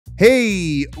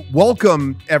Hey,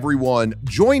 welcome everyone.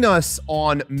 Join us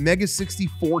on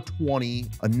Mega64 20,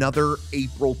 another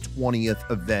April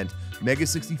 20th event.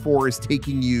 Mega64 is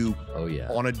taking you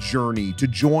on a journey to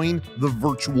join the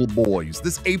virtual boys.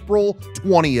 This April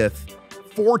 20th,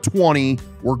 420,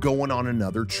 we're going on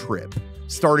another trip.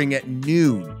 Starting at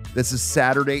noon, this is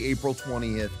Saturday, April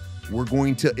 20th, we're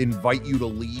going to invite you to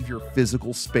leave your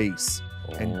physical space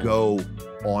and go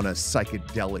on a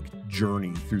psychedelic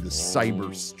journey through the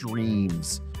cyber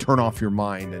streams. Turn off your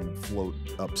mind and float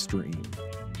upstream.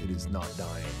 It is not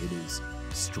dying, it is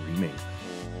streaming.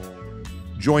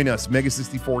 Join us,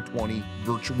 Mega64 20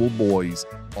 Virtual Boys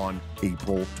on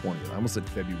April 20th. I almost said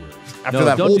February. After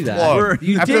that whole plug.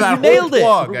 You nailed it.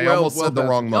 I almost said the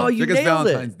wrong month. Oh, you nailed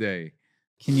Valentine's Day.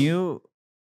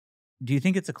 Do you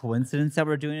think it's a coincidence that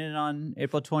we're doing it on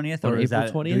April 20th? Or On is April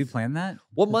that, 20th? do we plan that?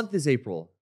 What month is April?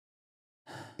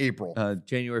 April.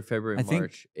 January, February,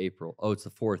 March, April. Oh, it's the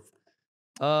 4th.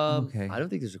 Okay. I don't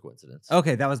think there's a coincidence.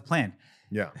 Okay, that was planned.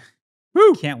 Yeah.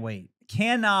 Woo! Can't wait.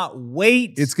 Cannot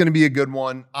wait. It's going to be a good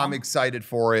one. I'm excited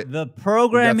for it. The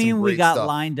programming we got stuff.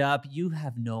 lined up. You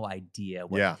have no idea.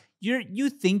 Yeah. You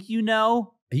think you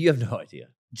know? You have no idea.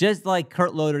 Just like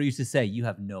Kurt Loder used to say, you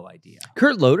have no idea.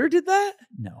 Kurt Loder did that?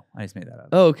 No, I just made that up.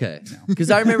 Oh, okay. Because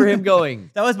I remember him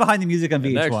going. That was behind the music on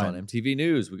And next VH1. on MTV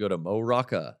News, we go to Mo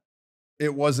Rocca.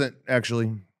 It wasn't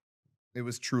actually. It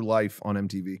was True Life on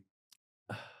MTV.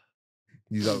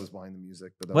 You thought it was behind the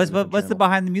music, but that was What's the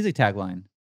behind the music tagline?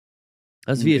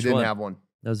 That's It VH1. didn't have one.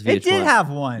 That was VH1. It did have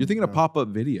one. You're thinking of pop-up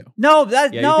video. No, Yeah,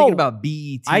 no. you're thinking about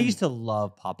BET. I used to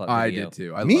love pop-up video. I did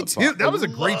too. Me love too. pop- That was a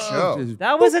great show.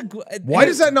 That was a. Why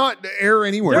does that not air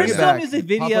anywhere? There's Bring it some back.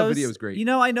 music Pop-up videos. video is great. You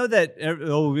know, I know that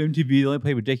MTV only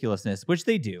play ridiculousness, which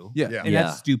they do. Yeah. Yeah. And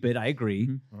that's stupid. I agree.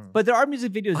 Mhm. But there are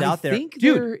music videos out there. I think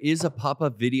Dude, there is a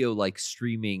pop-up video like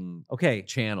streaming okay.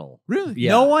 channel. Really?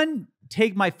 Yeah. No one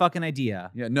take my fucking idea.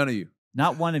 Yeah, none of you.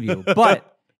 Not one of you. But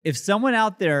if someone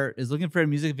out there is looking for a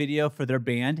music video for their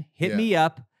band, hit me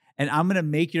up. And I'm gonna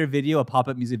make your video a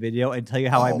pop-up music video and tell you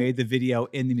how I made the video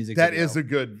in the music video. That is a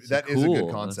good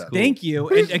concept. Cool. Thank you.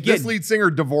 And This again, lead singer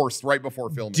divorced right before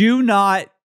filming. do not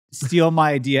steal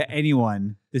my idea,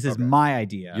 anyone. This is my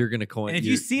idea. You're gonna coin. And if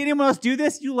you see anyone else do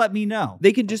this, you let me know.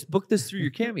 They can just book this through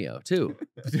your Cameo too.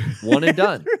 One and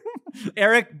done.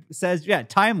 Eric says, yeah,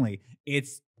 timely.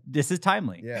 This is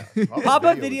timely. Yeah.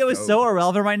 Pop-up video is dope. so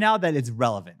irrelevant right now that it's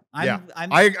relevant. I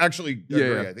actually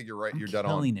agree. Yeah. I think you're right. I'm you're dead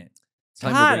on. killing it.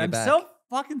 Time God, to bring it I'm back. so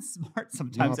fucking smart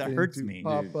sometimes. That hurts Into me.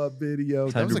 Pop-up video.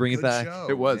 Time That was to a bring it good back. show,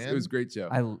 It was. man. It was a great show.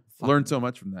 I Learned so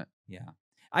much from that. Yeah.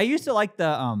 I used to like the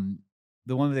one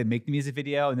where they make the music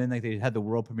video and then like they had the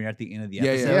world premiere at the end of the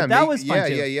episode. Yeah, That was fun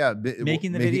too. Yeah.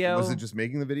 Making the video. Was it just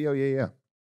making the video? Yeah.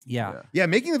 Yeah. Yeah,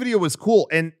 making the video was cool.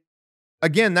 And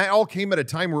again, that all came at a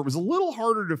time where it was a little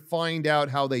harder to find out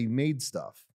how they made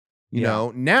stuff. You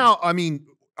know, now, I mean,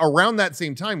 around that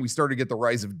same time, we started to get the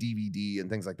rise of DVD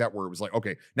and things like that, where it was like,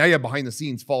 okay, now you have behind the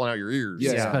scenes falling out your ears.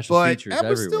 Yeah. Special But features that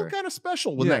was still everywhere. kind of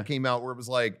special when that came out, where it was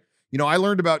like, you know, I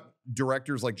learned about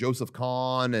directors like Joseph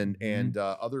Kahn and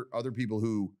other people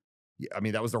who, I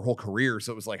mean, that was their whole career.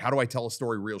 So it was like, how do I tell a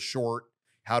story real short?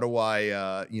 How do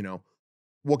I, you know,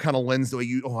 what kind of lens do I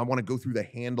use? Oh, I want to go through the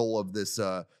handle of this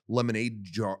lemonade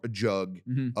jug.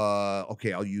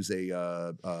 Okay, I'll use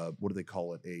a what do they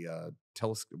call it? A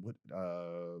telescope? What?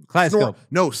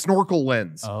 Kaleidoscope. Snorkel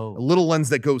lens. Oh. A little lens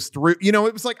that goes through. You know,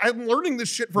 it was like I'm learning this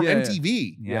shit from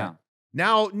MTV. Yeah.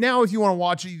 Now, if you want to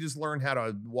watch it, you just learn how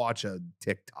to watch a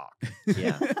TikTok.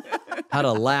 Yeah. How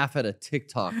to laugh at a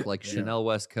TikTok like Chanel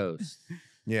West Coast.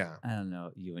 Yeah. I don't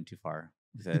know. You went too far.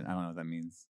 I don't know what that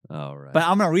means. All right. But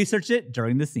I'm going to research it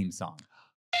during the theme song.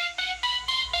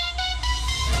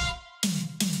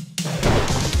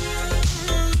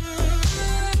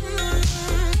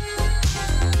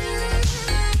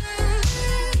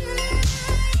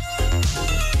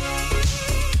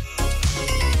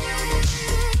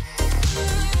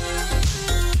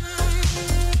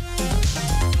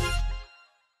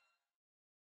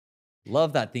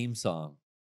 Love that theme song.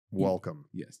 Welcome.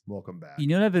 Yes. Welcome back. You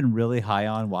know what I've been really high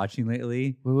on watching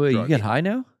lately? Wait, you Drugs. get high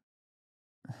now?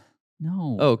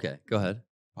 No. Oh, okay. Go ahead.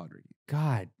 Padre.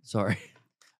 God. Sorry.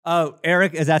 Oh,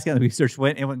 Eric is asking how the research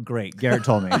went. It went great. Garrett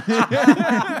told me.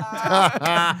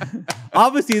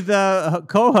 Obviously, the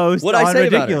co-host What'd I on say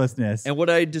about her? Ridiculousness. And what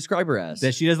I describe her as?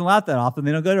 That she doesn't laugh that often.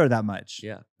 They don't go to her that much.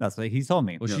 Yeah. That's what he's told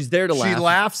me. Well, she's there to laugh. She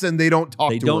laughs and they don't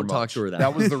talk They to her don't talk much. to her that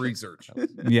That was much. the research.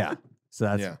 Yeah. So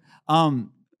that's Yeah.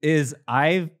 is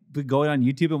I've been going on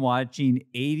YouTube and watching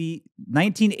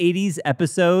 1980s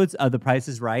episodes of The Price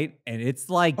is Right, and it's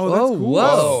like, Oh, that's cool.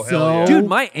 whoa. hell yeah. Dude,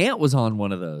 my aunt was on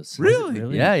one of those.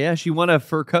 Really? Yeah, yeah. She won a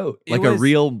fur coat, It like a was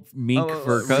real mink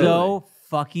fur coat. so the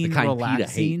fucking kind PETA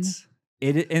relaxing. hates.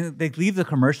 And they leave the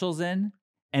commercials in,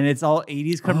 and it's all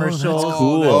 80s commercials. that's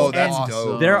cool. Oh, that's And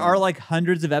dope. there are like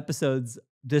hundreds of episodes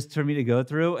just for me to go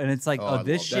through, and it's like, Oh, I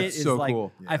this love shit that. is That's so like,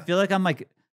 cool. I feel like I'm like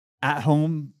at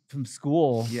home from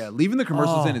school. Yeah, leaving the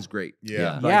commercials in Oh. is great.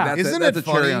 Yeah. Like, Yeah. that's, Isn't that's it a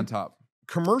cherry funny? on top.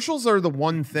 Commercials are the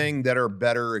one thing that are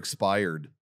better expired.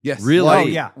 Yes. Really? Like,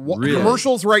 yeah. Really?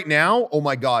 Commercials right now, oh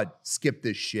my God, skip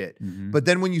this shit. Mhm. But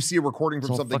then when you see a recording It's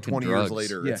from all something fucking 20 years drugs.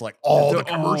 later, Yeah. it's like, oh, the Oh,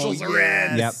 commercials are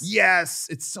in. Yep. Yes.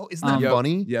 It's so, isn't that Yep.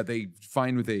 funny? Yeah, they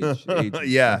fine with age. age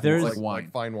Yeah. There's- like like wine.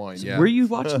 fine wine. So Yeah. where are you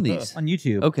watching these? On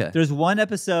YouTube. Okay. There's one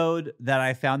episode that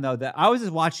I found though that I was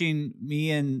just watching. Me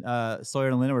and Sawyer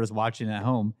and Linda were just watching at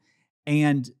home,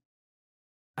 and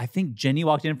I think Jenny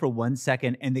walked in for 1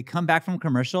 second, and they come back from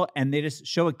commercial, and they just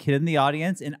show a kid in the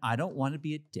audience, and I don't want to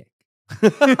be a dick,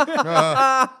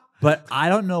 but I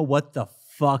don't know what the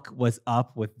fuck was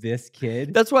up with this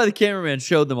kid. That's why the cameraman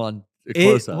showed them on a It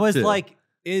close-up. was too. like,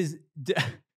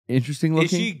 interesting looking.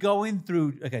 is she going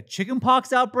through like a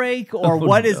chickenpox outbreak or Oh,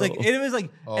 what is no. like? It was like,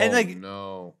 Oh, and like,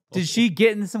 no. did she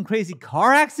get in some crazy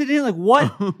car accident? Like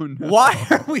what? Oh, no. Why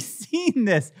are we seeing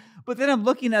this? But then I'm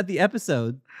looking at the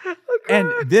episode,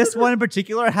 and this one in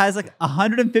particular has like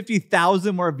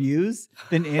 150,000 more views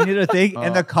than any other thing,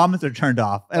 and the comments are turned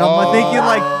off. And I'm thinking,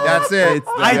 like, that's it. It's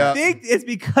I that. think it's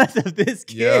because of this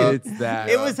kid. Yeah. It's that.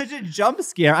 It was such a jump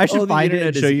scare. I should the find it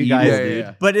internet and show is you evil, guys. Yeah,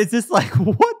 yeah. But it's just like,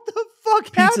 what the fuck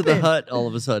Pizza happened? the Hut all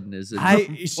of a sudden is.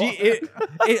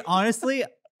 It honestly,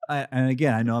 and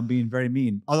again, I know I'm being very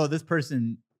mean, although this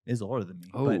person is older than me.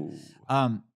 Oh,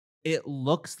 But it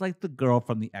looks like the girl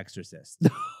from The Exorcist.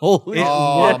 holy! It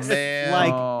Oh, looks man.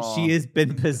 like Oh. she has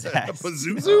been possessed.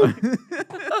 Pazuzu?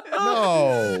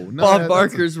 No. Bob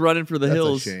Barker's running for the That's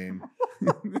hills. a shame.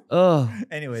 Oh,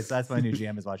 Anyways, that's my new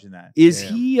jam is watching that. is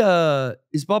Damn. he?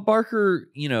 Is Bob Barker?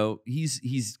 You know,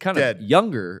 he's kind of Dead.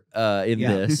 younger in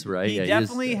Yeah. this, right? He Yeah,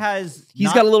 definitely has.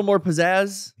 He's got a little more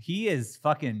pizzazz. He is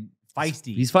fucking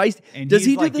feisty. He's feisty. and Does he's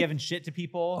he do like the- giving shit to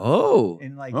people. Oh,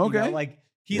 And like, Okay. like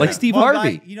he's Like Steve one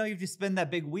Harvey. guy, you have to spin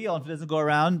that big wheel, and if it doesn't go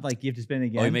around, like you have to spin it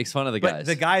again. oh, he makes fun of the But guys.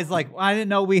 the guy's like, well, I didn't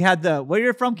know we had the. Where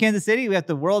you're from, Kansas City? We have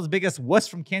the world's biggest wuss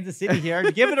from Kansas City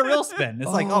here. Give it a real spin. It's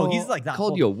like, oh, he's like that.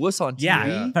 called you a wuss on TV.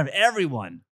 Yeah, in front of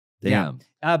everyone. Damn.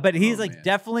 But he's Oh, like man.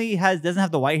 definitely doesn't have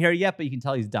the white hair yet, but you can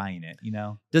tell he's dyeing it. You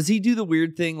know. Does he do the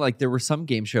weird thing? Like there were some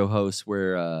game show hosts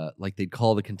where like they'd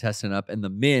call the contestant up and the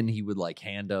men he would like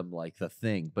hand them like the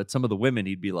thing. But some of the women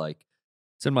he'd be like,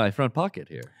 it's in my front pocket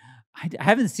here. I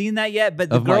haven't seen that yet, but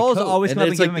the Of my girls coat. always And come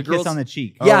up it's and give like him a the kiss girls- on the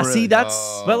cheek. Oh, yeah, really? see,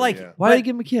 that's But like, yeah. why but- do they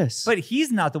give him a kiss? But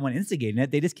he's not the one instigating it.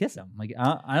 They just kiss him. Like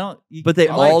I don't. But they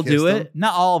I might all kiss do them. it.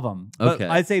 Not all of them. But Okay.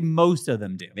 I'd say most of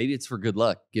them do. Maybe it's for good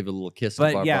luck. Give a little kiss to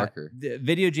But Bob yeah, Barker. the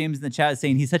Video James in the chat is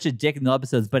saying he's such a dick in the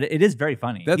episodes, but it is very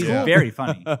funny. That's he's cool. very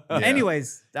funny. Yeah.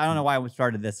 Anyways, I don't know why we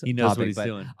started this. He knows topic, what he's but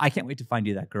doing. I can't wait to find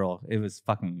you that girl. It was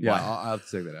fucking Yeah, wild. I'll have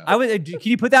to check that out. I would. Can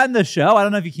you put that in the show? I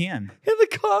don't know if you can. And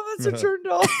the comments are turned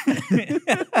off.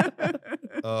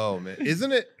 Oh, man.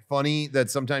 Isn't it funny that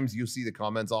sometimes you see the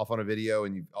comments off on a video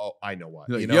and I know why.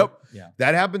 You're like, You know? Yep.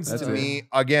 That happens That's to it. me.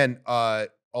 Again, a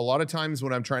lot of times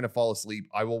when I'm trying to fall asleep,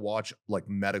 I will watch like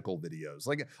medical videos.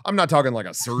 Like I'm not talking like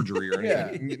a surgery or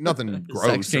anything. Nothing gross.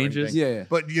 Sex or changes. anything. Yeah.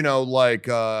 But like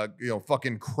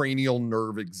fucking cranial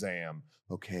nerve exam.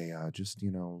 Okay, just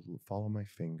follow my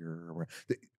finger.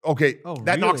 Okay, Oh,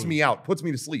 that knocks really? me out, puts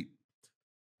me to sleep.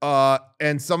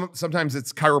 And sometimes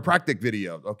it's chiropractic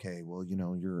video. Okay, well,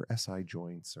 your SI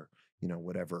joints or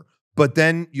whatever. But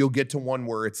then you'll get to one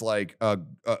where it's like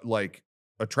like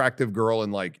attractive girl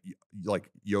in like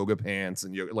yoga pants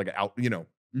and like out,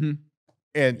 Mhm.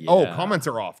 And Yeah. comments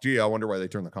are off. Gee, I wonder why they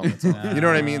turn the comments off. You know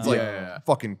what I mean? It's like Yeah.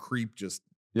 fucking creep just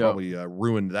Yep. probably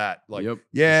ruined that. Like, Yep.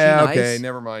 yeah, Is she okay, nice?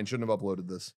 never mind. Shouldn't have uploaded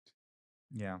this.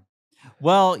 Yeah.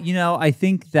 Well, I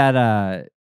think that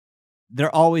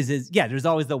there always is. Yeah, there's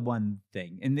always the one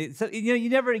thing, and so you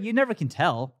never can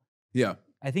tell. Yeah.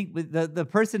 I think with the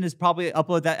person is probably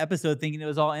upload that episode thinking it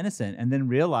was all innocent, and then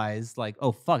realize like,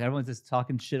 oh fuck, everyone's just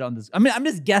talking shit on this. I mean, I'm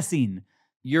just guessing,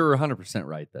 You're 100%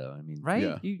 right, though. I mean, right?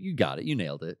 Yeah. You got it. You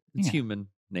nailed it. It's Yeah. human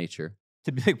nature.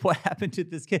 To be like, what happened to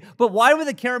this kid? But why would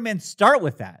the cameraman start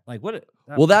with that? Like, what?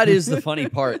 Well, that is the funny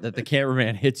part that the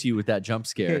cameraman hits you with that jump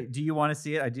scare. Okay, do you want to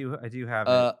see it? I do have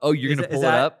it. Oh, you're Is gonna is pull it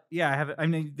that- up? Yeah, I have it. I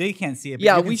mean, they can't see it. But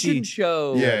Yeah, you can we see- shouldn't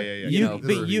show. Yeah. You, know,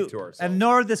 but you to ourselves.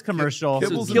 ignore this commercial.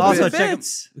 Kibbles Kibbles also and check.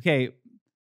 bits. Okay,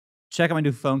 Check out my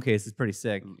new phone case. It's pretty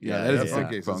sick. Yeah, that is a phone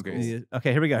sick case phone is cool. case.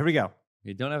 Okay, here we go.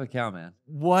 You don't have a cow, man.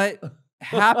 What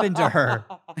happened to her?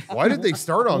 Why did they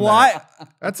start on Why? that?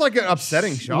 That's like an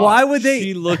upsetting shot. Why would they?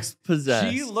 She looks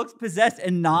possessed. She looks possessed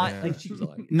and not Yeah. like she's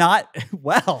not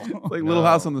well. Like Little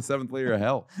House on the 7th layer of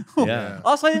hell. Yeah.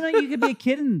 Also, I didn't know you could be a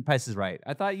kid in Price is Right.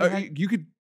 I thought you had. You could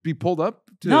be pulled up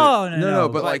to No.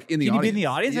 but like in the can audience. you be in the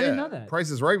audience? I didn't know that.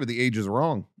 Price is Right, but the age is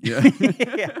wrong. Yeah.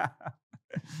 Yeah.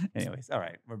 Anyways, all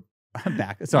right. I'm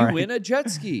back. Sorry. You win a jet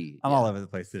ski. I'm all over the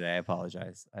place today. I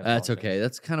apologize. That's okay.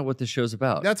 That's kind of what the show's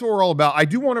about. That's what we're all about. I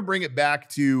do want to bring it back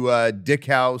to Dick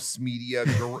House Media,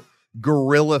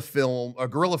 Guerrilla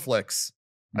Flicks.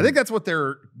 I think that's what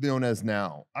they're known as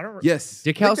now. I don't. Yes.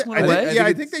 Dick House went away?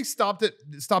 I think they stopped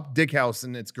Dick House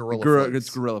and it's Guerrilla Flicks. It's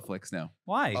Gorilla Flicks now.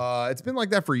 Why? It's been like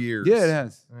that for years. Yeah, it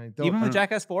has. Even with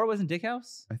Jackass 4 wasn't Dick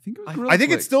House? I think it was Gorilla I think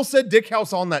it Flicks. still said Dick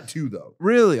House on that too, though.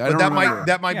 Really? I But don't remember.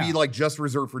 that might be Yeah. like just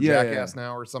reserved for Yeah, Jackass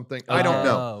now or something. I don't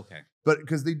know. Oh, okay. But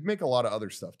because they make a lot of other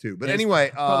stuff too. But Yeah, it's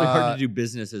anyway, Probably hard to do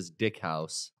business as Dick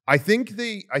House. I think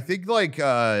like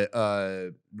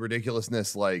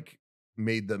ridiculousness like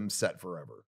made them set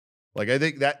forever. Like I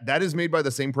think that is made by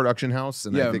the same production house,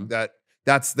 and I Yeah. think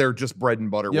that's their just bread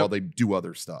and butter while they do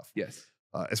other stuff. Yes.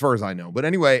 As far as I know. But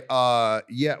anyway,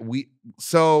 we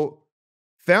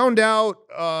found out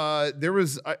there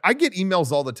was I get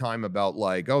emails all the time about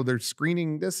like, oh, they're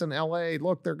screening this in LA.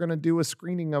 Look, they're gonna do a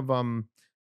screening of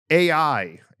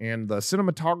AI, and the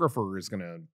cinematographer is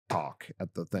gonna talk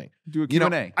at the thing. Do a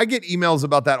Q&A. I get emails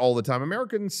about that all the time.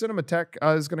 American Cinematheque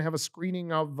is going to have a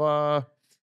screening of,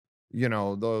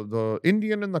 the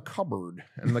Indian in the cupboard,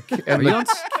 and the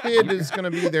kid is going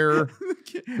to be there.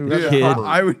 Who has a Kid.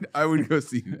 cupboard. I would go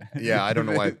see that. Yeah, I don't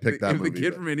know why I picked that If movie, the kid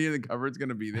but- from India in the cupboard's going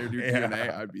to be there, do Yeah.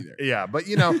 Q&A, I'd be there. Yeah, but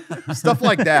stuff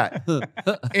like that.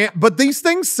 But these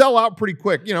things sell out pretty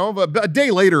quick. A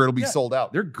day later it'll be sold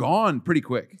out. They're gone pretty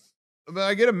quick. But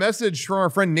I get a message from our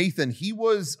friend Nathan. He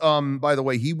was, by the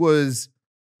way,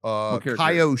 What character?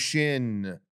 Kaio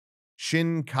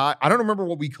Shin Kai. I don't remember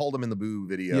what we called him in the Boo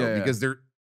video Yeah. because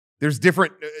there's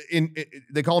different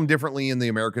they call him differently in the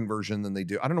American version than they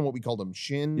do. I don't know what we called him.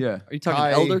 Shin. Yeah. Are you talking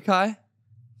Kai. Elder Kai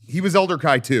He was Elder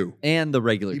Kai too. and the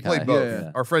regular He Kai? played both.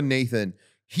 Yeah. Our friend Nathan.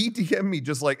 He DM'd me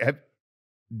just like,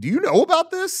 do you know about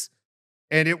this?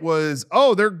 And it was,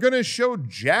 they're gonna show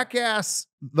Jackass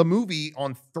the movie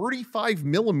on 35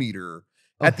 millimeter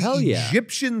at the hell yeah.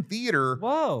 Egyptian theater.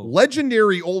 Whoa.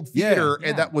 Legendary old theater, Yeah.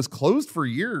 and that was closed for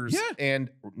years. Yeah. And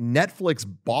Netflix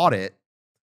bought it,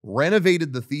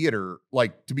 renovated the theater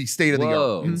like to be state of the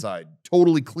Whoa. art inside.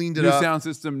 Totally cleaned it New up. sound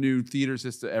system, new theater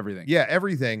system, everything. Yeah,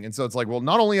 everything. And so it's like, well,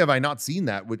 not only have I not seen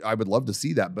that, I would love to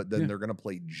see that, but then they're gonna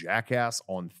play Jackass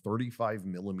on 35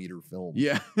 millimeter film.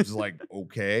 Yeah. Which is like,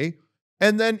 okay.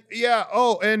 And then,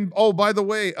 by the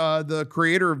way, the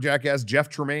creator of Jackass, Jeff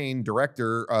Tremaine,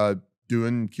 director,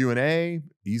 doing Q&A.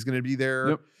 He's going to be there.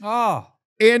 Yep. Oh.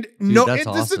 And that's this did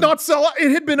awesome. not sell out.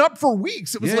 It had been up for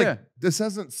weeks. It was Yeah. like, this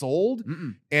hasn't sold.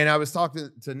 Mm-mm. And I was talking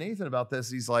to Nathan about this.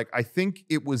 He's like, I think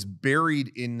it was buried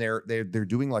in there. They're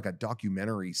doing like a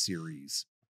documentary series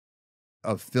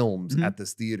of films Mhm. at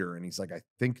this theater. And he's like, I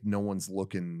think no one's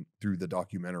looking through the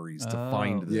documentaries to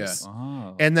find Oh. Yeah. this.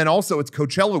 Oh. And then also it's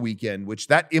Coachella weekend, which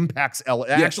that impacts LA. It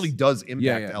Yes. actually does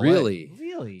impact yeah. LA. Really?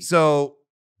 Really? So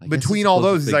I guess between it's all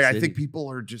close to those, he's big like, I city. think people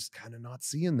are just kind of not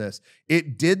seeing this.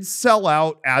 It did sell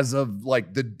out as of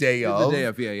like the day The of. day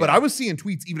of, yeah. But I was seeing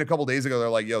tweets even a couple days ago. They're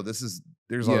like, yo, there's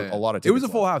a lot of tickets It was a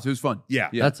full left. house. It was fun. Yeah.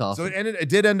 Yeah. That's So awesome. it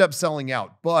did end up selling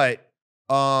out. But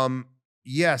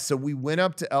so we went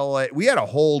up to LA. We had a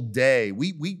whole day.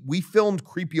 We filmed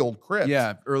Creepy Old Crypt.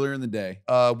 Yeah, earlier in the day.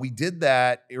 We did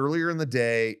that earlier in the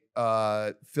day.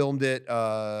 Filmed it.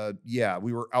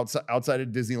 We were outside of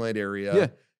Disneyland area. Yeah.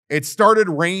 It started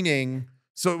raining,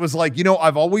 so it was like,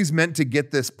 I've always meant to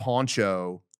get this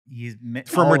poncho.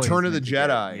 From always Return of the meant to get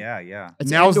it. Jedi. Yeah.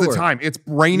 It's Now's Andor. the time. It's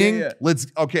raining. Yeah. Let's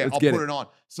Let's I'll get put it. it on.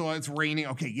 So it's raining.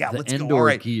 Okay, yeah, The let's go. Andor All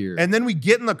right. gear. And then we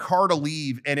get in the car to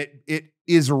leave, and it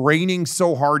is raining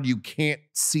so hard you can't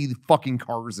see the fucking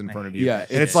cars in front of you. Yeah.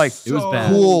 And it's like, It was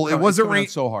bad. cool. It It's wasn't coming out rain.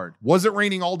 so hard. Wasn't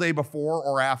raining all day before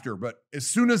or after, but as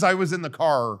soon as I was in the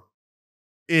car,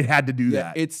 it had to do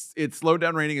Yeah, that. it slowed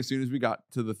down raining as soon as we got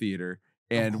to the theater.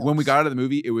 And Of when we course. got out of the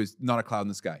movie, it was not a cloud in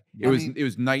the sky. It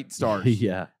was night stars.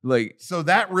 yeah. Like So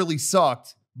that really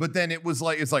sucked. But then it was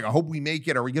like, I hope we make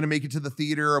it. Are we going to make it to the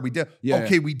theater? Are we did? Yeah.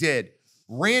 Okay, we did.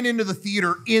 Ran into the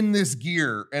theater in this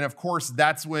gear. And of course,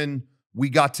 that's when we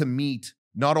got to meet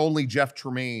not only Jeff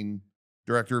Tremaine,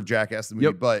 director of Jackass, the movie,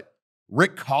 Yep. but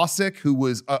Rick Cossack, who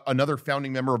was another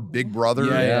founding member of Big Brother.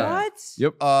 What?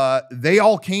 Yep. They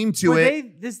all came to Were it. they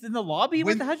this in the lobby?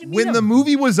 How'd you meet When them? the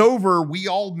movie was over, we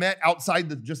all met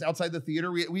just outside the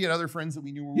theater. We had other friends that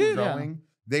we knew where we were going.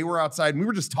 They were outside, and we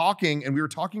were just talking, and we were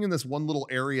talking in this one little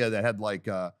area that had like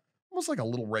almost like a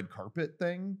little red carpet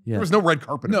thing. There was no red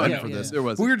carpet event for this. There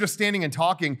was. We were just standing and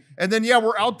talking, and then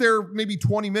we're out there maybe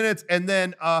 20 minutes, and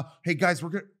then hey guys,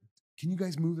 can you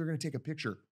guys move? They're gonna take a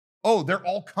picture. Oh, they're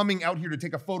all coming out here to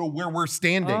take a photo where we're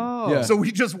standing. Oh. So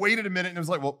we just waited a minute, and it was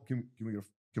like, well, can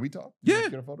we talk? Yeah.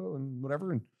 Get a photo and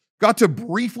whatever, and got to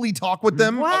briefly talk with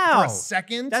them for a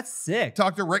second. That's sick.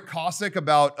 Talked to Rick Cossack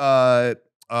about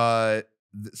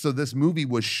so this movie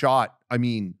was shot. I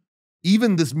mean,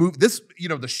 even this movie,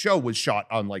 the show was shot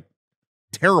on like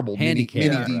terrible mini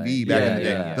DV back in the day.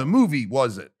 Yeah. The movie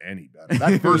wasn't any better.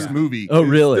 That first movie. Oh,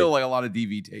 really? Still like a lot of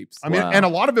DV tapes. I mean, and a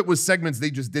lot of it was segments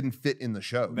they just didn't fit in the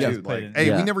show. Yeah. Too. Like,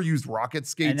 hey, we never used rocket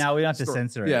skates. And now we don't have to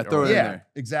censor it. Yeah, throw it in there.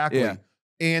 Exactly. Yeah.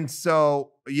 And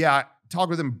so, talked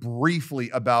with him briefly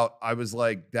about, I was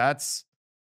like, that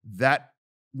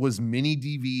was mini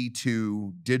DV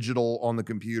to digital on the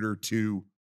computer to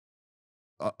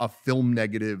a film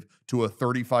negative to a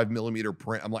 35 millimeter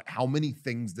print. I'm like, how many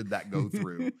things did that go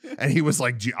through? And he was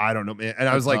like, gee, I don't know, man. And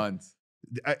I was like,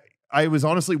 I was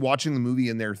honestly watching the movie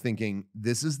in there thinking,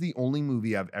 this is the only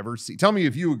movie I've ever seen. Tell me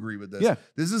if you agree with this. Yeah.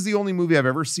 This is the only movie I've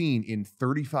ever seen in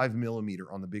 35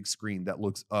 millimeter on the big screen that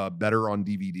looks better on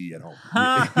DVD at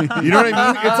home. You know what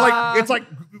I mean? It's like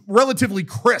relatively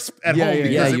crisp at home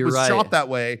because it was shot that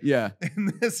way. Yeah.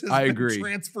 And this has been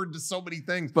transferred to so many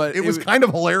things. But it was kind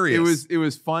of hilarious. It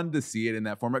was fun to see it in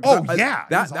that format. Oh, yeah.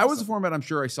 That was a format I'm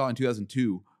sure I saw in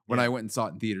 2002. When I went and saw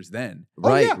it in theaters then.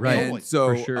 Right. And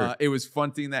so for sure. It was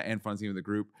fun seeing that and fun seeing with the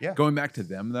group. Yeah. Going back to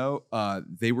them though,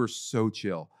 they were so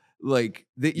chill. Like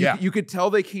you could tell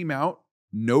they came out,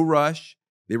 no rush.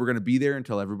 They were going to be there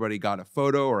until everybody got a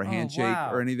photo or a handshake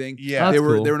or anything. Yeah. They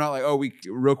were not like,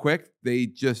 real quick. They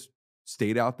just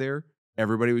stayed out there.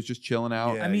 Everybody was just chilling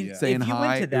out. I mean, saying if you hi.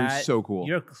 went to that, it was so cool.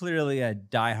 You're clearly a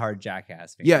diehard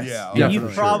Jackass fan. Yes. Yeah. And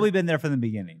you've probably been there from the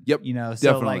beginning. Yep. You know,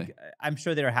 so Definitely. like, I'm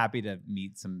sure they were happy to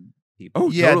meet some people.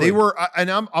 Oh, yeah, totally. they were. And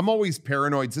I'm always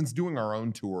paranoid since doing our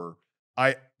own tour.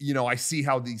 I see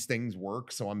how these things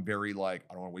work. So I'm very like,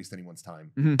 I don't want to waste anyone's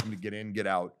time. Mhm. I'm going to get in, get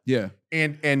out. Yeah.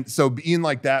 And so being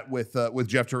like that with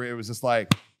Jeff Torre, it was just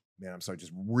like, man, I'm sorry,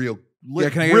 just can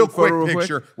I get real a quick photo real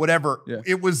picture, whatever. Yeah.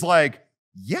 It was like,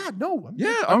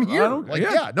 I'm here.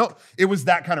 No, it was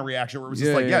that kind of reaction where it was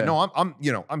just like,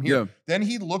 I'm here. Yeah. Then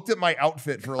he looked at my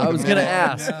outfit for like, I was going to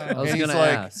ask. Yeah. I was And going he's to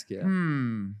like, ask. Yeah.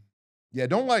 Yeah,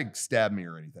 don't like stab me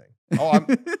or anything. Oh,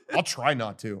 I'll try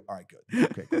not to. All right, good.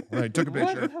 Okay, cool. And I took a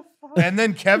picture. And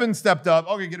then Kevin stepped up.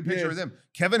 Okay, get a picture with him.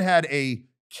 Kevin had a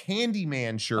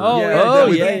Candyman shirt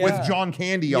with John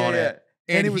Candy on it.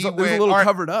 And it was a little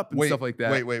covered up and stuff like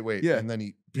that. Wait. Yeah. And then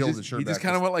he peeled his shirt He back. just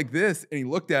kind of went like this and he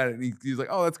looked at it and he was like,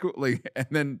 oh, that's cool. Like, and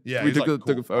then we he's took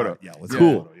like, a photo. Right, yeah, let's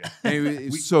Cool. take a photo, And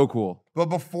it was so cool. But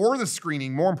before the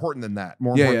screening, more important than that,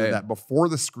 before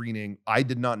the screening, I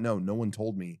did not know. No one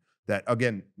told me that,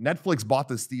 again, Netflix bought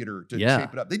this theater to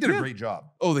shape it up. They did a great job.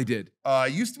 Oh, they did.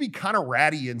 It used to be kind of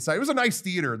ratty inside. It was a nice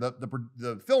theater.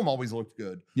 The film always looked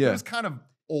good. Yeah. It was kind of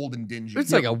old and dingy.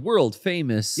 It's like a world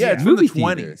famous it's movie from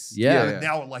the theater. 20s. Yeah.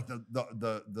 Now, like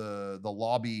the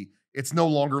lobby, it's no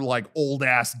longer like old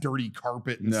ass dirty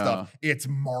carpet and stuff. It's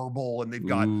marble, and they've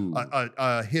got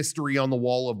a history on the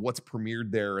wall of what's premiered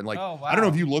there. And like, I don't know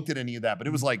if you looked at any of that, but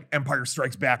it was like Empire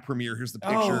Strikes Back premiere. Here's the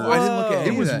picture. I didn't look at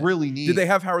it. It was really neat. Did they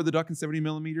have Howard the Duck in 70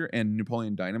 millimeter and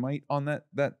Napoleon Dynamite on that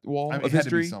wall it of had to be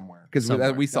history? somewhere. Because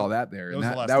we saw that there. And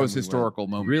that was historical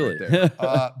moment. Really? Right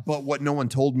there. But what no one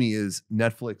told me is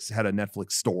Netflix had a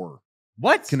Netflix store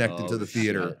connected to the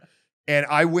theater. Shit. And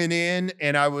I went in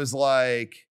and I was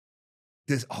like,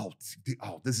 this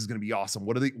is going to be awesome.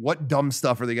 What dumb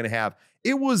stuff are they going to have?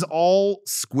 It was all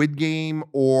Squid Game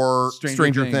or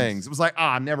Stranger Things. It was like,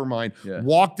 never mind. Yeah.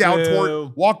 Walked out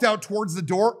towards the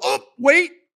door. Oh,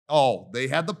 wait. Oh, they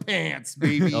had the pants,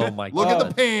 baby. Oh my Look God. at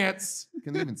the pants.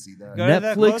 Can they even see that? Netflix We got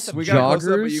a close-up, but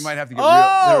joggers. you might have to get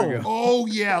real. There we go. Oh,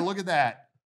 yeah. Look at that.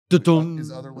 Dun-dun.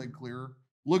 His other leg clearer.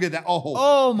 Look at that.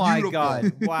 Oh my beautiful.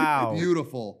 God. Wow.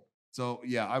 Beautiful. So,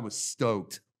 yeah, I was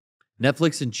stoked.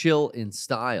 Netflix and chill in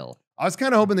style. I was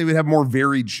kind of hoping they would have more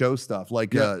varied show stuff,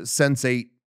 like Sense8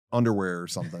 underwear or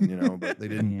something, but they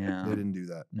didn't. Yeah. They didn't do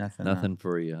that. Nothing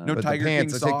for you. Huh? No But the Tiger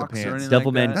pants, King I take the socks or pants. anything Devilman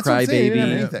like that. That's what I'm saying, they didn't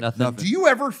have Crybaby. anything. Nothing. Do you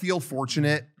ever feel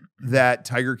fortunate that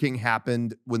Tiger King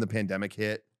happened when the pandemic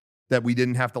hit? that we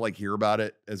didn't have to like hear about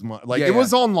it as much. Like it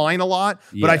was online a lot,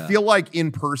 but I feel like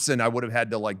in person I would have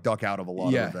had to like duck out of a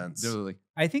lot of events. Totally.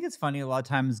 I think it's funny a lot of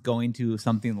times going to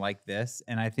something like this,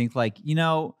 and I think like,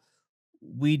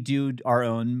 we do our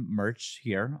own merch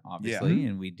here, obviously,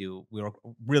 and we work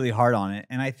really hard on it.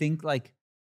 And I think like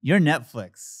your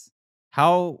Netflix,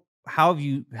 how have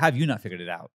you not figured it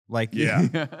out? Like, you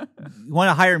want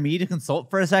to hire me to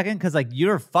consult for a second? Because like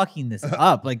you're fucking this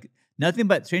up. Like nothing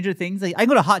but Stranger Things. Like I can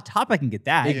go to Hot Topic and get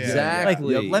that.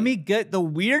 Exactly. Like let me get the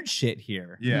weird shit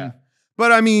here. Yeah.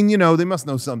 But I mean, they must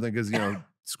know something because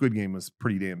Squid Game was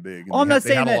pretty damn big. I'm not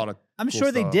saying that. A lot of I'm cool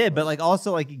sure they stuff, did, but like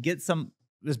also like you get some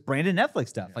this branded Netflix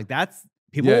stuff. Like that's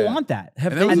people will want that.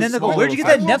 And then they go, where'd you get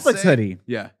that Netflix hoodie?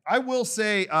 Yeah. I will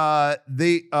say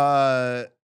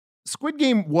Squid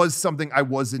Game was something I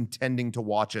was intending to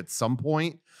watch at some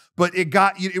point, but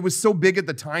it was so big at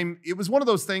the time. It was one of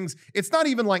those things. It's not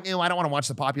even like, I don't want to watch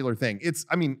the popular thing.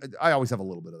 I always have a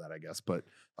little bit of that, I guess, but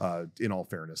in all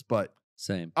fairness, but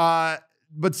same.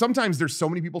 But sometimes there's so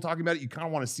many people talking about it, you kind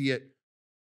of want to see it.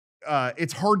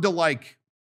 It's hard to like,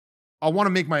 I want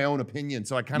to make my own opinion.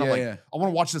 So I kind of I want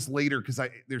to watch this later because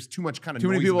there's too much kind of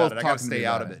noise about it. I got to stay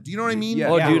out of it. Do you know what I mean?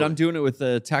 Yeah. Oh, dude, I'm doing it with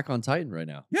Attack on Titan right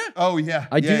now. Yeah. Oh, yeah.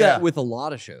 I do that with a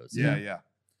lot of shows.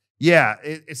 Yeah.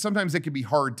 Sometimes it can be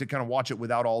hard to kind of watch it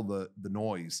without all the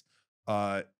noise.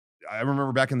 I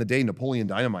remember back in the day, Napoleon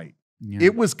Dynamite. Yeah.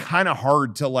 It was kind of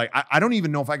hard to like, I don't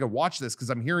even know if I could watch this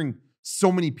because I'm hearing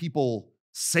so many people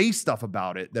say stuff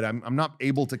about it that I'm not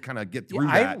able to kind of get through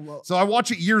that. So I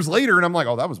watch it years later and I'm like,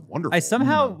 oh, that was wonderful. I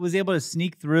somehow was able to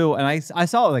sneak through and I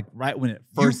saw it like right when it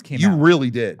first came out. You really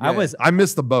did. I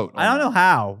missed the boat. I don't know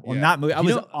how. Well, not moving. I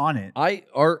was on it.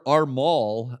 Our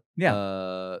mall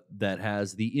that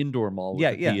has the indoor mall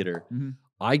with the theater. Mm-hmm.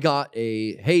 I got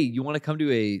hey, you want to come to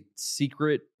a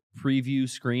secret preview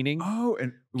screening? Oh,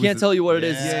 and can't tell you what it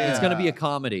is. It's going to be a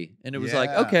comedy. And it was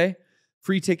like, okay.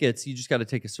 Free tickets. You just got to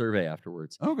take a survey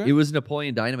afterwards. Okay. It was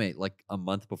Napoleon Dynamite like a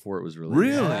month before it was released.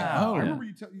 Really? Wow. I remember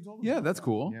you told me. Yeah, that's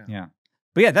cool. Yeah.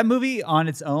 But yeah, that movie on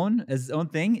its own, as its own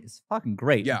thing, is fucking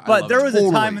great. Yeah, but there was a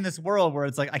time in this world where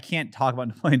it's like, I can't talk about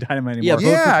Napoleon Dynamite anymore.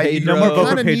 You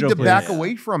kind of need to back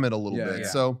away from it a little bit.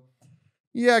 So,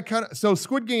 kind of. So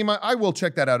Squid Game, I will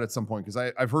check that out at some point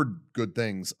because I've heard good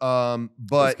things.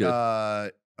 But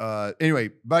anyway,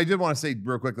 but I did want to say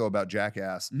real quick though about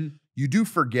Jackass. Mm-hmm. You do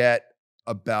forget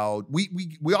about we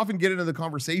often get into the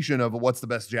conversation of what's the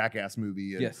best Jackass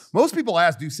movie. And most people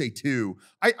do say 2.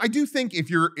 I do think if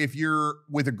you're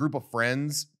with a group of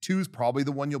friends, 2 is probably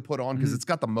the one you'll put on because it's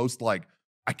got the most like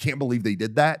I can't believe they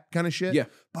did that kind of shit. Yeah.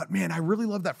 But man, I really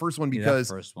love that first one because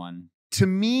that first one to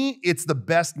me it's the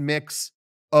best mix.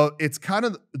 It's kind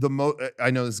of the most.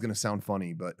 I know this is gonna sound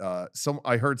funny, but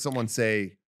I heard someone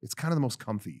say it's kind of the most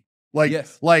comfy.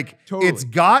 Like, totally. It's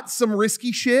got some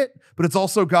risky shit, but it's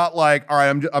also got like, all right,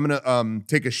 I'm gonna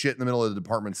take a shit in the middle of the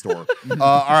department store. All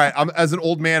right, as an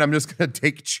old man, I'm just gonna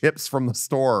take chips from the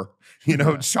store.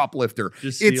 Shoplifter.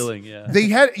 Just stealing. They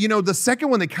had, the second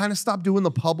one, they kind of stopped doing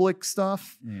the public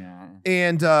stuff. Yeah.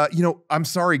 And I'm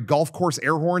sorry, golf course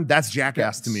air horn. That's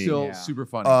Jackass to me. Still super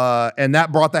funny. And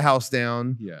that brought the house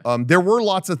down. Yeah. There were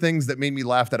lots of things that made me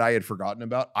laugh that I had forgotten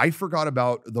about. I forgot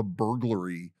about the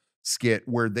burglary skit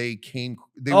where they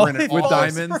were in with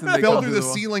diamonds and they fell through the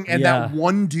ceiling and that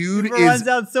one dude runs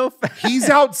out so fast. He's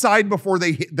outside before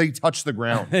they touch the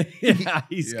ground.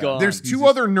 He's gone. There's 2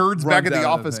 other nerds back at the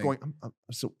office going,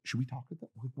 so should we talk about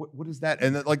that? What is that?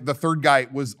 And then, like the third guy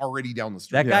was already down the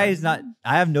street. That guy is not,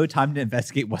 I have no time to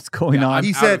investigate what's going on.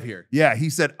 He said, he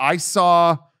said, I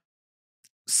saw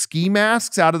ski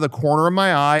masks out of the corner of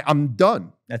my eye. I'm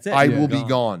done. That's it. I will be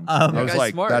gone. I was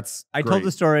like, smart. I told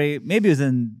the story, maybe it was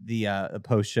in the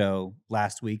post show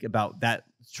last week about that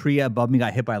tree above me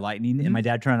got hit by lightning and my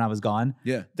dad turned and I was gone.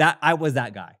 Yeah. That I was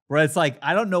that guy where it's like,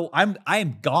 I don't know. I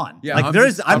am gone. Yeah. Like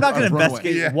I'm not going to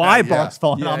investigate why bark's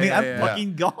falling on me. I'm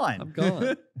fucking gone. I'm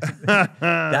gone.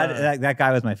 that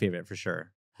guy was my favorite for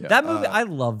sure. Yeah. That movie, I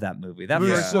love that movie. That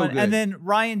first one. And then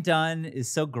Ryan Dunn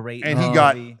is so great. And he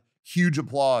got huge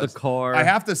applause. The car. I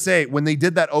have to say, when they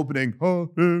did that opening,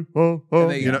 in the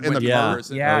car,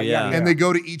 and they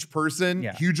go to each person,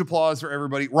 huge applause for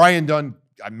everybody. Ryan Dunn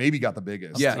maybe got the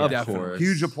biggest. Yeah, of course.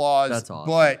 Huge applause. That's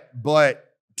awesome. But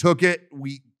took it.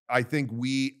 I think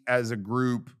we as a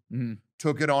group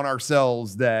took it on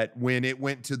ourselves that when it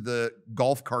went to the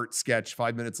golf cart sketch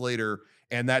 5 minutes later,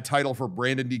 and that title for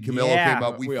Brandon D. Camillo came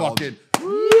up, we fucking.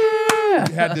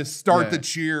 Had to start the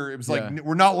cheer. It was like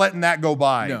we're not letting that go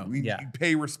by. No. We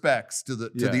pay respects to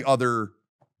the other,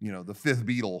 the fifth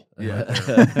Beatle,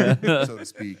 so to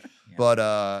speak. Yeah.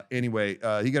 But anyway,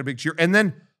 he got a big cheer. And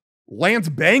then Lance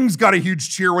Bangs got a huge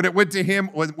cheer when it went to him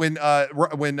when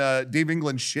Dave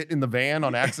England shit in the van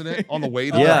on accident on the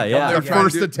way to the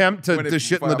first attempt to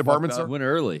shit in the department store. Went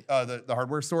early. The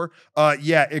hardware store.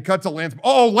 Yeah, it cut to Lance.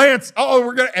 Oh, Lance. Oh,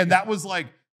 we're gonna. And that was like,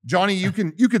 Johnny, you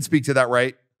could speak to that,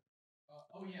 right?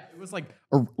 Oh yeah, it was like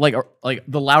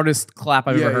the loudest clap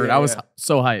I've ever heard. I was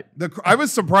so hyped. I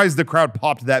was surprised the crowd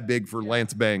popped that big for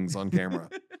Lance Bangs on camera.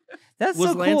 That's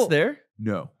was so Lance cool. there?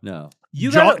 No.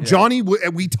 Johnny,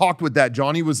 we talked with that.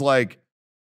 Johnny was like,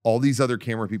 all these other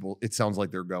camera people, it sounds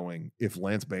like they're going, if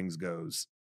Lance Bangs goes,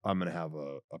 I'm going to have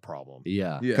a problem.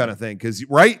 Yeah. Kind of thing. Because,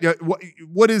 right?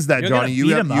 What is that, Johnny? You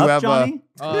have Johnny?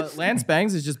 Lance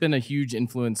Bangs has just been a huge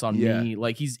influence on me.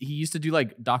 Like he used to do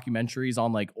like documentaries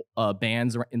on like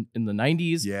bands in the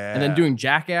 90s. Yeah. And then doing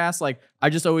Jackass. Like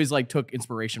I just always like took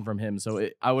inspiration from him. So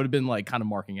I would have been like kind of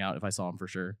marking out if I saw him for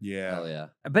sure. Yeah. Hell yeah.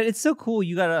 But it's so cool.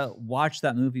 You got to watch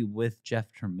that movie with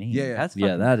Jeff Tremaine. That's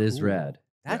that is rad.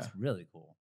 That's really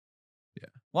cool. Yeah.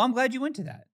 Well, I'm glad you went to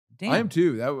that. Damn. I am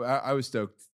too. I was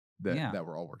stoked that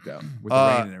we're all worked out with the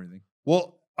rain and everything.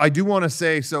 Well, I do want to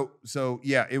say, so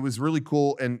yeah, it was really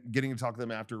cool, and getting to talk to them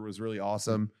after was really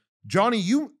awesome. Johnny,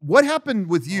 what happened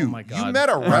with you? Oh my God. You met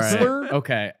a wrestler? Right.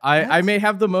 Okay. I may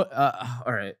have the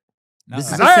all right.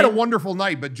 I had a wonderful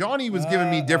night, but Johnny was giving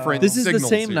me different This is the signals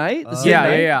same here. night?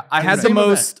 Yeah. I had the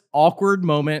most awkward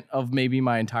moment of maybe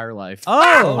my entire life.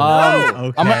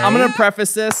 Okay. I'm gonna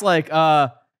preface this like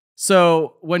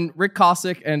so when Rick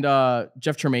Kosick and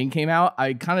Jeff Tremaine came out,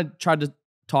 I kind of tried to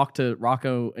talk to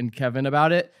Rocco and Kevin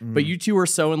about it, but you two were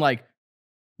so in like,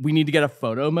 we need to get a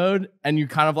photo mode, and you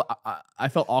kind of I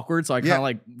felt awkward, so I kind of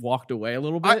like walked away a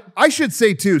little bit. I should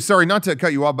say too, sorry not to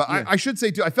cut you off, but I should say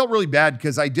too, I felt really bad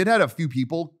because I did have a few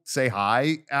people say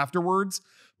hi afterwards,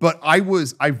 but I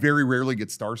very rarely get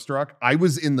starstruck. I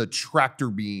was in the tractor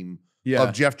beam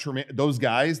of Jeff Tremaine. Those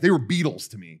guys, they were Beatles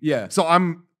to me. Yeah. So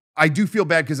I do feel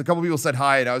bad because a couple people said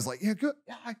hi, and I was like, yeah, good.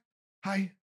 Yeah,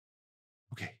 hi.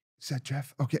 Okay. Is that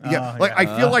Jeff? Okay. Yeah. I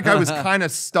feel like I was kind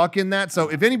of stuck in that. So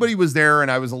if anybody was there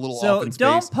and I was a little off in space,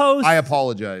 don't post I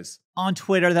apologize. On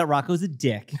Twitter that Rocco's a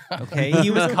dick. Okay. He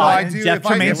was caught in Jeff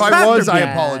Tremaine's if I was, I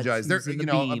tractor apologize. There,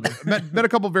 met a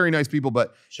couple of very nice people,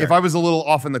 but if I was a little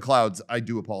off in the clouds, I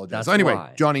do apologize. So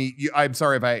anyway, Johnny, I'm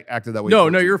sorry if I acted that way. No,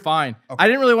 you're fine. Okay. I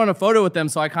didn't really want a photo with them,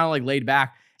 so I kind of like laid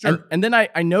back. Sure. And then I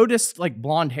noticed like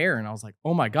blonde hair, and I was like,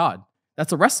 oh my God,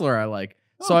 that's a wrestler I like.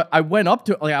 So I went up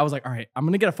to, I was like, all right, I'm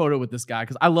going to get a photo with this guy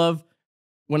because I love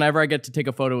whenever I get to take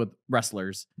a photo with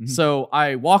wrestlers. Mm-hmm. So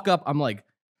I walk up, I'm like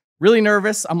really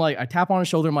nervous. I'm like, I tap on his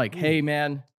shoulder. I'm like, hey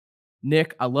man,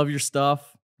 Nick, I love your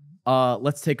stuff.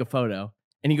 Let's take a photo.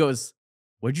 And he goes,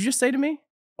 what'd you just say to me?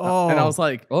 And I was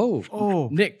like, oh,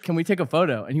 Nick, can we take a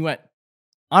photo? And he went,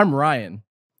 I'm Ryan.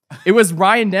 It was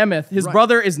Ryan Nemeth. His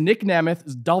brother is Nick Nemeth,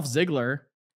 is Dolph Ziggler.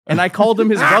 And I called him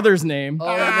his brother's name. Oh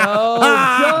no,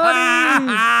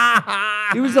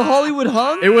 Johnny! It was the Hollywood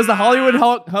Hunk? It was the Hollywood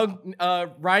Hunk,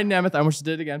 Ryan Nemeth. I almost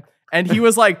did it again. And he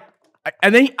was like,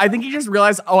 and then I think he just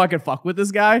realized, I could fuck with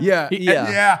this guy. Yeah.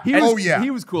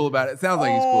 He was cool about it. Sounds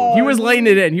like he's cool. He was laying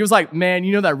it in. He was like, man,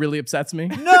 that really upsets me.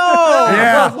 No!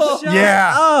 Shut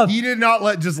up. He did not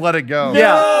let it go.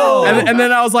 Yeah. No. And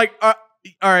then I was like, all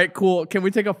right, cool. Can we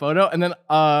take a photo? And then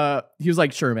he was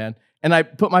like, sure, man. And I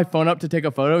put my phone up to take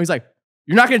a photo. He's like,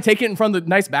 you're not going to take it in front of the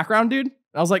nice background, dude? And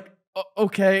I was like,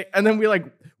 okay. And then we like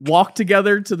walked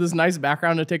together to this nice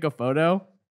background to take a photo.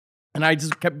 And I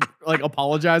just kept like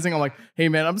apologizing. I'm like, hey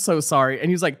man, I'm so sorry. And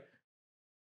he's like,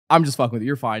 I'm just fucking with you.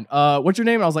 You're fine. What's your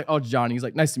name? And I was like, oh, Johnny. He's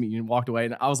like, nice to meet you. And walked away.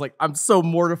 And I was like, I'm so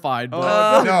mortified.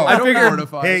 But no, I figured,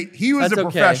 mortified. Hey, he was a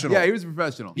professional. Yeah, he was a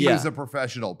professional. He was a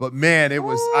professional. But man, I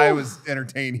was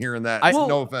entertained hearing that.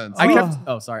 No offense.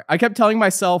 I kept telling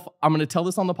myself, I'm going to tell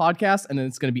this on the podcast, and then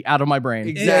it's going to be out of my brain.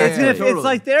 Exactly. It's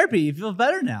like therapy. You feel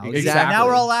better now. Exactly. Now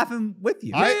we're all laughing with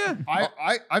you. I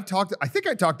think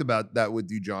I talked about that with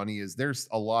you, Johnny, is there's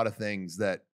a lot of things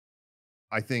that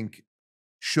I think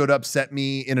should upset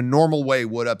me in a normal way,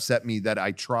 would upset me, that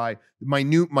I try. My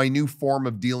new form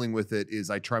of dealing with it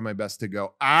is I try my best to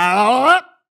go,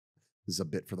 this is a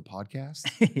bit for the podcast.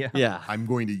 Yeah. I'm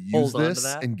going to use this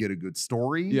and get a good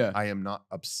story. Yeah. I am not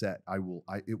upset.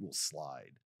 It will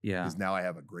slide. Yeah. Because now I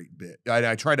have a great bit.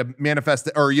 I try to manifest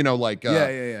it, or,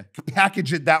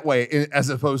 package it that way as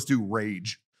opposed to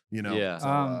rage, Yeah.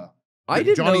 So,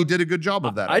 Johnny did a good job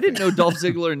of that. I didn't know Dolph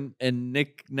Ziggler and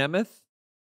Nick Nemeth.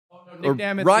 Nick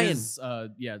Nemeth Ryan. Is, I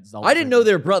didn't know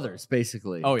they were brothers,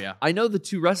 basically. Oh, yeah. I know the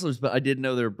two wrestlers, but I didn't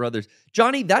know they were brothers.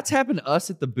 Johnny, that's happened to us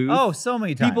at the booth. Oh, so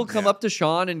many times. People come up to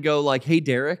Sean and go like, hey,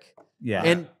 Derek. Yeah.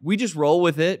 And we just roll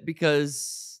with it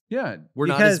because we're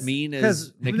not as mean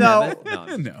as Nick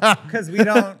Nemeth. No. Because we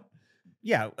don't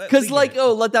Yeah, because like,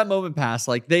 let that moment pass.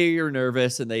 Like they are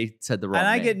nervous and they said the wrong. And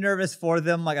I name. get nervous for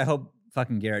them. Like I hope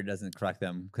fucking Garrett doesn't correct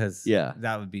them because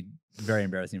that would be very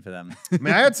embarrassing for them. I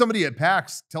mean, I had somebody at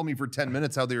PAX tell me for 10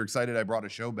 minutes how they were excited I brought a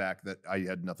show back that I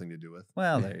had nothing to do with.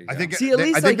 Well, there you go. I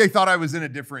think they thought I was in a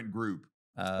different group.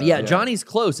 Yeah, Johnny's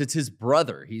close. It's his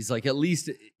brother. He's like, at least,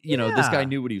 this guy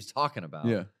knew what he was talking about.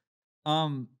 Yeah.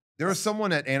 There was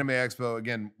someone at Anime Expo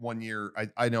again one year.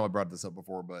 I know I brought this up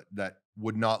before, but that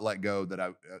would not let go that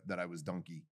I was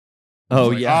Donkey. Oh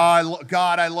like, yeah,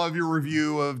 God, I love your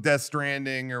review of Death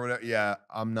Stranding or whatever. Yeah,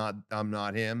 I'm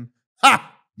not him.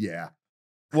 Ha! Yeah.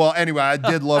 Well, anyway, I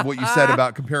did love what you said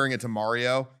about comparing it to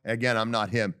Mario. Again, I'm not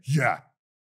him. Yeah.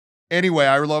 Anyway,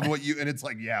 I love what you, and it's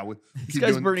like, yeah,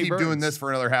 keep doing this for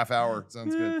another half hour.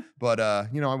 Sounds good. But, I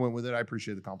went with it. I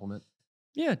appreciate the compliment.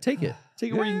 Yeah, take it.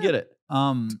 Take it where you can get it.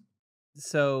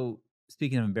 So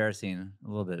speaking of embarrassing, a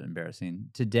little bit embarrassing.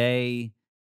 Today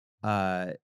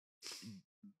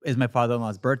is my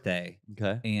father-in-law's birthday.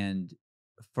 Okay. And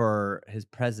for his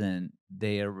present,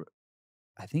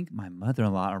 I think my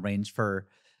mother-in-law arranged for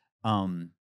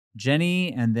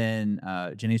Jenny and then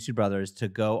Jenny's two brothers to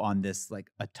go on this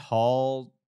like a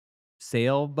tall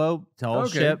sailboat, tall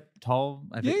ship, tall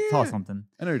something.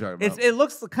 I know what you're talking about. It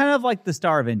looks kind of like the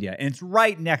Star of India, and it's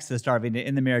right next to the Star of India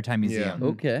in the Maritime Museum. Yeah.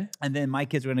 Okay. And then my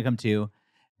kids are going to come too,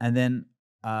 and then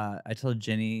I told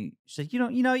Jenny, she's like,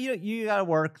 you got to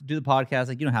work, do the podcast,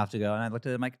 like you don't have to go. And I looked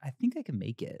at it, I'm like, I think I can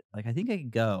make it. Like I think I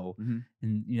could go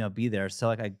and be there. So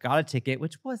like I got a ticket,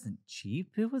 which wasn't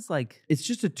cheap. It was like it's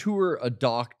just a tour, a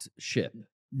docked ship.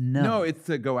 No, it's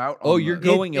to go out. Oh, you're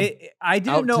going. I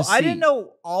didn't know. I didn't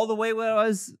know all the way what I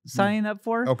was signing up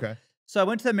for. Okay. So I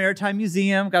went to the Maritime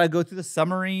Museum. Got to go through the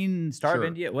submarine, Star of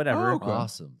India, whatever. Oh, cool.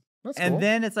 Awesome. That's and cool.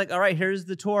 then it's like, all right, here's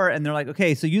the tour, and they're like,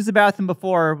 okay, so use the bathroom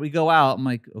before we go out. I'm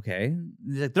like, okay.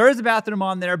 He's like, there is a bathroom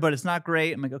on there, but it's not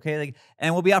great. I'm like, okay,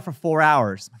 and we'll be out for 4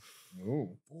 hours.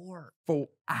 Oh. 4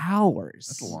 hours.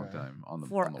 That's a long time on the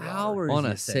 4 on the water. hours On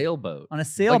a sailboat. On a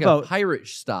sailboat, like a pirate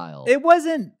style. It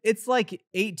wasn't. It's like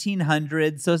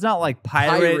 1800, so it's not like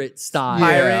pirate style.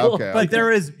 Yeah, okay. But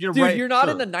there is. You're Dude, right. you're not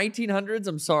in the 1900s.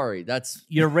 I'm sorry.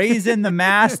 You're raising the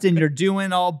mast and you're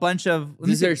doing all bunch of.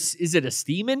 Is it a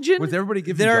steam engine? Was everybody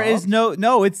giving There jobs? is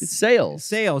no. It's sails.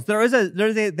 Sails.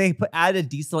 They added a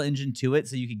diesel engine to it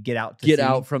so you could get out. To sea.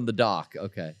 Out from the dock.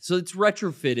 Okay, so it's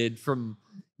retrofitted from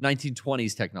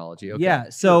 1920s technology. Okay. Yeah.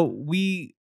 So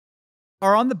we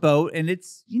are on the boat and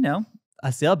it's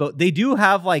a sailboat. They do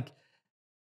have like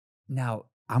now.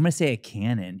 I'm gonna say a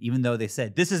cannon, even though they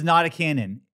said this is not a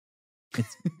cannon.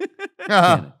 It's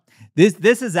cannon.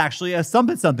 This is actually a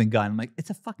something gun. I'm like, it's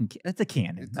a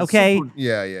cannon. Okay.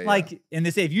 Yeah. Like, and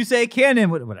they say, if you say cannon,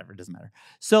 whatever, it doesn't matter.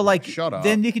 So like, shut up.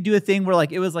 Then you could do a thing where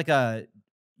like, it was like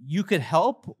you could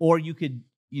help or you could,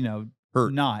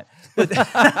 hurt. Not. But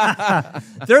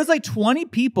there's like 20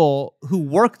 people who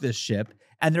work this ship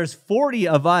and there's 40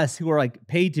 of us who are like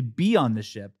paid to be on the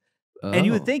ship. And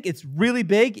you would think it's really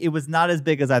big. It was not as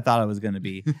big as I thought it was going to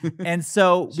be. And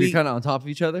so you're kind of on top of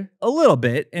each other? A little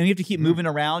bit. And you have to keep moving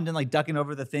around and like ducking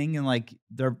over the thing and like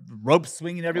there are ropes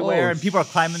swinging everywhere and people are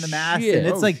climbing the mast. And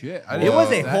it's it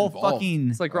was a whole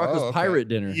fucking... It's like Rocco's pirate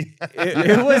dinner. Yeah.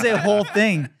 It was a whole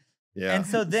thing. Yeah. And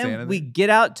so then we get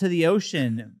out to the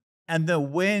ocean and the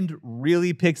wind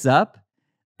really picks up.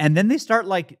 And then they start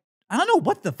like, I don't know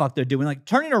what the fuck they're doing. Like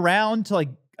turning around to like,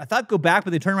 I thought go back,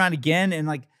 but they turn around again. And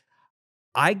like,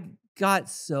 I got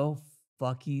so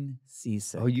fucking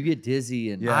seasick. Oh, you get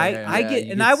dizzy and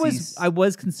I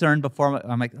was concerned before.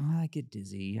 I'm like, oh, I get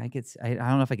dizzy. I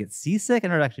don't know if I get seasick.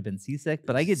 I've never actually been seasick,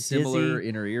 but I get similar dizzy.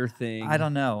 inner ear thing. I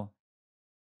don't know.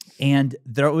 And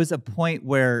there was a point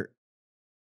where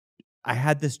I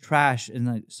had this trash,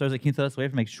 and so I was like, "Can you throw this away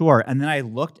to make sure?" And then I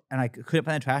looked, and I couldn't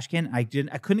find the trash can. I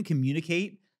couldn't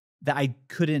communicate that I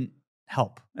couldn't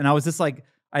help, and I was just like,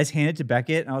 I just handed it to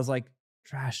Beckett, and I was like,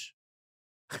 "Trash."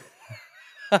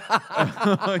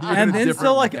 And then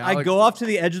so like I go off to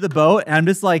the edge of the boat, and I'm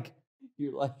just like,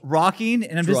 you're like rocking,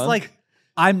 and I'm drunk? just like,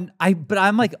 I'm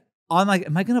like on like,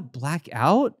 am I gonna black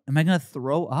out? Am I gonna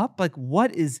throw up? Like,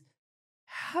 what is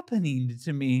happening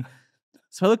to me?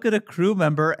 So I look at a crew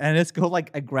member and it's go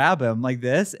like, I grab him like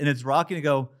this and it's rocking and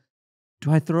go, do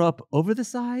I throw up over the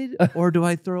side or do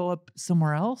I throw up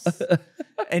somewhere else?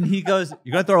 And he goes,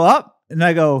 you're going to throw up? And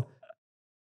I go,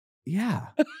 yeah.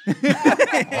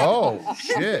 Oh,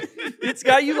 shit. It's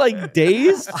got you like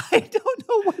dazed. I don't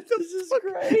know what this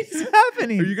is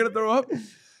happening. Are you going to throw up?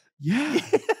 Yeah.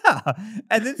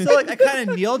 And then so like I kind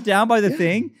of kneeled down by the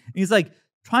thing and he's like,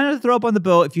 try not to throw up on the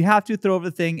boat. If you have to, throw over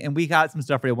the thing. And we got some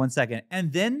stuff for you. 1 second.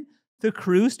 And then the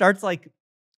crew starts like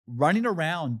running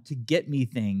around to get me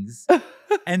things.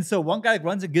 And so one guy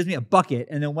runs and gives me a bucket,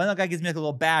 and then one other guy gives me like a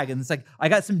little bag, and it's like, I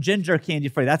got some ginger candy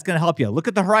for you. That's gonna help you. Look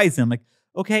at the horizon. I'm like,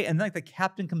 okay. And then like the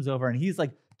captain comes over and he's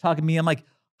like talking to me. I'm like,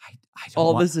 I don't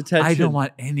want this attention. I don't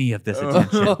want any of this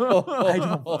attention. I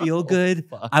don't feel good.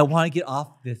 I want to get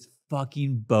off this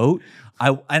fucking boat.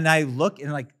 I look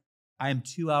and like I am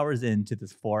 2 hours into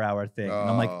this 4-hour thing. And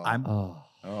I'm like, I'm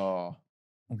gonna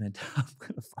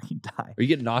fucking die. Are you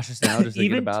getting nauseous now just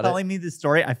thinking about it? Even telling me this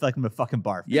story, I feel like I'm gonna fucking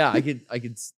barf. Yeah, I can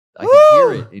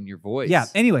hear it in your voice. Yeah.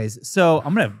 Anyways, so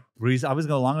I'm gonna I was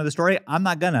going along with the story. I'm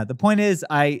not gonna. The point is,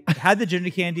 I had the ginger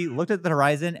candy, looked at the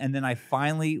horizon, and then I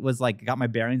finally was like, got my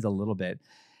bearings a little bit.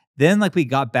 Then like we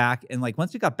got back, and like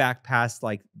once we got back past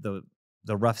like the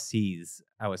rough seas,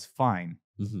 I was fine.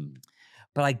 Mm-hmm.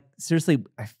 But like seriously,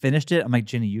 I finished it. I'm like,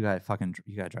 Jenny, you gotta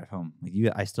drive home. Like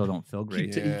I still don't feel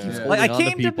great. Like I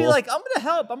came to be like, I'm gonna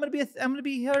help. I'm gonna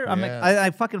be here. I'm like,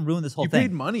 I fucking ruined this whole thing. You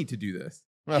paid money to do this.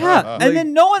 Yeah, and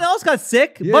then no one else got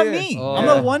sick but me. I'm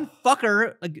the one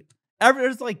fucker. Like,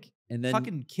 there's like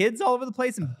fucking kids all over the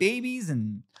place and babies,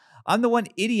 and I'm the one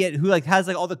idiot who like has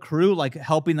like all the crew like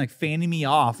helping like fanning me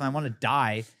off, and I want to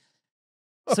die.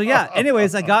 So yeah.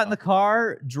 Anyways, I got in the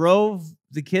car, drove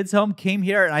the kids home, came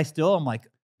here, and I still am like,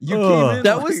 you came in.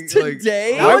 That was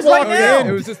today. That was right now.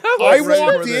 It was just. I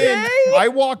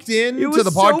walked in to the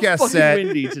podcast set,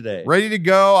 windy today. ready to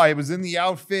go. I was in the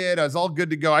outfit. I was all good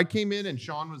to go. I came in and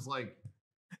Sean was like,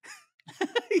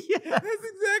 yeah, that's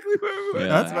exactly what it was.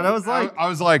 That's what I was like. I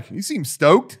was like, you seem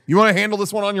stoked. You want to handle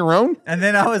this one on your own? And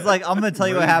then I was like, I'm gonna tell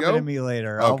you what Ready to happened go? to me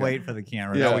later. I'll Okay. wait for the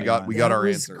camera. Yeah, to we got go on. our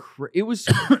answer. It was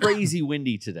crazy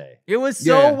windy today. It was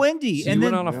so windy. So and you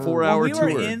then went on a 4-hour when we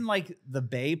tour. were in like the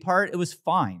bay part, it was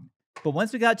fine. But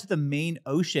once we got to the main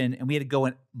ocean and we had to go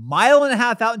a mile and a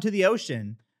half out into the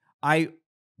ocean,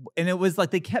 and it was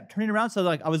like they kept turning around. So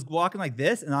like I was walking like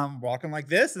this, and I'm walking like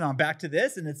this, and I'm back to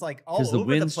this, and it's like all over Because the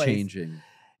wind's place. changing.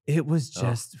 It was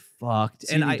just fucked.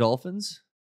 See any dolphins?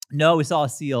 No, we saw a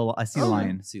sea lion. Sea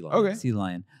lion. Okay. Sea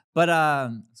lion. But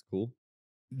That's cool.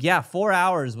 yeah, 4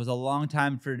 hours was a long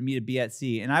time for me to be at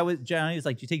sea. And Johnny was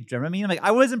like, "Do you take Dramamine?" I'm like,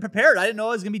 I wasn't prepared. I didn't know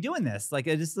I was gonna be doing this. Like,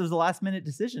 it was a last minute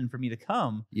decision for me to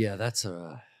come. Yeah,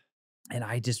 And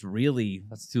I just really,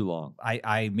 that's too long.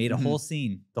 I made a whole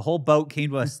scene. The whole boat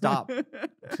came to a stop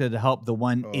to help the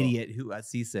one idiot who got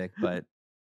seasick. But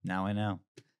now I know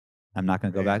I'm not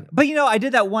gonna go back. But I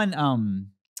did that one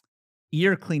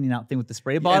ear cleaning out thing with the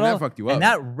spray bottle, and that fucked you up. and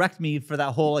that wrecked me for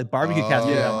that whole like barbecue cast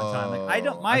that one time. Like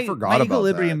I forgot my about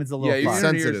equilibrium that. is a little your fucked.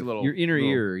 inner ear's sensitive. a little. Your inner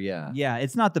ear, yeah. Yeah,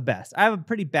 it's not the best. I have a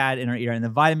pretty bad inner ear, and the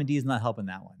vitamin D is not helping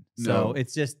that one. So No.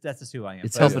 that's just who I am.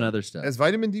 It's But helping other stuff. Has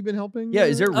vitamin D been helping? Yeah,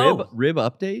 is there Oh. rib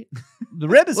update? the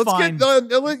rib is Let's fine.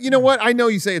 get. You know what? I know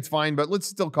you say it's fine, but let's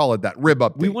still call it that rib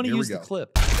update. We want to Here use we the go.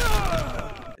 clip.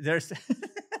 There's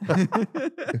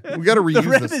We got to reuse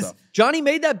rib this is- stuff. Johnny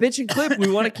made that bitch and clip. We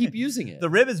want to keep using it. the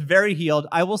rib is very healed.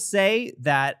 I will say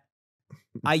that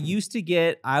I used to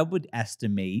get, I would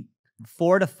estimate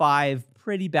 4 to 5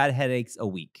 pretty bad headaches a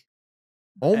week.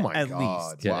 Oh my At god!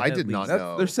 least. Well, I At did not least.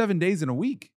 know. There's 7 days in a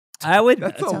week. I would.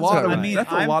 That's that a sounds lot about of- right.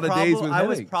 that's a I'm lot of days with I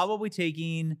was headaches. probably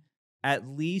taking at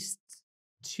least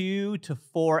 2 to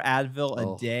 4 Advil a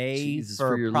Oh, day Jesus, for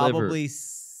for your liver. probably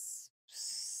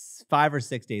 5 or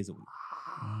 6 days a week.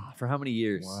 For how many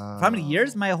years? Wow. For how many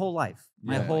years? My whole life.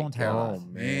 My Yeah. whole My entire Oh life.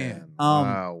 man!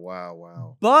 Um,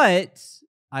 Wow! But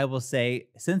I will say,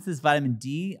 since this vitamin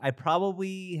D, I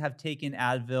probably have taken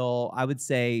Advil, I would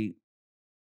say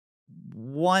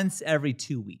once every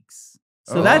 2 weeks.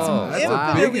 So Oh, that's that's a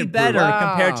infinitely big better improvement.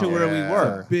 compared to where we Yeah.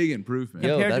 were. Big improvement.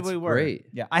 Yo, Compared that's to where we were. great.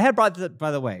 Yeah. I had brought,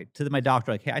 by the way, to my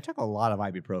doctor, like, hey, I took a lot of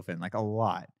ibuprofen, like a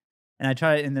lot. And I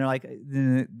tried it, and they're like,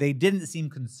 they didn't seem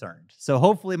concerned. So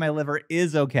hopefully my liver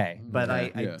is okay. But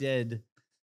I Yeah. did.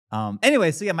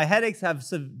 Anyway, so yeah, my headaches have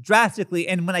drastically,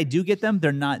 and when I do get them,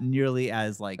 they're not nearly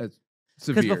as like, As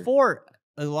because severe. before,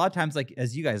 a lot of times, like,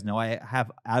 as you guys know, I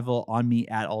have Advil on me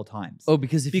at all times. Oh,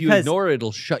 because if you Because ignore it,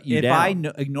 it'll shut you if down.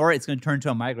 I ignore it, it's going to turn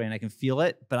into a migraine. I can feel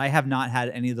it, but I have not had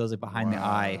any of those like behind the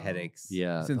eye Wow. headaches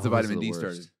yeah, Since the those are vitamin D worst.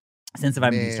 started. since the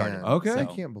vitamin D Man, started. Okay. I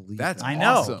So, can't believe That's that. I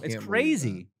know awesome. it's Can't believe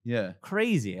crazy, Yeah.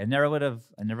 crazy. I never would have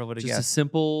Just a guessed.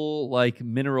 simple like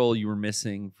mineral you were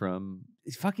missing from.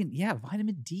 It's fucking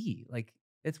vitamin D. Like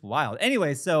it's wild.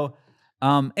 Anyway, so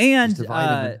and Just a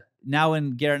vitamin. now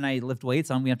when Garrett and I lift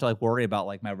weights, we have to like worry about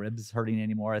like my ribs hurting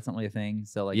anymore. It's not really a thing.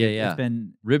 So like Yeah. it's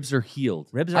been Ribs are healed.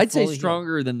 Ribs are I'd say fully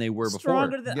stronger than they were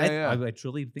stronger before. than Yeah, I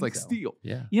truly think It's like so. steel.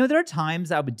 Yeah. There are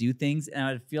times I would do things and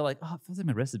I would feel like, oh, it feels like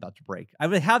my wrist is about to break. I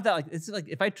would have that, like, it's like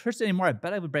if I twist it anymore, I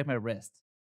bet I would break my wrist.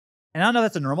 And I don't know if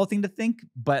that's a normal thing to think,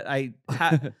 but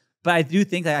But I do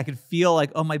think that I could feel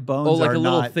like, oh, my bones Oh, like are a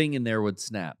little not, thing in there would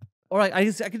snap. or like I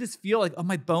could just feel like, oh,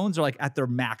 my bones are like at their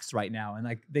max right now, and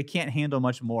like they can't handle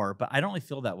much more. But I don't really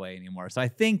feel that way anymore. So I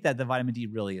think that the vitamin D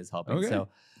really is helping. Okay. So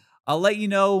I'll let you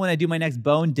know when I do my next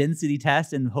bone density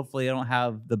test, and hopefully I don't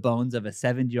have the bones of a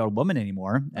 70-year-old woman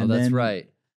anymore. And that's then, right.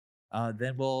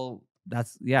 Then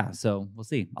so we'll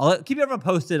see. I'll keep everyone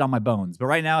posted on my bones. But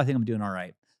right now, I think I'm doing all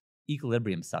right.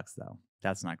 Equilibrium sucks though.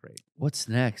 That's not great. What's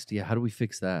next? Yeah, how do we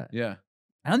fix that? Yeah.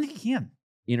 I don't think you can.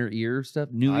 Inner ear stuff?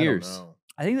 New I ears. don't know.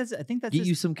 I think that's Get just,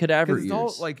 you some cadaver Because ears.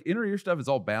 it's all like inner ear stuff is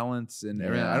all balance and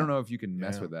everything. Yeah. I don't know if you can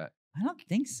mess Yeah. with that. I don't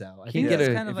think so. I Can't think get that's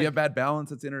a- kind If of you like, have bad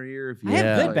balance, it's inner ear. If you I have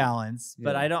have good like, balance,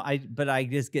 but yeah. but I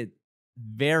just get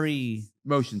very.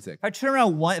 motion sick, If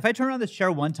I turn around this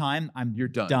chair one time, you're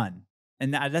done. done.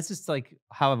 And that's just like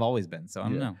how I've always been. So I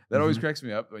don't know. That always Mhm. cracks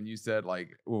me up when you said like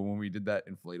when we did that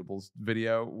inflatables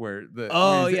video where the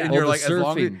Oh, where you- yeah. and Oh, you're the like as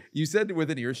long as surfing. you said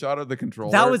within earshot of the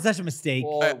controller. That was such a mistake.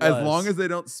 Oh, it as was. long as they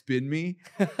don't spin me,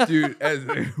 dude. As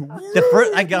The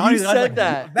first I got on, You I was said like,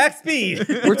 that. back speed.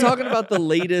 We're talking about the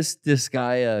latest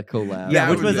Disgaea collab. Yeah, That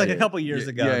which was was like it. a couple years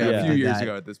ago. Yeah, that we a few did years that.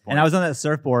 ago at this point. And I was on that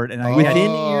surfboard, and I Within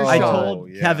I earshot.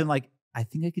 told yeah. Kevin, like, I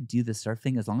think I could do the surf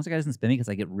thing as long as the guy doesn't spin me because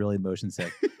I get really motion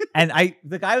sick. And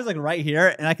the guy was like right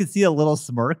here, and I could see a little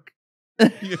smirk.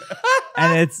 Yeah.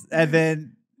 And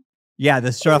then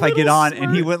the surf I get little on,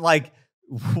 and he smirk. went like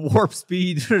warp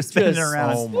speed or spinning Just-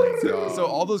 around. Oh my god. So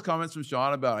all those comments from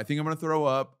Sean about I think I'm gonna throw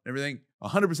up, everything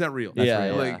 100% real. That's Yeah,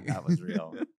 real. Like, that was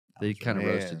real. They kind of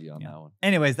Man. roasted you on Yeah. that one.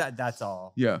 Anyways, that's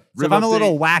all. yeah. So if I'm a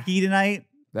little wacky tonight,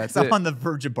 that's I'm it. on the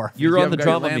verge of barfing. You're You on the haven't got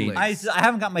your drama land meet. legs. I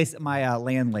haven't got my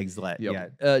land legs Yep.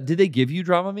 yet. Did they give you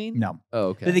Dramamine? No. Oh,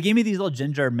 okay. But they gave me these little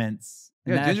ginger mints.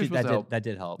 And Yeah, that ginger's supposed to help. that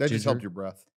did help. that just Ginger. helped your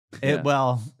breath. It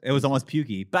was almost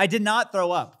pukey. But I did not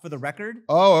throw up, for the record.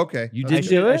 Oh, okay. You That's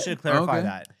did I good. do I it? should clarify Okay.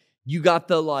 that. You got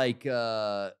the like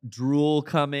drool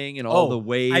coming and all the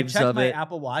waves I checked of my it.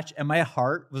 Apple Watch, and my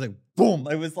heart was like boom.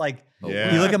 It was like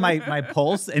Yeah. you look at my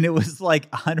pulse, and it was like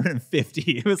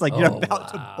 150. It was like you're Oh, about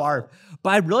to wow. barf.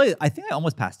 But I think I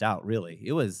almost passed out. Really,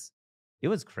 it was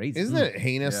crazy. Isn't it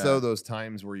heinous Yeah. though? Those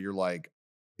times where you're like,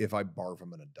 if I barf, I'm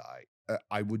gonna die.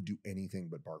 I would do anything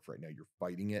but barf right now. You're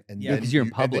fighting it, and Yeah, then 'cause you're in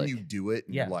and then public. you do it,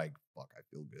 and Yeah. you're like, "Fuck, I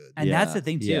feel good." And that's Yeah. the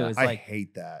thing too. Yeah. Is I like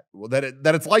hate that. Well, that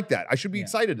it's like that. I should be Yeah.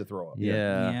 excited to throw up.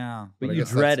 Yeah. yeah. But But I you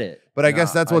guess dread it. But I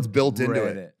guess Nah, that's what's I built into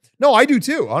dread it. No, I do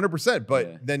too, 100%. But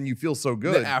Yeah. then you feel so Then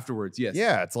good. afterwards, yes.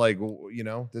 Yeah, it's like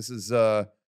this is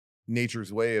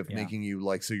nature's way of Yeah. making you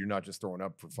like so you're not just throwing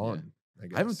up for fun. I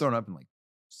guess. I haven't thrown up in like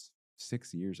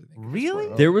 6 years, I think. Really?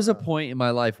 Oh, There was a wow. point in my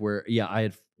life where,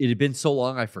 it had been so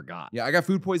long I forgot. Yeah, I got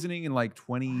food poisoning in like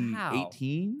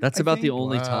 2018. That's I about the think.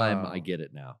 only time Wow. I get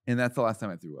it now. And that's the last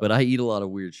time I threw up. But I eat a lot of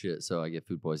weird shit, so I get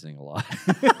food poisoning a lot.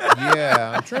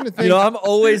 Yeah, I'm trying to think. You know, I'm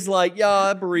always like,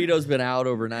 that burrito's been out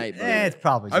overnight. But It's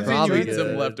probably I've good. seen you Probably eat some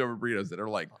good. leftover burritos that are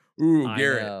like, ooh, I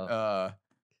Garrett, know.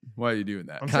 why are you doing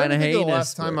that? I'm trying to kinda think of the heinous,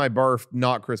 last time but- I barfed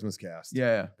not Christmas cast.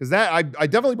 Yeah. Because that I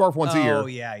definitely barf once a year. Oh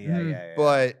yeah, yeah, Mhm. yeah.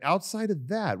 But outside of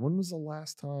that, when was the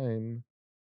last time?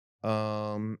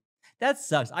 That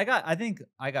sucks.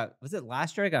 Was it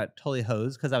last year? I got totally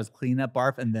hosed because I was cleaning up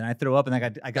barf, and then I threw up, and I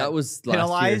got that was last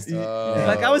penalized. year.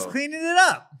 Like I was cleaning it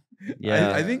up.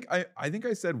 Yeah. I think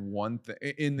I said one thing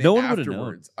in the No one would've known.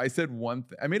 afterwards. I said one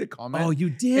thing. I made a comment. Oh, you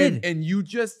did. and you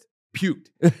just puked.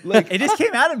 Like It just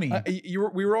came out of me.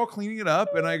 we were all cleaning it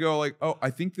up, and I go like, "Oh,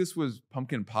 I think this was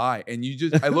pumpkin pie." And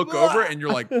I look over, and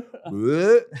you're like,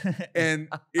 "What?" And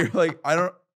you're like, "I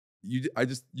don't." You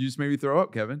just made me throw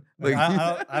up, Kevin. Like, I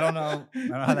don't know. I don't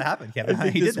know how that happened, Kevin. I How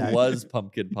think you this did that? was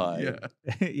pumpkin pie.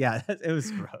 yeah, Yeah, it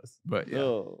was gross. but yeah.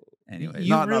 Oh. Anyway, You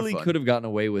Not really fun. could have gotten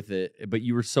away with it, but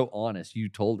you were so honest. You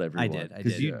told everyone. did, I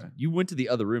 'Cause did. You went to the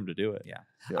other room to do it. Yeah.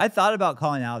 Yeah. I thought about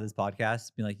calling out of this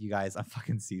podcast, being like, "You guys, I'm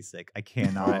fucking seasick. I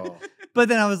cannot." Oh. But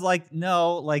then I was like,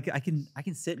 "No, like I can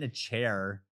sit in a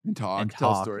chair." And talk, And tell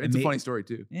a talk. story. And It's a me- funny story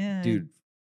too. Yeah, Dude,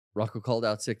 Rocco called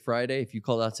out sick Friday. If you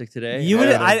called out sick today, You I would.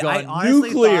 would've I gone honestly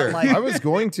nuclear. thought, like, I was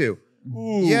going to.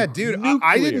 Ooh, Yeah, dude. I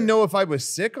nuclear. didn't know if I was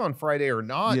sick on Friday or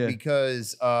not Yeah.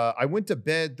 because I went to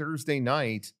bed Thursday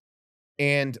night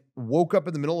and woke up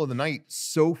in the middle of the night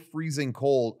so freezing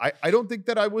cold. I don't think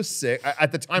that I was sick.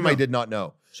 At the time, I No. did not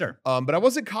know. sure. But I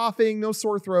wasn't coughing, no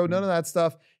sore throat, none of that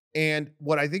stuff. And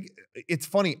what I think, it's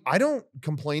funny, I don't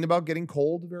complain about getting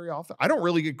cold very often. I don't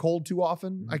really get cold too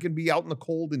often. I can be out in the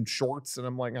cold in shorts and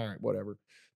I'm like, all right, whatever.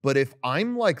 But if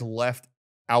I'm like left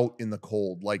out in the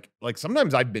cold, like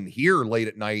sometimes I've been here late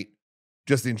at night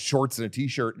just in shorts and a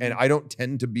t-shirt and I don't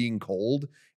tend to being cold.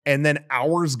 And then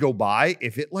hours go by,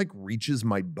 if it like reaches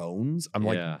my bones, I'm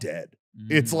Yeah. like dead. Mm.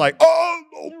 It's like, oh,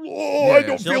 I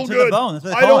don't Chill feel to the good. bone. That's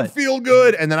what they I call don't it. feel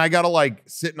good. And then I got to like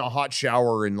sit in a hot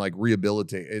shower and like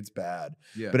rehabilitate. It's bad.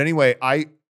 Yeah. But anyway,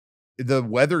 the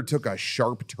weather took a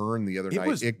sharp turn the other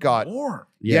night. It got warm.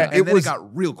 Yeah, and then it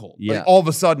got real cold. Yeah. like all of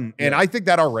a sudden. And Yeah. I think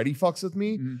that already fucks with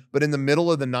me. Mhm. But in the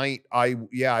middle of the night, I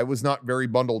was not very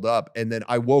bundled up. And then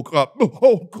I woke up.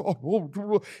 Oh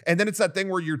God. And then it's that thing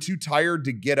where you're too tired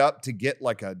to get up to get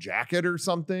like a jacket or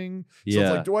something. So Yeah.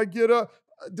 it's like,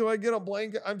 do I get a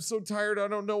blanket? I'm so tired. I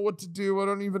don't know what to do. I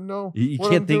don't even know You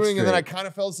what can't I'm think doing. And then I straight. kind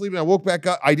of fell asleep and I woke back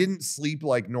up. I didn't sleep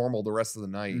like normal the rest of the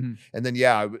night. Mhm. And then,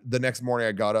 the next morning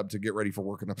I got up to get ready for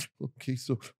work and I'm like, okay,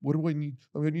 so what do I need?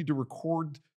 I need to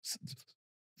record.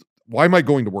 Why am I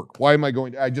going to work? Why am I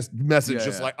going to? I just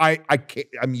messaged like, I can't,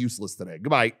 I'm useless today.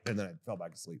 Goodbye. And then I fell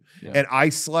back asleep. Yeah. And I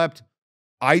slept.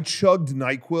 I chugged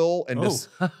NyQuil and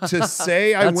to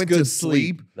say I That's went good to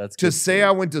sleep. That's To good say sleep.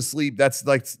 I went to sleep, that's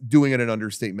like doing it an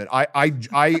understatement.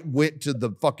 I went to the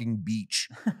fucking beach.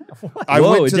 I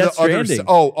Whoa, went to the Death other. Stranding.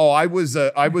 I was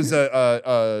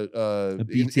a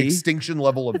BT? extinction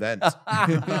level event.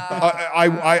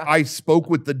 I spoke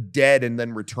with the dead and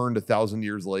then returned 1,000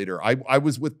 years later. I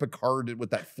was with Picard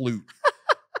with that flute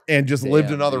and just lived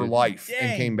Damn, another dude. life and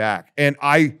Dang. came back. And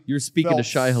I You're speaking to felt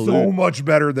Shai so Halud. much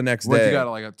better the next What day. you got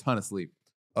like a ton of sleep.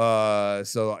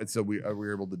 So we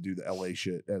were able to do the LA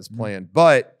shit as planned.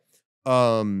 But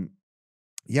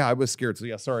yeah, I was scared. So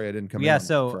yeah, sorry I didn't come in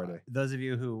on Friday. Those of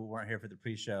you who weren't here for the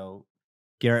pre-show,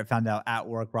 Garrett found out at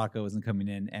work Rocco wasn't coming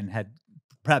in and had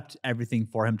prepped everything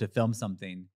for him to film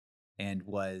something and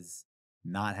was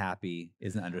not happy.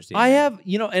 Isn't understanding. I have,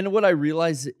 and what I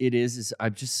realize it is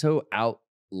I'm just so out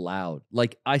loud.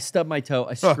 Like I stub my toe,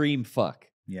 I scream fuck.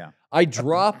 Yeah. I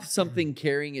drop something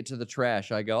carrying it to the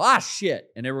trash. I go, shit.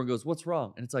 And everyone goes, what's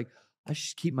wrong? And it's like, I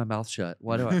should keep my mouth shut.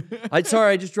 Why do I?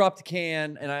 Sorry, I just dropped the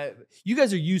can. And you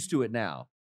guys are used to it now.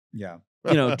 Yeah.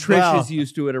 Trish is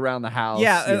used to it around the house.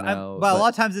 Yeah. but But a lot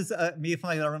of times it's me from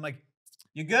like the room, like,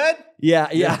 you good? Yeah.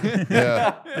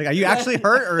 Yeah. Like, are you actually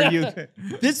hurt or are you?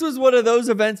 This was one of those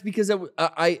events because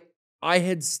I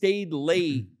had stayed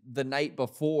late the night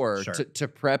before Sure. to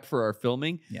prep for our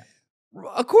filming. Yeah.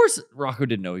 Of course, Rocco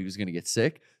didn't know he was going to get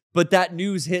sick, but that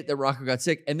news hit that Rocco got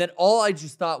sick. And then all I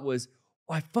just thought was,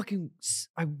 I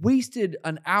wasted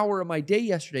an hour of my day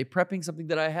yesterday prepping something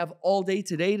that I have all day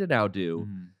today to now do.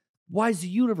 Mhm. Why is the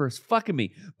universe fucking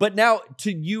me? But now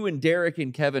to you and Derek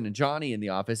and Kevin and Johnny in the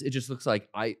office, it just looks like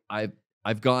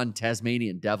I've gone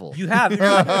Tasmanian devil. You have. And you're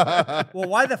like, well,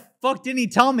 why the fuck didn't he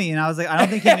tell me? And I was like, I don't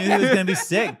think he knew he was going to be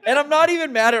sick. And I'm not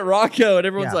even mad at Rocco. And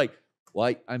everyone's Yeah. like,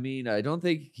 well, I mean, I don't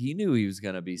think he knew he was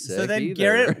going to be sick. So then either.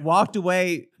 Garrett walked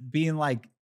away being like,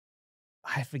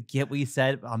 I forget what he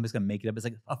said. I'm just going to make it up. It's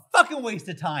like a fucking waste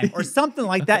of time or something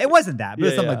like that. It wasn't that, but it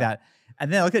was something like that.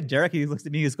 And then I look at Derek. He looks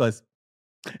at me. He just goes,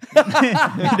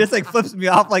 he just like flips me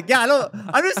off. Like,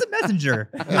 I'm just a messenger.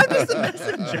 I'm just a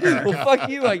messenger. Well, fuck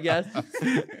you, I guess.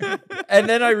 And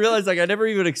then I realized I never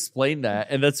even explained that.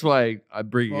 And that's why I'm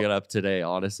bringing it up today,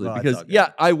 honestly. Well, it's because, all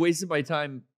good. I wasted my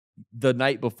time the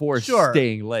night before Sure.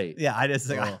 staying late. Yeah, I just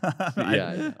like,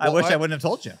 Yeah. I wish I wouldn't have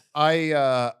told you.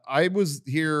 I was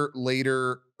here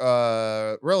later,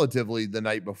 relatively the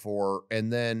night before,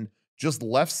 and then just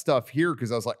left stuff here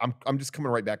because I was like, I'm just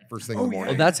coming right back first thing in the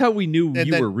morning. Well, that's how we knew And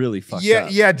you then- were really fucked yeah, up.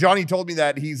 yeah. Johnny told me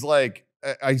that. He's like,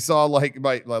 I saw like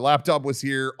my laptop was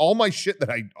here, all my shit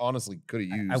that I honestly could have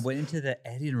used. I went into the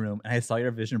editing room and I saw your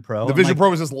Vision Pro. The I'm Vision like,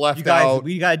 Pro was just left you guys, out.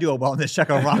 we got to do a wellness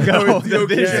check on Rocco. The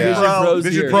Vision Yeah. Pro. Pro's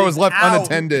Vision here. Pro is left Out.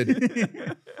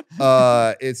 unattended.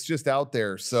 It's just out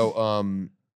there. So,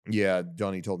 yeah,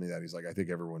 Johnny told me that. He's like, I think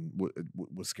everyone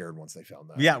was scared once they found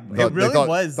that. Yeah, They it really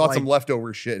was. Thought like, some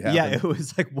leftover shit happened. yeah, it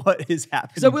was like, what is happening?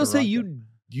 Because I will to say Rocco?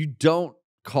 you don't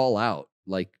call out.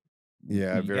 Like,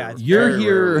 Yeah, Yeah, very, it's you're very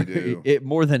here rarely do. it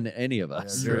more than any of Yeah,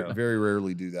 us. true. very, very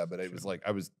rarely do that, but it was like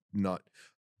I was not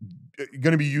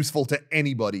going to be useful to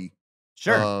anybody.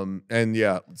 Sure. And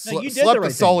yeah, No, you did slept the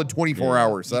right a solid thing. 24 Yeah.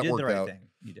 hours. So You that did worked the right out. thing.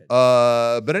 You did.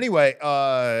 But anyway,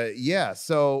 yeah.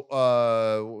 So,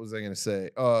 what was I going to say?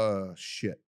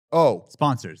 Shit. Oh,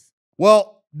 Sponsors.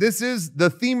 well, this is the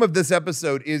theme of this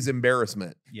episode is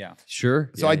embarrassment. Yeah.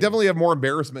 Sure. So I definitely have more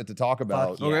embarrassment to talk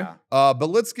about. Fuck yeah. But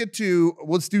let's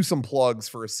do some plugs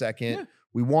for a second. Yeah.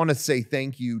 We want to say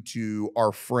thank you to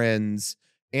our friends.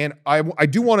 And I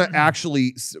do want to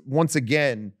actually, once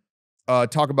again,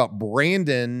 talk about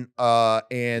Brandon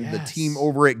and the team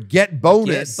over at Get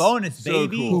Bonus. Get bonus, So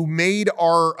baby. cool. Who made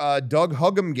our Doug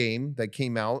Huggum game that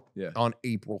came out Yeah. on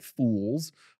April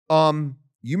Fools.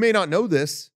 You may not know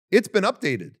this. It's been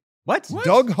updated. What?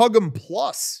 Doug Huggum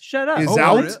Plus Shut up. is Oh,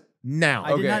 out. really? now.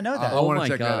 I did not know that. I want my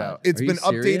to check that God. out. It's Are been you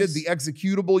serious? updated. The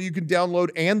executable you can download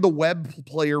and the web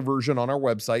player version on our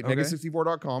website, Okay.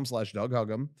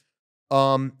 mega64.com/DougHuggum,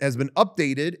 has been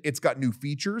updated. It's got new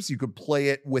features. You could play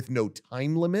it with no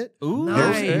time limit. Ooh, There's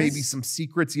Nice. maybe some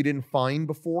secrets you didn't find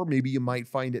before. Maybe you might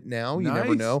find it now. You never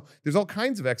Nice. know. There's all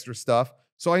kinds of extra stuff.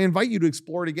 So I invite you to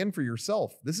explore it again for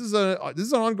yourself. This is an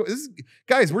ongoing.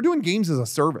 Guys, we're doing games as a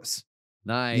service.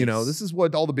 Nice. You know, this is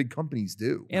what all the big companies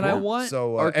do. And I want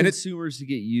So, our and it's consumers to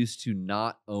get used to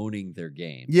not owning their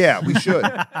game. yeah, we should.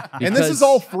 And this is Because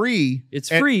all free.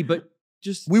 It's and free, but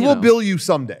just We you will know, bill you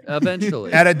someday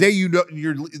eventually. at a day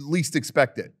you're least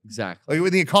expected. Exactly. Like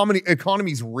when the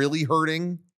economy's really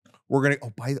hurting, we're gonna.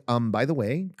 Oh, by the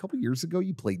way, a couple years ago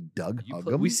you played Doug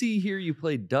Huggum. We see here you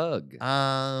play Doug.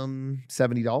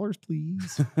 $70,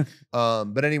 please.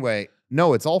 But anyway,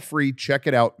 no, it's all free. Check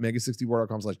it out,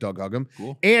 mega64.com/DougHuggum.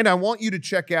 Cool. And I want you to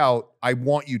check out. I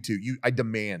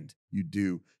demand you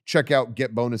do check out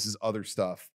Get Bonus's other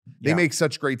stuff. They Yeah. make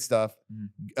such great stuff.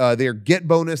 Mhm. They're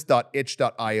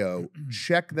getbonus.itch.io.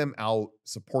 Check them out.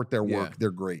 Support their work. Yeah.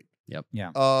 They're great. Yeah.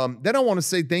 Then I want to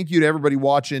say thank you to everybody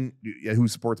watching who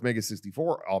supports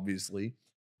Mega64, obviously.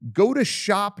 Go to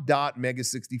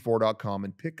shop.mega64.com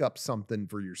and pick up something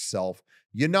for yourself.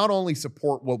 You not only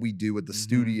support what we do at the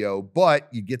studio, but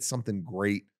you get something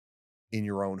great in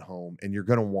your own home, and you're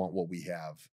going to want what we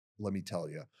have. Let me tell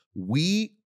you.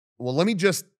 Let me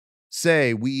just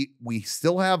say we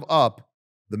still have up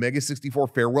the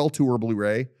Mega64 Farewell Tour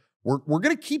Blu-ray. We're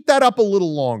going to keep that up a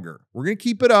little longer. We're going to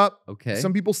keep it up. Okay.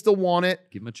 Some people still want it.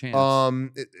 Give him a chance.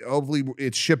 Hopefully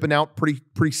it's shipping out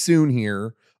pretty soon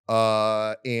here.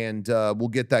 And we'll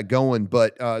get that going.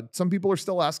 But some people are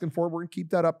still asking for it. We're gonna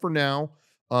keep that up for now,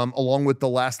 along with the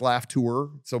Last Laugh tour.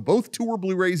 So both tour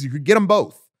Blu-rays, you could get them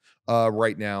both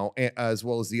right now, as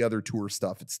well as the other tour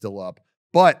stuff. It's still up.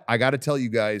 But I got to tell you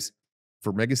guys,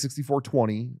 for Mega64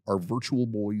 20, our Virtual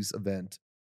Boys event,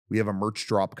 we have a merch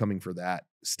drop coming for that.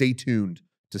 Stay tuned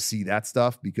to see that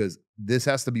stuff, because this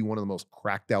has to be one of the most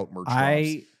cracked out merch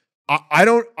drops.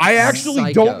 I actually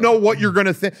Psycho. don't know what you're going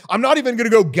to think. I'm not even going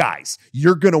to go, guys,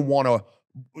 you're going to want to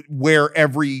wear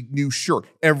every new shirt,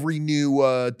 every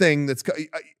new thing that's,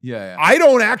 Yeah. I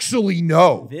don't actually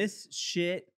know. This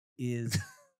shit is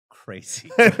crazy.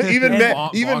 even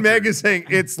bonkers. Meg is saying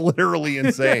it's literally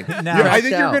insane. No. I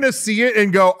think you're going to see it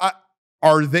and go,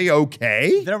 are they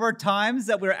okay? There were times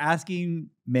that we were asking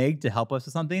Meg to help us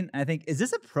with something. And I think, is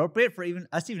this appropriate for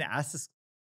us to even ask this?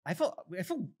 I feel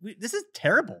this is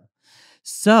terrible.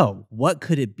 So, what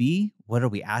could it be? What are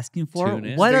we asking for? Tune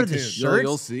in. What Stay are the tuned. shirts?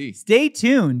 You'll see. Stay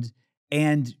tuned,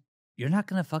 and you're not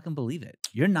gonna fucking believe it.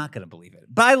 You're not gonna believe it.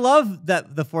 But I love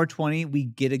that the 420 we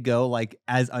get to go like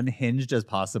as unhinged as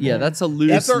possible. Yeah, that's a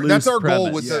loose. That's our goal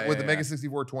premise. with Yeah, the yeah.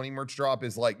 Mega64 20 merch drop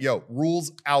is like, yo,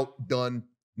 rules out, done.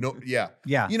 No, yeah.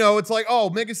 yeah. You know, it's like, oh,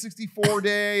 Mega64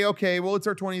 Day. Okay, well, it's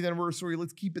our 20th anniversary.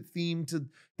 Let's keep it themed to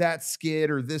that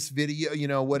skit or this video, you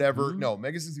know, whatever. Mhm. No,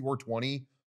 Mega64 20.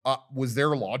 Was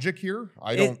there logic here?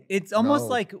 It's almost know.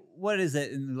 like, what is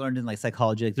it? And we learned in like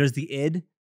psychology, like there's the id.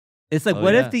 It's like, Oh,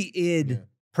 what yeah. if the id Yeah.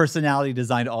 personality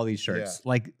designed all these shirts?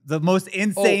 Like the most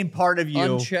insane part of you,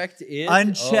 Unchecked id.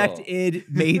 unchecked Oh. id,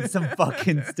 made some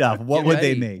fucking stuff. What Get would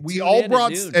they ready. make? we Tune all in at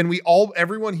brought, noon. and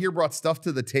everyone here brought stuff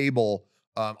to the table.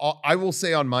 I will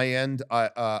say on my end,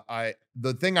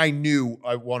 the thing I knew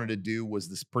I wanted to do was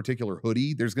this particular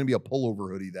hoodie. There's going to be a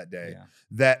pullover hoodie that day Yeah.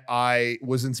 that I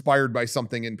was inspired by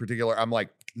something in particular. I'm like,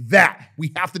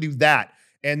 we have to do that.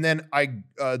 And then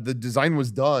the design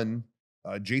was done.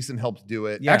 Jason helped do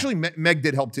it. Yeah. Actually, Meg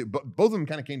did help too, but both of them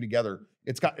kind of came together.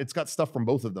 It's got stuff from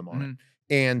both of them on it.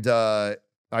 And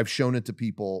I've shown it to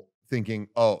people thinking,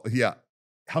 oh yeah,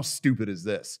 how stupid is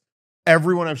this?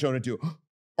 Everyone I've shown it to,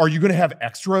 are you going to have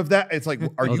extra of that? It's like,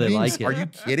 are Oh, they like it. are you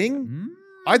kidding? Mm.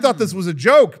 I thought this was a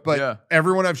joke, but Yeah.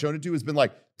 everyone I've shown it to has been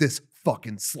like, this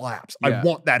fucking slaps. I Yeah.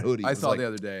 want that hoodie. I It's saw like, the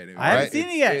other day. And it was I haven't like, seen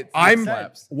it yet. It I'm-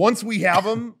 slaps. once we have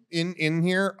them in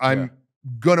here, I'm Yeah.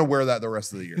 gonna wear that the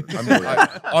rest of the year. Totally.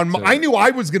 I knew I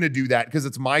was gonna do that because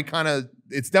it's my kind of.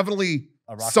 It's definitely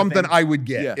A rocker something thing? I would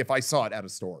get Yeah. if I saw it at a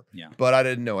store. Yeah. But I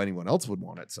didn't know anyone else would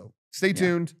want it. So stay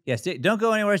tuned. Yeah, don't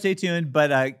go anywhere. Stay tuned.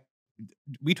 But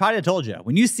we tried to told you.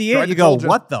 When you see Tried it, to you go, told ya.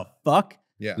 "What the fuck?"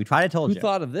 Yeah. We tried to told Who you.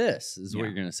 thought of this? Is what Yeah.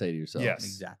 you're gonna say to yourself. Yes.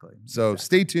 Exactly. So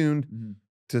stay tuned Mhm.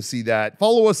 to see that.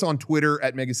 Follow us on Twitter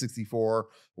at Mega64.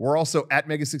 We're also at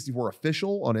Mega64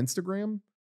 Official on Instagram.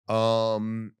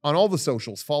 On all the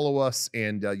socials, follow us,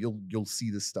 and you'll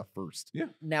see this stuff first.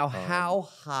 Now, how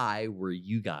high were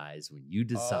you guys when you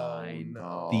designed Oh,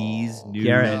 no. these new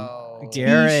Garrett. No.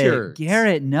 Garrett, T-shirts?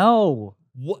 Garrett, no.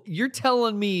 What, you're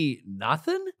telling me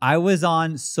nothing? I was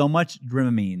on so much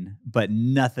Dramamine, but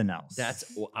nothing else.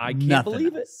 I can't Nothing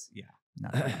believe it. else. Yeah,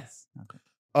 nothing else.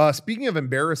 Nothing. Speaking of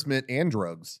embarrassment and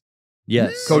drugs,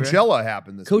 Yes. Coachella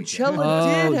happened this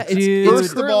Coachella weekend. did. Oh, dude.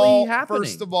 It's currently happening.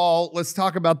 First of all, let's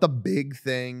talk about the big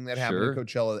thing that happened Sure. at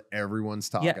Coachella that everyone's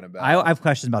talking about. I have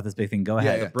questions about this big thing. Go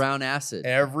ahead. Yeah. The brown acid.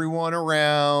 Everyone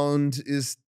around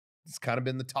it's kind of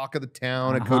been the talk of the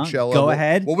town at Uh-huh. Coachella. Go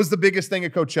ahead. What was the biggest thing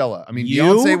at Coachella? I mean, You?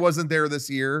 Beyonce wasn't there this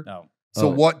year. No. So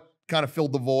Oh. what kind of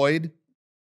filled the void?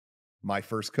 My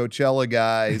first Coachella,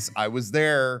 guys. I was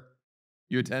there.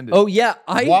 You attended. Oh yeah,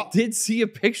 I Wha- did see a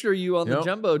picture of you on Yep. the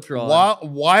jumbotron.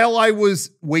 While I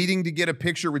was waiting to get a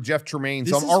picture with Jeff Tremaine,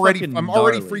 so This I'm is already fucking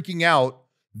gnarly. gnarly. Freaking out.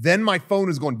 Then my phone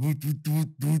is going. Voot, voot, voot,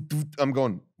 voot, voot. I'm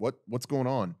going. What's going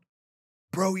on,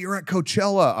 bro? You're at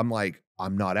Coachella. I'm like,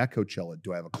 I'm not at Coachella.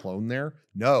 Do I have a clone there?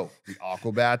 No. The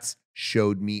Aquabats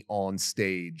showed me on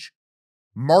stage.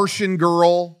 Martian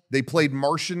Girl. They played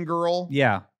Martian Girl.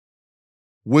 Yeah.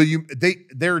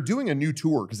 They're doing a new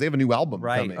tour because they have a new album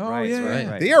Right. coming. Oh, right. yeah, Right.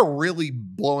 yeah. Right. They are really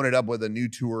blowing it up with a new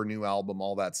tour, new album,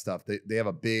 all that stuff. They have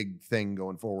a big thing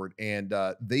going forward. And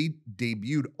they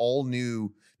debuted all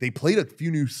new. They played a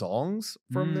few new songs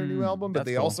from their new album, but that's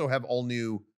they cool. also have all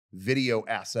new video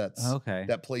assets Okay.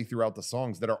 that play throughout the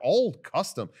songs that are all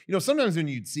custom. You know, sometimes when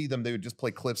you'd see them, they would just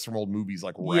play clips from old movies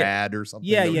like Yeah. Rad or something.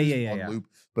 Yeah, that was yeah, just yeah, on yeah. loop.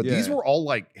 But Yeah. these were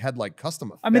all had custom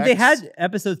effects. I mean, they had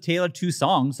episodes tailored to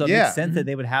songs, so it Yeah. makes sense that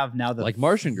they would have now the Like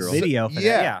Martian Girl. video for that.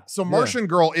 Yeah. Yeah. So Martian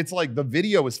Girl, it's like the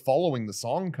video is following the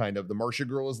song kind of. The Martian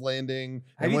Girl is landing.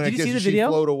 And when Did it you see gets the video?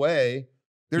 she float away.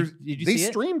 There's Did you they see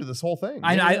it? streamed this whole thing.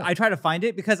 I tried to find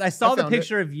it because I saw the found it.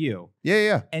 picture of you,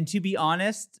 Yeah. and to be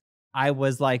honest, I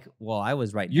was like, well, I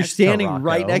was right. You're next standing to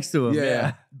right Rocco. next to him.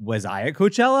 Yeah. Was I at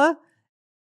Coachella?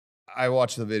 I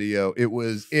watched the video.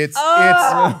 It's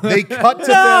Oh! they cut to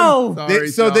No! them.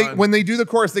 Sorry, They when they do the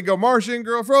chorus, they go, Martian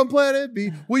Girl from Planet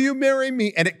B, will you marry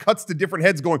me? And it cuts to different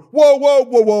heads going, whoa, whoa,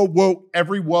 whoa, whoa, whoa.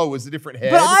 Every whoa is a different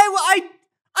head. But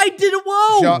I did a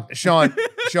whoa. Sean,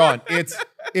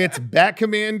 it's Bat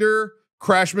Commander,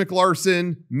 Crash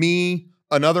McLarson, me,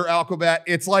 another Aquabat.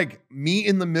 It's like me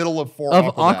in the middle of four Of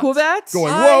Aquabats. Aquabats?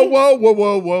 Going, whoa, whoa, whoa,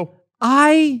 whoa,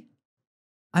 whoa.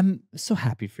 I'm so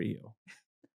happy for you.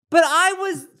 But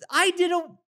I did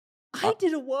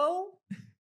a whoa.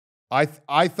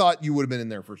 I thought you would have been in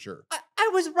there for sure. I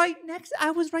was right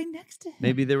next to him.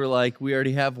 Maybe they were like, we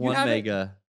already have one have it?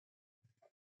 mega.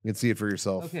 You can see it for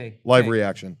yourself. Okay. Live okay.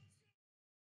 reaction.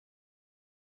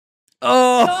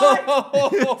 Oh,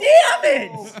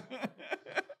 Damn it!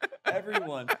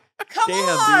 Everyone. Come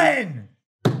Damn,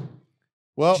 on!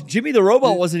 Well, Jimmy the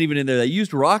Robot wasn't even in there. They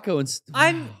used Rocco and.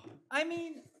 I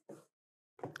mean,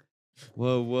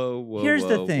 Whoa. Here's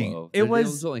the whoa, thing. whoa. It There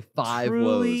was only 5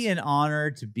 truly woes. an honor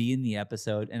to be in the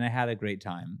episode, and I had a great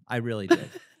time. I really did.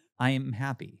 I am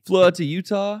happy. Flew out to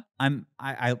Utah.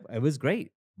 It was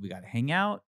great. We got to hang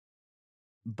out,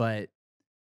 but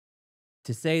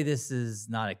to say this is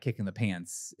not a kick in the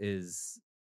pants is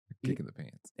Kick in the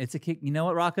pants. it's a kick. You know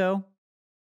what, Rocco?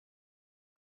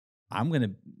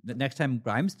 The next time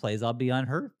Grimes plays, I'll be on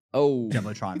her Oh.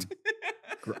 Jumbotron.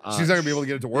 she's not gonna be able to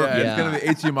get it to work. Yeah, it's gonna be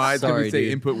HDMI. It's gonna Sorry, be say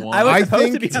dude. input 1. I was I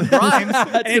supposed to think- be on Grimes, and It's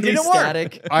it gonna be didn't work.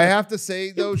 static. I have to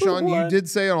say though, Input Sean, you one. did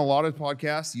say on a lot of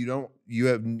podcasts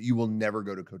you will never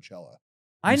go to Coachella.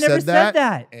 I You never said said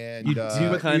that. And You do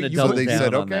kinda so double they down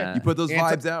said on okay. that. You put those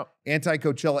Anti- vibes out.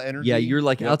 Anti-Coachella energy. Yeah, you're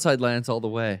like Yep. outside lands all the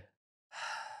way.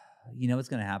 You know what's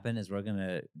gonna happen is we're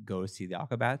gonna go see the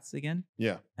Aquabats again,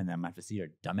 Yeah. and then I'm gonna have to see your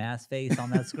dumbass face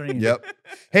on that screen. Yep.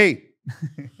 Hey,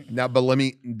 now, but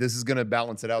this is gonna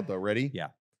balance it out though. Ready? Yeah.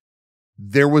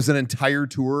 There was an entire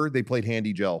tour. They played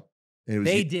Handy Gel. And it was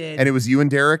They you- did. And it was you and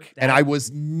Derek. And That- I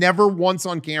was never once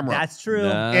on camera. That's true.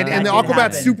 Nah. and That the did Aquabat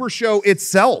happen. Super Show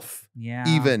itself, Yeah.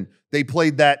 even they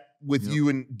played that with Yep. you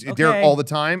and Derek Okay. all the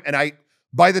time. And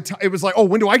by the time it was like, oh,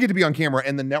 when do I get to be on camera?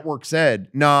 And the network said,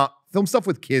 nah, film stuff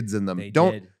with kids in them. They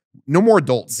Don't did. no more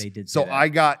adults. They did So say that. I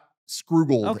got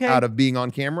scroogled Okay. out of being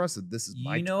on camera. So this is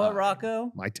my You know time. what,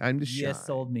 Rocco? My time to You shine. just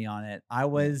sold me on it. I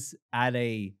was at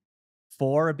a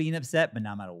 4 of being upset, but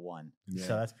now I'm at a 1. Yeah.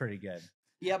 So that's pretty good.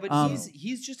 Yeah, but Um,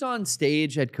 he's just on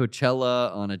stage at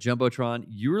Coachella on a Jumbotron.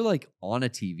 You were like on a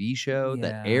TV show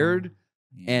that Yeah. aired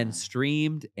Yeah. and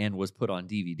streamed and was put on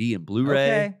DVD and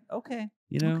Blu-ray. Okay.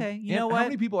 You know? Okay. You And know How what?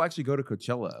 many people actually go to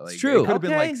Coachella? Like, true. It could have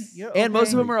been like. Okay, you're And most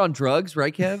of okay. them are on drugs,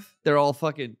 right, Kev? They're all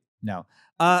fucking. No.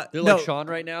 They're no, like Sean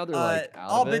right now. They're like out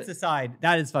all of bits it. aside,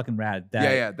 that is fucking rad.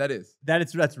 Yeah, that is.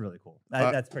 That's really cool.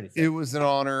 That's pretty sick. It was an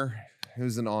honor. It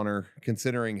was an honor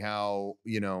considering how,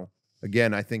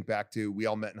 again, I think back to we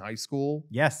all met in high school.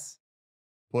 Yes.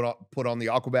 put on the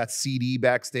Aquabats CD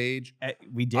backstage.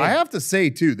 We did. I have to say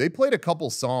too, they played a couple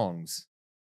songs,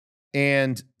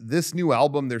 and this new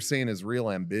album they're saying is real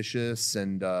ambitious,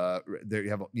 and they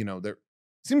have they're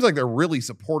seems like they're really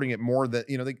supporting it more than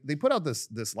they put out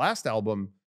this last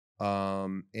album,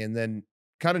 and then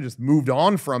kind of just moved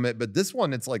on from it. But this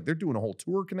one, it's like they're doing a whole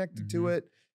tour connected to it,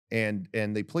 and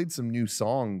they played some new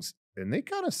songs, and they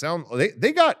kind of sound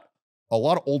they got a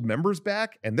lot of old members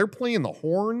back, and they're playing the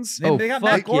horns. They got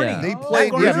Matt Gorney. Yeah. They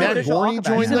played. Matt Gorney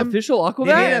joined He's an them. official They Aquabat.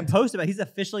 made a post about. He's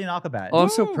officially an Aquabat. Oh, I'm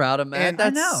so proud of Matt. And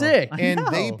That's I know. sick. I And know.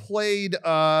 they played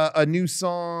a new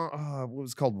song. What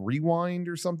was it called? Rewind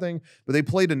or something. But they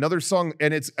played another song,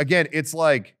 and it's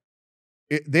like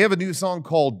they have a new song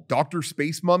called Dr.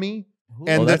 Space Mummy.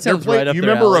 And Oh, that they're sounds playing, right up you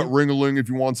their remember alley. Ring-a-ling if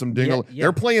you want some dingle. Yeah.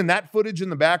 They're playing that footage in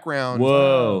the background.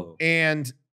 Whoa.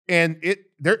 And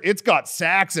it's got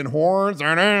sax and horns.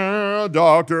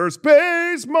 Dr.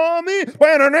 Space Mummy.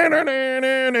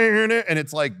 And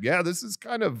it's like, yeah, this is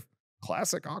kind of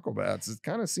classic Aquabats. It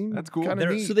kind of seems That's cool. kind of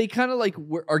neat. So they kind of like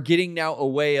are getting now a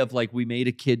way of like, we made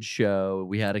a kids show,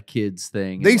 we had a kids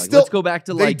thing. and They like, still- let's go back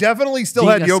to They like definitely still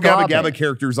being had a Yo Gabba ska Gabba band.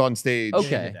 characters on stage.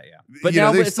 Okay. Yeah. But You know,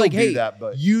 now they it's still like, do hey, that,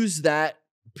 but use that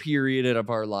period of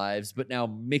our lives, but now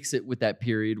mix it with that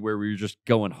period where we were just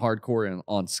going hardcore and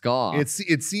on ska. it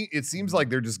seems like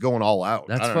they're just going all out.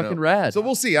 That's I don't fucking know. rad. So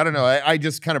we'll see. I don't know. I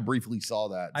just kind of briefly saw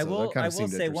that. I so will. that kind I of will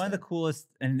seemed say one of the interesting. coolest,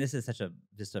 and this is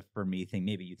just a for me thing.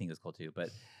 Maybe you think it was cool too, but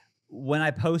when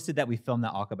I posted that we filmed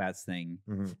that Aquabats thing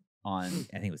Mhm. on,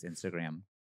 I think it was Instagram,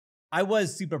 I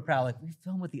was super proud. Like we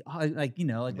filmed with the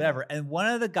whatever. And one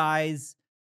of the guys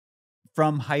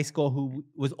from high school who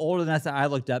was older than us that I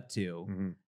looked up to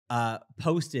Mhm.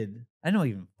 posted. I don't know, I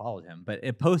even followed him, but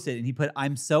it posted and he put,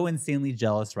 "I'm so insanely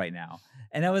jealous right now,"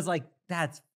 and I was like,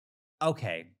 "That's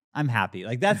okay. I'm happy.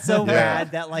 Like that's so Yeah.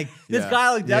 rad that like this Yeah.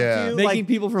 guy I looked Yeah. up to, Making like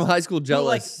people from high school who,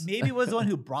 jealous. like maybe was the one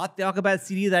who brought the Aquabat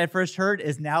CD that I first heard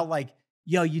is now like,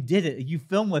 yo, you did it. You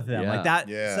filmed with them Yeah. like that.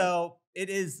 Yeah. So it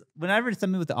is whenever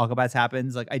something with the Aquabats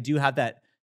happens, like I do have that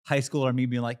high schooler me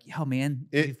being like, yo, man,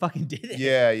 we fucking did it.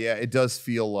 Yeah, it does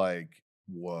feel like,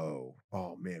 whoa,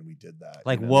 oh man, we did that.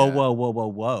 Like you know? whoa, Yeah. whoa, whoa, whoa,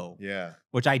 whoa. Yeah.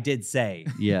 Which I did say.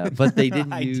 Yeah, but they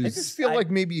didn't I did. I use. just feel like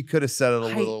maybe you could have said it a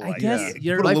little. I like, guess yeah,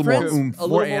 you're- put a my little more friends- oomph, a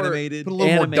little More more animated. put a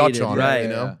little more Dutch animated, on right? it. You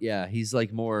know. Yeah, he's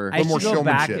like more. I more should go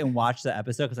back showmanship. and watch the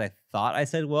episode because I thought I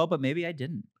said whoa, but maybe I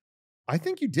didn't. I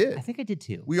think you did. I think I did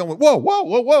too. We all went, whoa, whoa,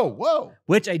 whoa, whoa, whoa.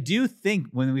 Which I do think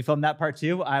when we filmed that part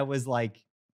too, I was like,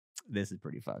 this is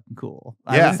pretty fucking cool.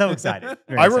 I Yeah. was so excited.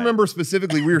 Very I excited. remember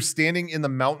specifically, we were standing in the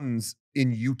mountains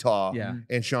in Utah, Yeah.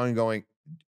 and Sean going,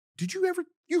 "Did you ever?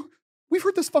 We've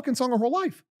heard this fucking song our whole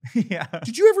life. Yeah.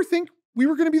 Did you ever think we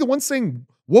were going to be the ones saying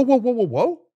whoa, whoa, whoa, whoa,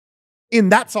 whoa in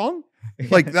that song?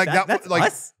 Like that that's like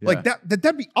us. like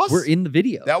that'd be us. We're in the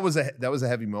video. That was a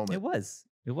heavy moment. It was.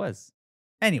 It was.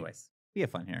 Anyways, we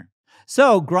have fun here.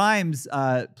 So Grimes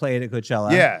played at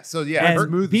Coachella. Yeah. So yeah, I And heard-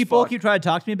 smooth as people fuck. keep trying to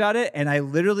talk to me about it, and I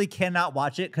literally cannot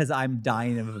watch it because I'm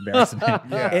dying of embarrassment.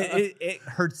 Yeah. It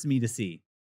hurts me to see.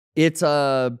 It's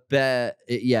a bit.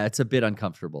 Yeah, it's a bit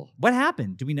uncomfortable. What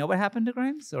happened? Do we know what happened to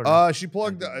Grimes? Or she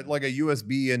plugged like a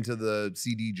USB into the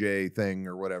CDJ thing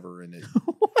or whatever, and it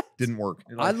didn't work.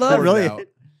 It, like, I love- shorted Really? out.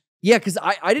 Yeah, because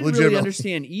I didn't really Legitimately.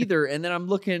 understand either, and then I'm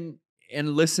looking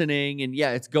and listening, and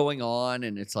yeah, it's going on,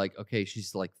 and it's like, okay,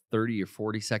 she's like 30 or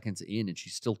 40 seconds in, and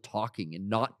she's still talking and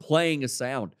not playing a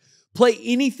sound. Play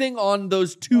anything on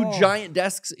those two Oh. giant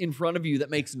desks in front of you that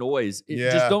makes noise.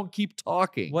 Yeah. Just don't keep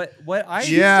talking. what I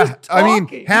Yeah, just I mean,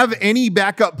 talking. have any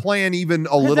backup plan, even a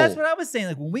 'Cause little. That's what I was saying.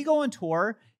 Like when we go on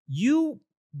tour, you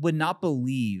would not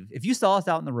believe if you saw us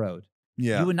out on the road.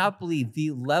 Yeah. You would not believe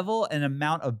the level and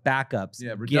amount of backups. Yeah,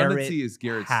 Garrett redundancy is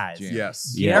Garrett's has. jam.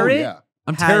 Yes. Yeah. Garrett Oh, yeah.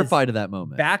 I'm has terrified of that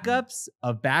moment. backups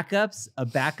of backups of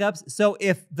backups. So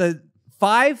if the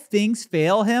 5 things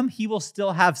fail him, he will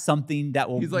still have something that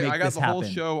will He's like, make I got this the whole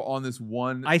happen. show on this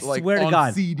one. I like, swear to on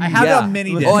God, CD. I have Yeah. a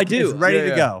mini Oh, disc. I do. It's ready Yeah, to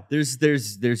yeah. go. There's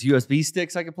USB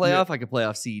sticks I could play Yeah. off. I could play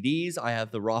off CDs. I have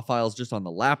the raw files just on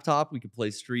the laptop. We could play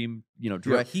stream,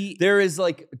 direct. He, There is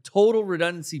like a total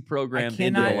redundancy I program into the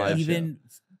cannot live even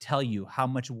tell you how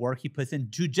much work he puts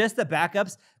into just the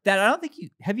backups that I don't think you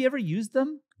have you ever used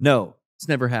them? show. No, it's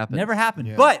never happened. Never happened.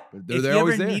 Yeah. But But if they're you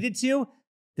always ever there. needed to,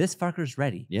 this fucker's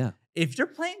ready. Yeah. If you're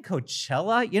playing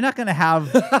Coachella, you're not going to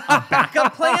have a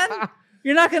backup plan.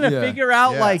 You're not going to Yeah. figure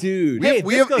out Yeah. like, Dude. hey, if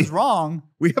we this have- goes wrong.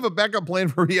 We have a backup plan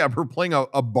for we're playing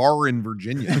a bar in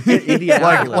Virginia. like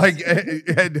Indianapolis.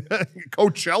 at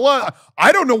Coachella.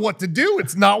 I don't know what to do.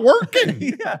 It's not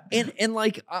working. Yeah. And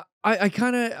like I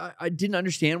kind of I didn't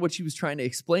understand what she was trying to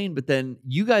explain, but then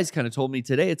you guys kind of told me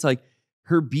today it's like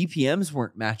her BPMs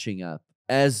weren't matching up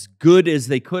as good as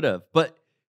they could have. But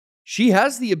she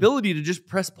has the ability to just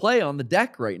press play on the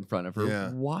deck right in front of her.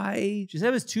 Yeah. Why? She said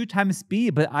it was 2 times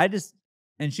speed, but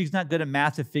and she's not good at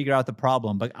math to figure out the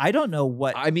problem. But I don't know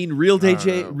what. I mean, real I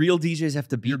don't know. DJs have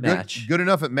to beat You're match. good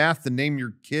enough at math to name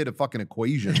your kid a fucking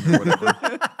equation or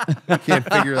whatever. You can't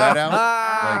figure that out?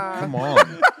 Like, come on.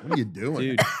 What are you doing?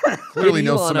 Dude, Clearly get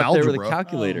knows Elon some up there with a algebra.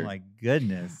 calculator. Oh my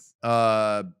goodness.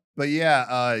 But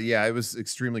yeah, it was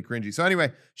extremely cringy. So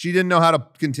anyway, she didn't know how to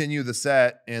continue the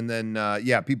set. And then,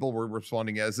 people were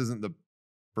responding, this isn't the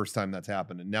first time that's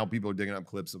happened. And now people are digging up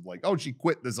clips of like, oh, she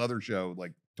quit this other show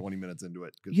like 20 minutes into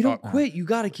it. You don't quit. You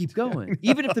got to keep going.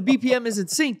 Even if the BPM isn't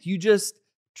synced, you just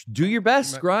do your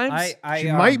best, Grimes.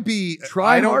 She might be,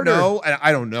 try I don't harder. know. And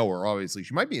I don't know her, obviously.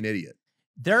 She might be an idiot.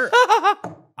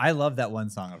 I love that one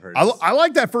song of hers. I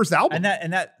like that first album.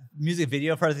 And that music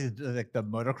video for like the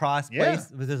motocross place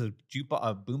was there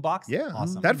a boombox. Yeah,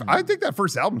 awesome. I think that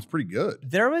first album's pretty good.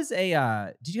 There was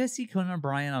a. Did you guys see Conan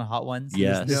O'Brien on Hot Ones?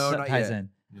 Yes. This No, not ties yet. in.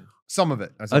 Some of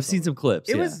it. I've seen some clips.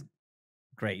 It was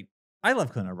great. I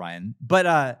love Conan O'Brien, but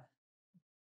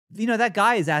that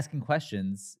guy is asking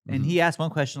questions, and he asked one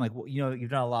question like, you've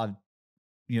done a lot of,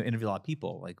 interview a lot of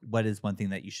people. Like, what is one thing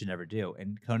that you should never do?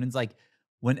 And Conan's like,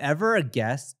 whenever a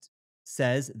guest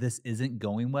says this isn't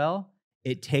going well,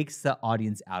 it takes the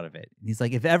audience out of it. And he's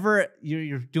like, if ever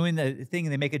you're doing the thing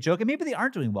and they make a joke, and maybe they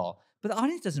aren't doing well, but the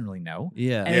audience doesn't really know.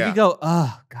 Yeah. And if you go,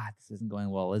 oh God, this isn't going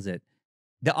well, is it?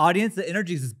 The audience, the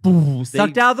energy is just boom,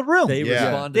 sucked out of the room. They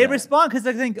respond. They respond because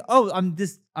they think, oh,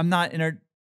 I'm not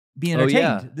being entertained.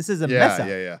 yeah. This is a mess up.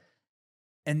 Yeah.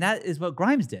 And that is what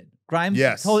Grimes did. Grimes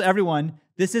Yes. told everyone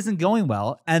this isn't going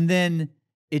well, and then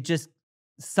it just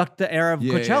sucked the air of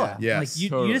Coachella. Yes, Like you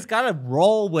totally. just gotta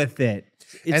roll with it.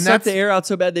 It And sucked that's- the air out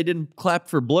so bad they didn't clap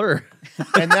for Blur.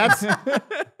 And that's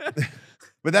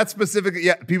but that's specifically,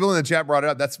 people in the chat brought it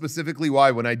up. That's specifically why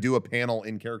when I do a panel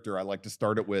in character, I like to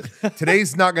start it with,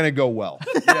 today's not going to go well.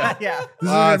 Yeah. This is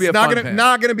gonna be a It's not fun gonna panel.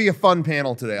 not going to be a fun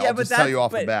panel today. I'll just tell you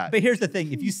off the bat. But here's the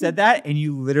thing: if you said that and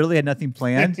you literally had nothing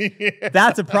planned,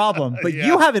 that's a problem. But Yeah.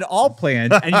 you have it all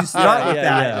planned, and you start with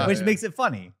that, which yeah. makes it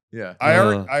funny. Yeah. I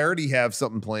already have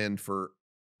something planned for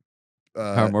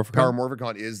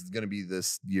Paramorphicon is going to be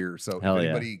this year. So Hell if yeah.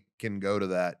 anybody can go to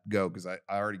that, go, because I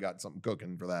already got something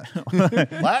cooking for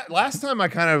that. Last time I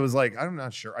kind of was like, I'm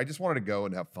not sure. I just wanted to go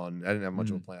and have fun. I didn't have much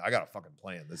of a plan. I got a fucking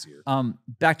plan this year.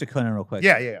 Back to Conan real quick.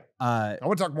 Yeah. I I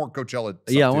want to talk more Coachella.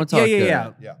 Stuff Yeah, I want to talk.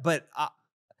 yeah. Yeah. But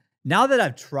now that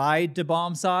I've tried the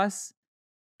bomb sauce,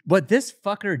 what this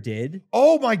fucker did,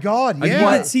 Oh my God. I Yeah.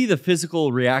 want to see the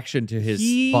physical reaction to his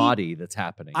He- body that's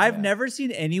happening. I've never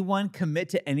seen anyone commit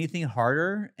to anything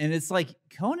harder. And it's like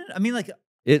Conan, I mean, like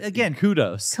again,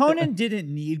 kudos. Conan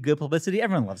didn't need good publicity.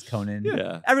 Everyone loves Conan.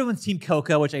 Yeah. Everyone's Team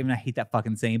Coco, which I hate that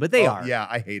fucking saying, but they are. Yeah,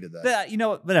 I hated that.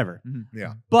 Whatever.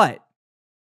 Yeah. But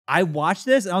I watched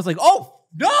this and I was like, oh,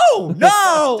 no.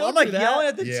 I'm like do that. yelling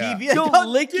at the Yeah. TV. Like, Don't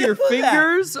lick do your that.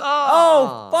 fingers.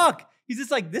 Oh, fuck. He's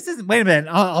just like, this isn't, wait a minute.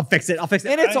 I'll fix it. And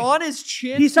it's on his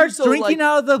chin. He starts so, drinking like,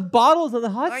 out of the bottles of the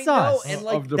hot I sauce. know, and Of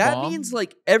like the that bomb? means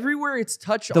like everywhere it's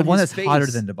touched The on one his that's face, hotter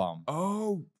than the bomb.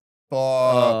 Oh. Fuck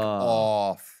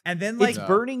off. And then like, It's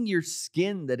burning your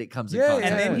skin that it comes in Yeah,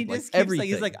 contact and then with, he like, just keeps like,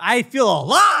 he's like, I feel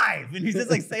alive. And he's just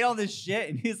like saying all this shit.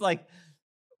 And he's like,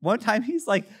 one time he's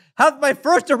like, have my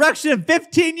first erection in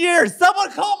 15 years.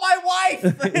 Someone call my wife.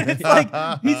 And it's like,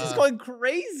 he's just going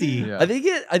crazy. Yeah. I think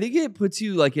it puts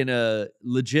you like in a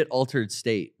legit altered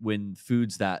state when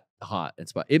food's that hot and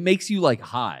spicy. It makes you like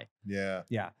high. Yeah.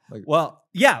 Well,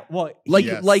 Like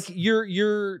Yes. like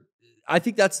you're I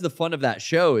think that's the fun of that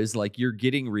show is like you're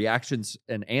getting reactions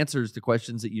and answers to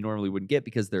questions that you normally wouldn't get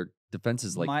because their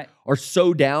defenses like are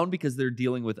so down because they're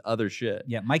dealing with other shit.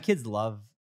 my kids love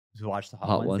to watch the hot,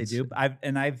 Hot ones. Ones. They do.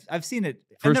 I've seen it.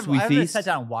 First We I've never Feast? sat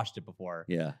down and watched it before.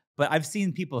 Yeah. But I've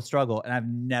seen people struggle, and I've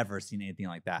never seen anything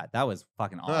like that. That was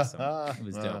fucking awesome. It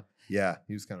was dope. Yeah,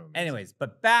 he was kind of amazing. Anyways,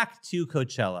 but back to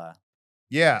Coachella.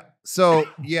 Yeah. So,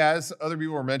 as other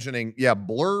people were mentioning,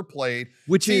 Blur played.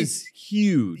 Which See, is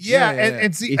huge. Yeah, Yeah, yeah, yeah.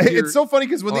 and see, If you're it's so funny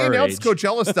because when they our announced age.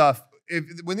 Coachella stuff,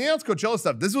 when they announced Coachella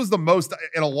stuff, this was the most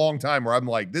in a long time where I'm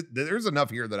like, there's enough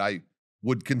here that I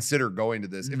would consider going to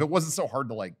this if it wasn't so hard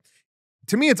to like.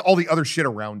 To me, it's all the other shit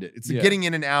around it. It's the Yeah. getting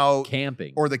in and out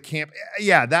Camping. or the camp.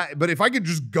 Yeah, that. But if I could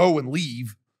just go and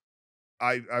leave,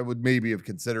 I would maybe have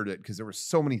considered it because there were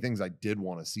so many things I did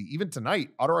want to see. Even tonight,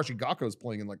 Adarashi Gakko is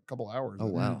playing in like a couple hours. Oh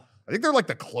wow. I think they're like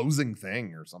the closing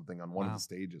thing or something on one of the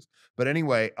stages. But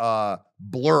anyway,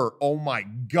 Blur. Oh my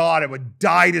God, I would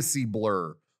die to see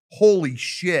Blur. Holy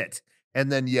shit.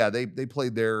 And then, they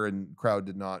played there and crowd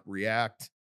did not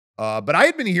react. But I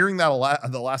had been hearing that a lot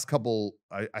the last couple.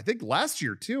 I think last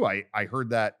year too. I heard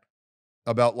that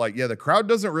about like the crowd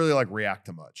doesn't really like react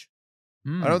to much.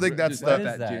 I don't think that's Just the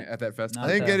at that festival.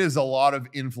 I think it is a lot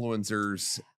of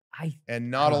influencers and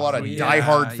not a lot of yeah,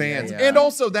 diehard fans. yeah. And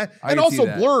also that, I and can see also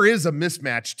that. Blur is a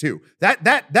mismatch too. That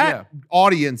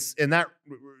audience and that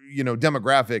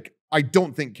demographic, I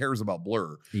don't think cares about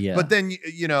Blur. Yeah. But then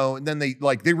and then they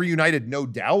reunited, No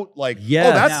Doubt. Like, Yeah.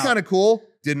 oh, that's Now- kind of cool.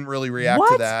 Didn't really react to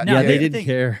What? that. No, yeah, here's they the didn't thing.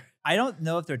 care. I don't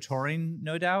know if they're touring,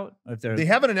 no doubt. Or if they're They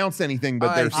haven't announced anything,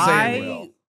 but they're I- saying they I will.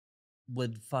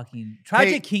 would fucking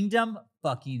Tragic Hey. Kingdom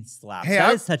fucking slaps. Hey,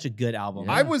 That is such a good album.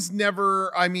 I was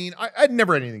never, I'd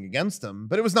never had anything against them,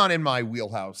 but it was not in my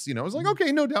wheelhouse. I was like,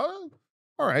 okay, No Doubt.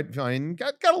 All right, fine.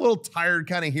 Got a little tired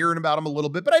kind of hearing about them a little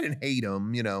bit, but I didn't hate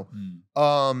them,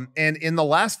 And in the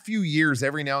last few years,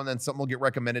 every now and then something will get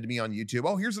recommended to me on YouTube.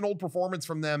 Oh, here's an old performance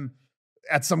from them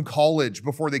at some college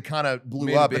before they kind of blew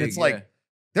Made it up. And big, it's like,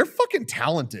 they're fucking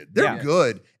talented. They're Yeah.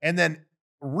 good. And then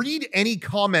read any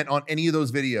comment on any of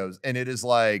those videos, and it is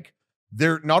like,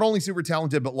 they're not only super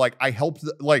talented, but like I helped,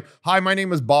 hi, my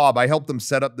name is Bob. I helped them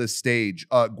set up this stage.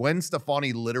 Gwen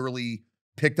Stefani literally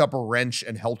picked up a wrench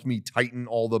and helped me tighten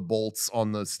all the bolts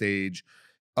on the stage.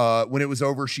 When it was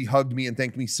over, she hugged me and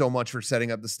thanked me so much for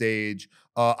setting up the stage.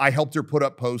 I helped her put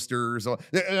up posters.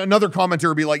 Another commenter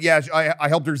would be like, yeah, I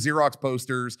helped her Xerox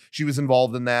posters. She was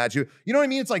involved in that. You know what I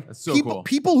mean? It's like That's so cool.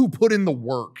 people who put in the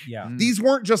work. Yeah. These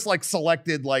weren't just like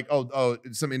selected, like, oh,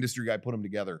 some industry guy put them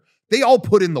together. They all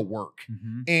put in the work.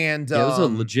 Mhm. And Yeah, it was a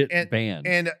legit and- band.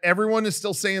 And everyone is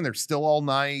still saying they're still all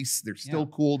nice. They're still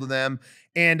cool to them.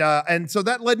 And so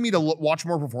that led me to watch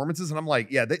more performances. And I'm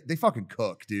like, yeah, they fucking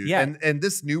cook, dude. Yeah. And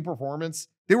this new performance,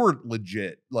 they were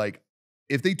legit. Like,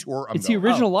 if they tour, I'm it's going. the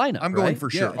original lineup. I'm going right? for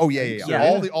sure. Yeah. Oh, yeah.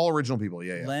 Yeah. All original people.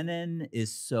 Yeah. Lennon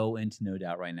is so into No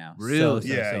Doubt right now. Really?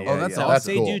 Yeah, Oh, that's so awesome. if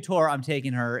they cool. do tour, I'm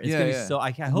taking her. It's Yeah, gonna be yeah. so.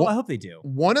 I hope they do.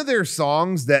 One of their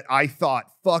songs that I thought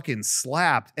fucking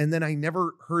slapped, and then I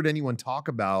never heard anyone talk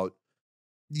about,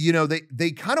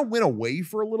 they kind of went away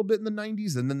for a little bit in the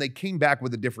 90s, and then they came back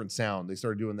with a different sound. They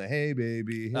started doing the hey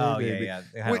baby, hey Oh baby. yeah.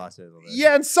 They had Wait, lost it a little bit.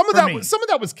 Yeah, and some of For that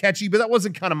me. was catchy, but that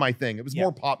wasn't kind of my thing. It was Yeah.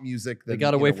 more pop music than They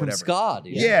got away from whatever. ska.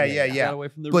 Dude. Yeah. They got away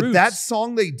from the But roots. that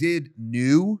song they did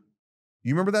new.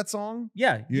 You remember that song?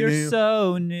 Yeah, You you're knew.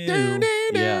 so new.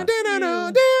 Yeah.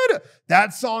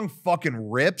 That song fucking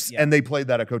rips, Yeah. and they played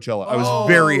that at Coachella. I was Oh,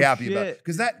 very happy about it shit.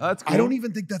 because that. That's I don't cool.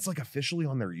 even think that's like officially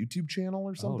on their YouTube channel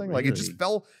or something. Like it just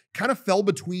really? kind of fell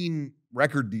between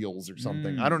record deals or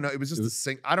something. I don't know. It was just a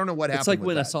sing. I don't know what happened. It's like with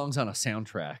when that. a song's on a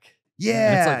soundtrack. Yeah,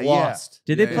 And it's like yeah. lost.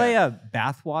 Did they Yeah, play a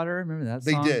Bathwater? Remember that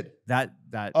They song? did. That.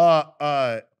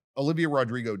 Olivia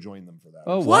Rodrigo joined them for that.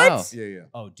 Oh, What? wow. Yeah.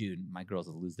 Oh, dude, my girls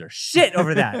will lose their shit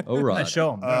over that. Oh, I'm gonna Rod.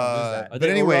 show them. Are But they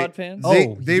anyway, O-Rod fans?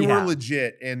 they were yeah.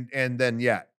 legit, and then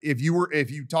if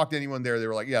you talked to anyone there, they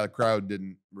were like, yeah, the crowd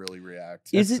didn't really react.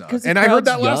 Is That it because And I heard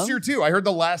that last year too. I heard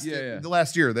the last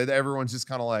year that everyone's just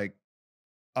kind of like,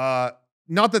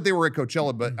 not that they were at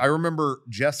Coachella, but I remember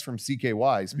Jess from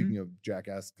CKY. Speaking of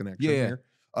Jackass connection Yeah. here,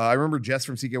 I remember Jess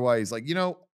from CKY. He's like,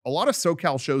 a lot of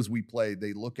SoCal shows we play,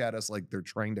 they look at us like they're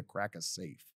trying to crack a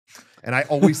safe. And I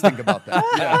always think about that.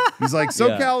 Yeah. He's like,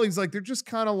 SoCal, he's like, they're just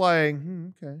kind of like,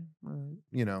 okay, all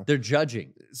right, They're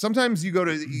judging. Sometimes you go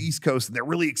to the East Coast and they're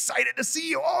really excited to see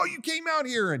you. Oh, you came out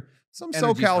here. And some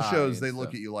Energy's SoCal high shows, and they look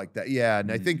stuff. at you like that. Yeah.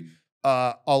 And I think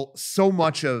Mm. so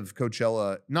much of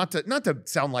Coachella, not to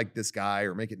sound like this guy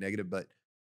or make it negative, but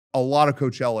a lot of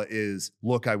Coachella is,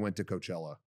 look, I went to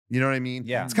Coachella. You know what I mean?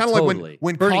 Yeah. It's kind of Totally. like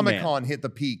when Burning Man. Comic-Con hit the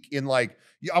peak in like,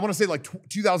 I want to say like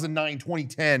 2009,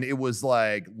 2010, it was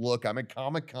like, look, I'm at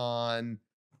Comic-Con.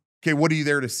 Okay, what are you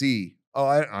there to see? Oh,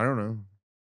 I don't know.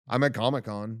 I'm at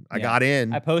Comic-Con. I Yeah. got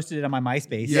in. I posted it on my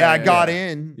MySpace. Yeah, I got yeah.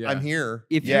 in. Yeah. I'm here.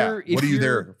 If yeah. you're- if What are you you're-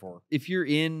 there for? If you're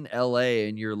in LA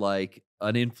and you're like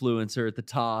an influencer at the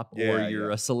top, Yeah, or you're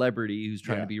yeah. a celebrity who's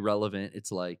trying Yeah. to be relevant,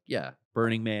 it's like,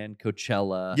 Burning Man,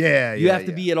 Coachella. Yeah, You have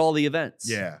to be at all the events.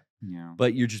 Yeah. Yeah.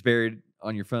 But you're just buried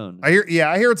on your phone. I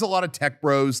hear it's a lot of tech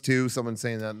bros too. Someone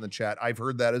saying that in the chat. I've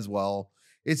heard that as well.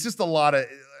 It's just a lot of,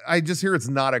 I just hear it's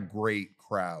not a great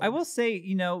crowd. I will say,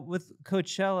 with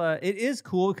Coachella, it is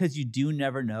cool because you do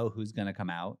never know who's gonna come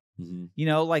out.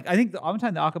 Mhm. Like I think one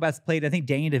time the Aquabats played, I think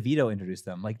Danny DeVito introduced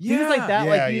them. Like things like that.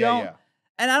 Like you don't. Yeah.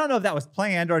 And I don't know if that was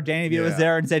planned or Danny DeVito was Yeah.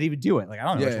 there and said he would do it. Like I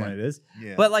don't know Yeah, which yeah. one it is.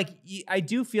 Yeah. But like I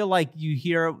do feel like you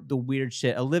hear the weird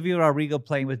shit. Olivia Rodrigo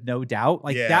playing with No Doubt.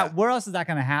 Like Yeah. that. Where else is that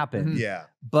gonna happen? Mhm. Yeah.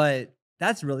 But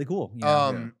that's really cool.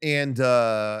 And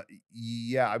I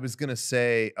was gonna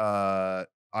say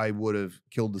I would have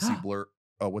killed to see Blur.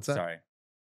 Oh, what's that? Sorry.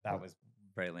 That was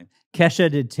Very lame. Kesha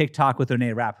did TikTok with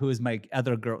Renee Rapp, who is my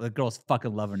other girl. The girls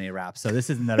fucking love Renee Rapp, so this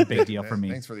is another big deal for me.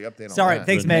 Thanks for the update. Sorry, on that.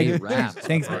 thanks, Renee Meg. Rapp.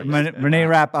 Thanks, Right. Renee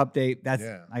Rapp update. That's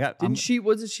Yeah. I got.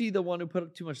 Wasn't she the one who put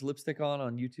up too much lipstick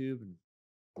on YouTube and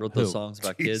wrote those Who? songs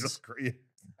about Jesus kids? Christ.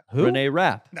 Who? Renee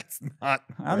Rapp. That's not. I don't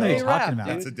know what you're Renee talking Rapp, about.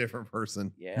 That's a different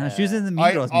person. Yeah. No, she was in the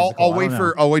Mean Girls I'll musical. wait I don't for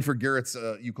know. I'll wait for Garrett's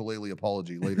ukulele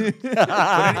apology later. But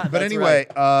That's anyway,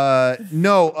 right.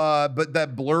 but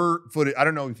that Blur footage. I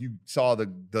don't know if you saw the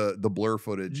Blur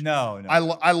footage. No.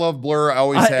 I love Blur. I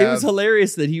always have. It was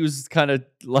hilarious that he was kind of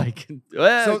like,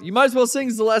 well, So- you might as well sing.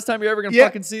 This is the last time you're ever gonna Yeah.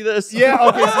 fucking see this. Yeah,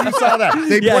 okay, so you saw that.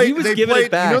 They Yeah, played, he was they giving it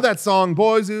played, back. You know that song,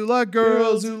 Boys Who Like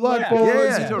Girls, Who Like Yeah. Boys,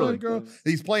 Yeah, Who totally. Like Girls.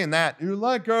 He's playing that. Who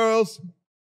like girls?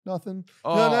 Nothing.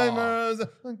 Oh. No neighbors,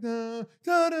 like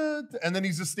and then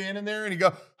he's just standing there and he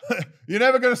go, you're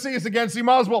never going to see us again, so you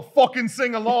might as well fucking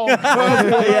sing along.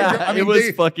 Yeah, it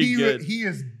was fucking he, good. He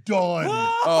is done.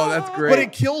 Oh, that's great. But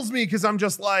it kills me because I'm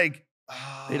just like,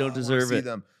 They don't I wanna deserve see it.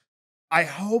 them. I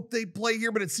hope they play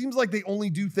here, but it seems like they only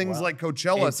do things Well, like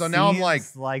Coachella. It So now I'm like,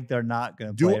 seems they're not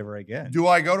going to Do- play ever again. do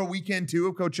I go to weekend 2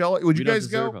 of Coachella? Would We you don't guys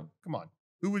go? deserve 'em. Come on.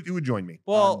 Who would join me?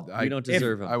 Well, we don't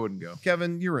deserve him. I wouldn't go.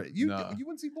 Kevin, you're right. You No.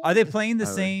 wouldn't see Blur? are they playing the I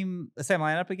would. same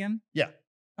lineup again?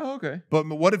 Oh, okay. But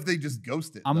what if they just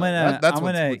ghost it? I'm though? gonna That's I'm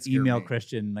what's- gonna what scared email me.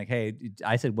 Christian like, hey,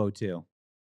 I said whoa too.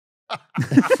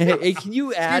 Hey, can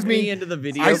you add me. me into the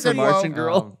video I for said, Martian well,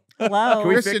 Girl? Hello. Can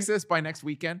we Christian- fix this by next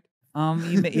weekend?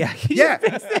 Yeah. Can Yeah. You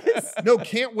fix this? No,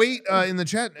 can't wait. In the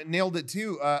chat, nailed it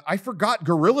too. I forgot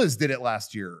Gorillas did it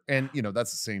last year, and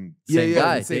that's the same. Yeah, same yeah,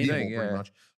 guy, the same people, thing, pretty yeah.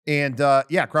 much. And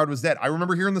crowd was dead. I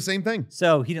remember hearing the same thing.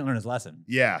 So he didn't learn his lesson.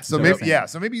 Yeah. So So maybe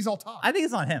it's- so maybe he's all top. I think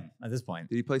it's on him at this point.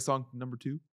 Did he play song number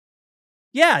 2?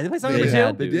 Yeah, they play song They number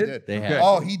had two. to. They did? They Okay. had.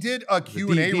 Oh, he did a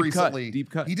Q&A deep cut, recently. deep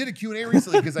cut. He did a Q&A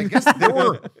recently because I guess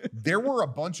there were a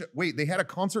bunch of they had a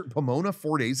concert in Pomona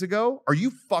 4 days ago. Are you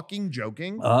fucking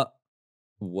joking?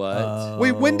 What?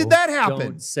 Wait, when did that happen?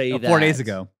 Don't say that. 4 days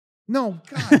ago. No,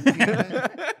 god damn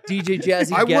it. DJ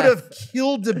Jazzy I would Gaff. have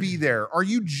killed to be there. Are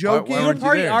you joking? why You were weren't you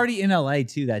probably there? already in LA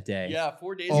too that day. Yeah,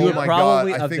 4 days Oh You were ago. my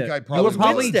probably God, I up think there. I You probably were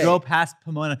probably Wednesday. drove past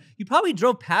Pomona. You probably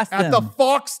drove past At them. the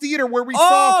Fox Theater where we Oh,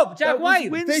 saw Jack That was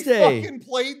White. Wed- they Wednesday. fucking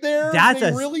played there. That's they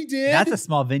a- really did. That's a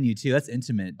small venue too. That's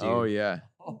intimate, dude. Oh, yeah.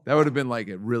 That would have been like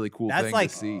a really cool That's thing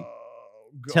like- to see.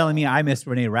 Telling me I missed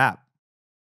Renee Rapp.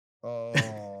 Oh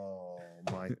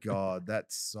my god, that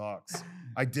sucks.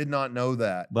 I did not know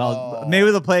that. Well, Oh.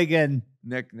 maybe they'll play again.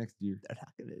 Next year. They're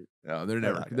not gonna- No, they're They're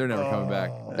never not they're never coming back.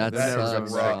 Oh, That They're never sucks,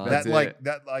 coming back. Ron. That's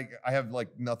that it. I have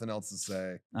like nothing else to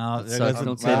say. Oh, That there sucks. goes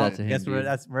Don't the- say well, that to him, Guess dude.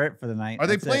 that's it for the night. Are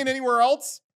they That's playing it. anywhere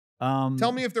else? Um,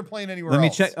 Tell me if they're playing anywhere Let me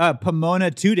else. check. Pomona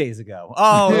 2 days ago.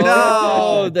 Oh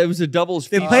Oh, no! that was a doubles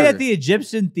They feature. played at the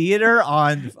Egyptian Theater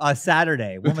on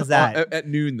Saturday. When was that? At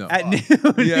noon though. At noon.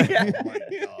 Yeah. Oh my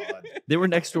god. They were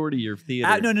next door to your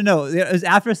theater. No. It was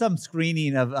after some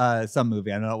screening of some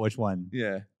movie. I don't know which one.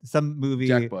 Yeah. Some movie.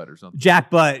 Jack Butt or something. Jack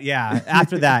Butt. Yeah.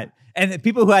 After that, and the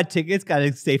people who had tickets got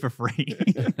to stay for free.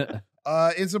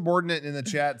 Insubordinate in the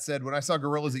chat said, when I saw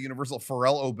Gorillas at Universal,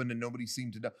 Pharrell opened and nobody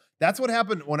seemed to know. That's what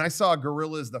happened when I saw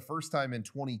Gorillas the first time in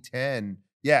 2010.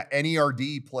 Yeah,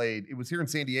 NERD played. It was here in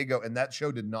San Diego, and that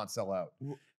show did not sell out.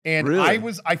 And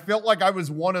Really? I felt like I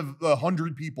was one of the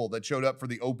 100 people that showed up for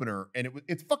the opener, and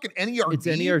it's fucking NERD. It's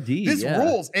NERD. This yeah.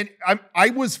 rules. And I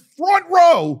was front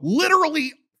row,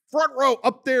 literally front row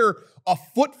up there, a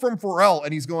foot from Pharrell,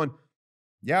 and he's going,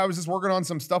 yeah, I was just working on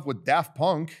some stuff with Daft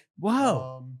Punk.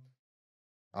 Whoa.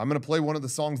 I'm gonna play one of the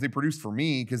songs they produced for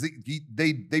me because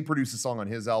they produced a song on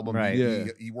his album. Right. Yeah.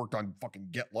 He worked on fucking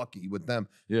Get Lucky with them,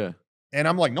 Yeah. and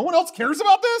I'm like, no one else cares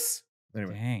about this.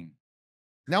 Anyway, Dang.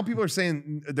 now people are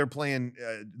saying they're playing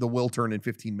the Will Turn in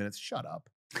 15 minutes. Shut up.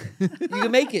 You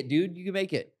can make it, dude. You can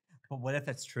make it. But what if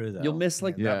it's true though? You'll miss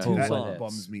like Yeah. That, two that songs.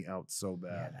 bums me out so Yeah,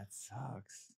 bad. that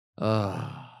sucks.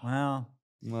 Well,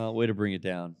 Well, way to bring it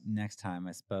down. next time,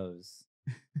 I suppose.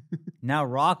 Now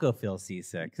Rocco feels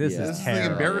seasick. This Yeah. This is is the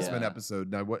terrible. embarrassment Yeah.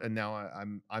 episode. Now, and now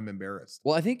I'm embarrassed.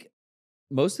 Well, I think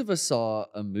most of us saw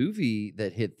a movie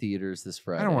that hit theaters this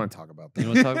Friday. I don't want to talk about that. You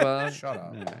want to talk about it? Shut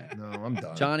up. All right. No, I'm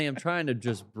done. Johnny, I'm trying to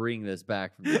just bring this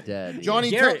back from the dead. here. Johnny,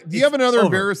 Garrett, do you have another over.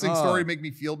 embarrassing story Oh. to make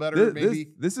me feel better?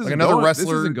 Maybe This is Like another going, wrestler-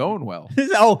 This isn't going well.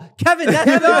 Oh, Kevin,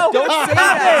 that's no. Don't say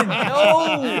Kevin!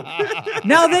 that.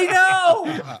 Now they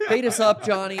know. Fade us up,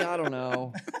 Johnny. I don't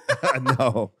know.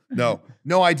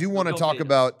 no. I do want to Don't talk fade us.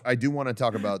 about. I do want to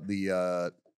talk about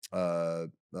the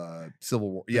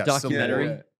Civil War. Yeah, Civil documentary?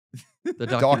 War. The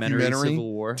documentary, Documentary?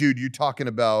 Civil War. Dude, you talking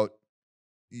about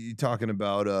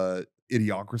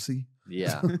Idiocracy?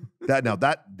 Yeah.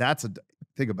 That's a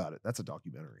think about it. That's a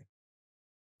documentary.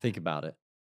 Think about it.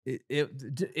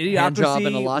 Hand job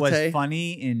and a Idiocracy was latte?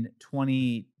 funny in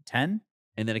 2010.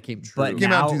 And then it came true. But It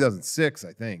came out in now- 2006,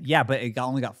 I think. Yeah, but it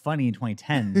only got funny in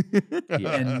 2010.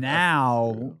 Yeah. And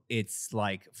now it's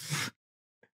like,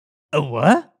 oh,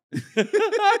 what?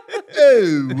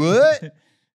 Oh, what?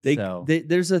 So-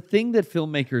 There's a thing that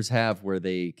filmmakers have where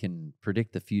they can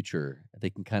predict the future. They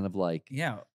can kind of like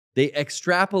Yeah. they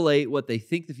extrapolate what they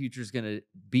think the future is going to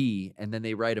be, and then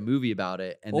they write a movie about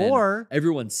it, and Or then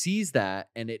everyone sees that,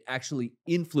 and it actually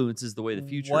influences the way the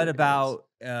future. what goes. about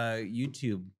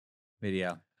YouTube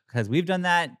video? Because we've done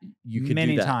that You could do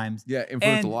many that. times. Yeah, influenced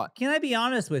And a lot. can I be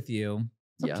honest with you?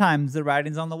 Yeah. Sometimes the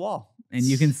writing's on the wall. And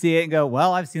you can see it and go,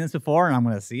 well, I've seen this before and I'm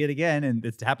going to see it again. And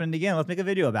it's happening again. Let's make a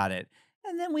video about it.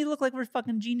 And then we look like we're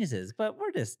fucking geniuses, but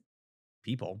we're just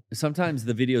people. Sometimes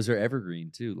the videos are evergreen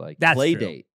too, like That's Play true.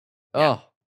 Date. Yeah. Oh,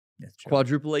 That's true.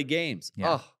 quadruple A games.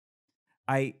 Yeah. Oh,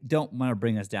 I don't want to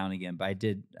bring us down again, but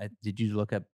did you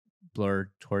look up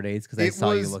Blur tour dates? Because I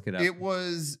saw you look it up. It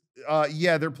was,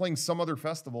 yeah, they're playing some other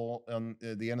festival on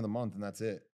the end of the month, and that's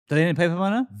it. So they didn't play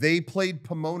Pomona? They played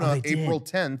Pomona Oh, they did. April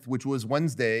 10th, which was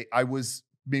Wednesday. I was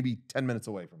maybe 10 minutes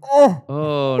away from it. Oh,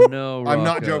 oh no! I'm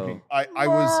not Rocco. joking.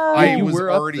 I You was were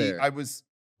up already, there. I was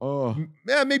Oh,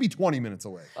 maybe 20 minutes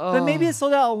away. but maybe Oh. it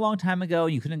sold out a long time ago.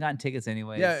 You couldn't have gotten tickets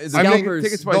anyway. yeah. The I mean,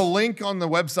 tickets the price. link on the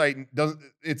website doesn't.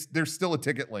 There's still a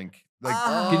ticket link. Like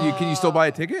Can you still buy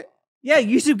a ticket? Yeah,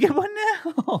 you should get one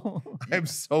now. I'm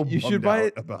so You bummed should buy out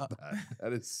it. about that.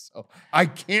 That is so. I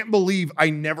can't believe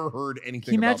I never heard anything.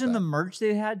 Can you imagine about the that. merch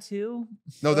they had too?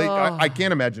 No, they. Oh. I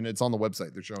can't imagine. It's on the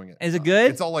website. They're showing it. Is it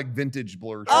good? It's all like vintage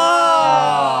Blur.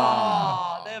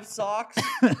 Oh, they have socks.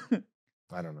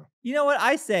 I don't know. You know what?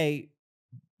 I say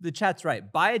the chat's right.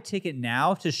 Buy a ticket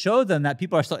now to show them that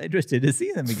people are still interested to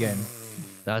see them again.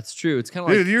 That's true. It's kind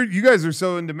of like Dude, you guys are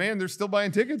so in demand. They're still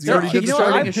buying tickets. You Yeah, already did you the know show.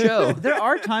 what? starting a show. There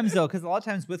are times though, because a lot of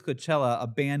times with Coachella, a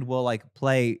band will like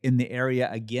play in the area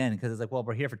again because it's like, well,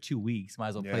 we're here for 2 weeks, might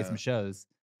as well play Yeah. some shows.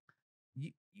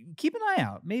 You keep an eye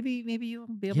out. Maybe you'll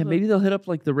be able yeah, to. maybe they'll hit up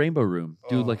like the Rainbow Room,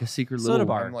 do Oh. like a secret Soda little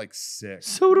bar. I'm like sick.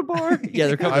 soda bar. Yeah,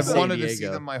 they're coming I've to San wanted to Diego. see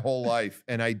them my whole life,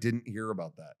 and I didn't hear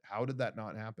about that. How did that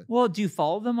not happen? Well, do you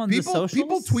follow them on the socials?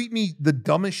 People tweet me the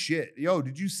dumbest shit. Yo,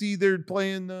 did you see they're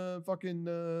playing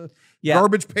fucking Yeah.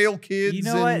 Garbage Pail Kids? You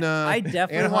know what? in, I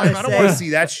definitely Anaheim? want I to don't want to say, see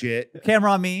that shit.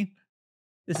 camera on me.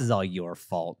 This is all your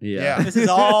fault. Yeah. This is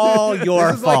all your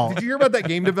This is like, fault. did you hear about that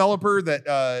game developer that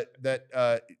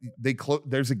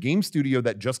there's a game studio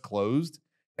that just closed,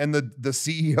 and the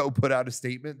CEO put out a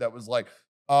statement that was like,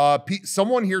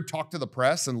 someone here talked to the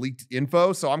press and leaked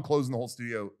info, so I'm closing the whole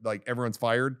studio. Like, everyone's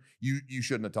fired. You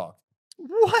shouldn't have talked.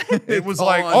 What? It was all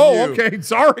like, on oh, you. okay,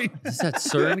 sorry. Is that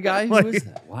CERN guy? Who Like, is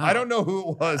that? Wow. I don't know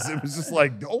who it was. It was just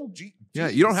like, oh, gee. Yeah,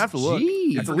 you don't have to look.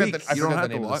 Jeez. I It's forget leaks. the, I You don't forget have the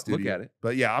to name of the look studio. at it.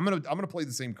 But yeah, I'm gonna play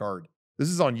the same card. This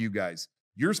is on you guys.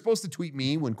 You're supposed to tweet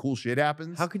me when cool shit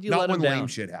happens. How could you not let when him lame down?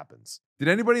 shit happens? Did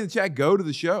anybody in the chat go to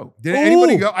the show? Did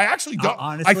anybody Ooh. go? I actually don't.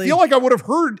 Honestly- I feel like I would have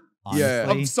heard Yeah.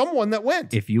 Honestly, of someone that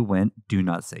went. if you went, do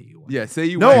not say you went. Yeah, say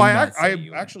you no, went. I not say I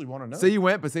you went. actually want to know. Say you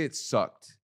went, but say it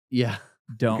sucked Yeah.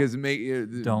 Don't. because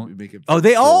it Don't. make it. Oh,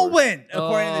 they feel all worse. went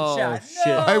according to Oh, the chat. shit.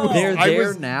 No. I was, They're I there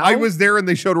was, now? I was there and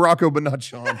they showed Rocco, but not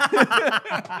Sean.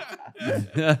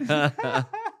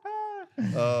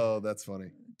 Oh, that's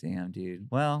funny. Damn, dude.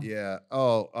 Well, Yeah.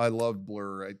 Oh, I love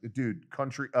Blur. Dude,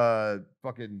 country.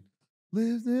 Fucking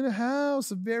lives in a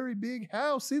house, a very big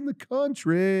house in the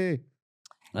country.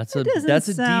 That's It a doesn't that's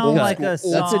a deep sound cut. like a That's a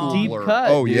song. deep Blur.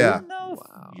 cut. Oh, dude. yeah. I don't know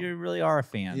Wow. if you really are a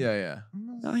fan. Yeah, yeah.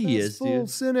 No, he is, dude.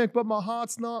 Cynic, but my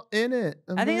heart's not in it.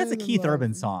 I think that's a I'm Keith in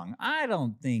Urban love. song. I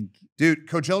don't think. Dude,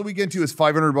 Coachella Weekend 2 is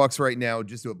 $500 right now.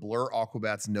 Just do it. Blur,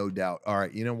 Aquabats, no doubt. All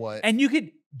right, you know what? And you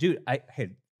could, dude.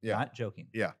 Yeah. Not joking.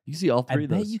 You see all I three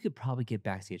of bet those. you could probably get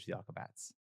backstage with the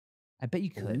Aquabats. I bet you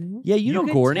could. Yeah, you know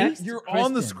could Gorney. text You're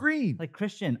on the Kristen. screen. Like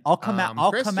Christian, I'll come out.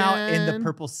 I'll come out in the Christian.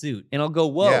 purple suit. And I'll go,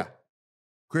 whoa. Yeah.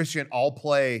 Christian, I'll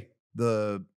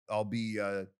be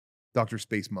Dr.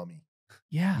 Space Mummy.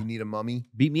 Yeah. You need a mummy?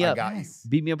 Beat me I up. got Yes.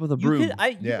 Beat me up with a You broom.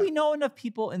 could. Yeah. We know enough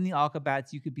people in the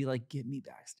Aquabats. You could be like, get me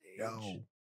backstage. Yo,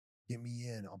 get me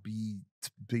in. I'll be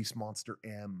Space Monster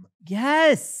M.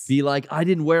 Yes. Be like, I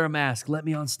didn't wear a mask. Let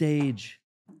me on stage.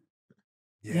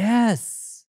 Yeah.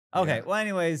 Yes. Okay. Yeah. Well,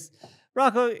 anyways,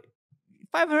 Rocco,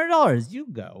 $500. You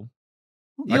go.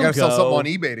 I You'll gotta sell something go. on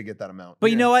eBay to get that amount.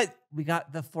 But you know what? We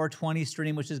got the 420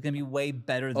 stream, which is going to be way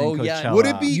better than Oh, Coachella. yeah. would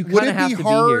it be You would kinda it have be to be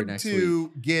here hard next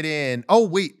to get in? Oh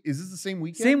wait, is this the same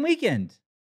weekend? Same weekend?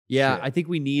 Yeah, Shit. I think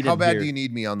we need How him bad here. do you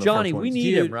need me on the Johnny, 420s? we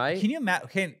need him, right? Can you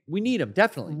imagine? We need him,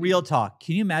 definitely. Real talk.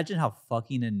 Can you imagine how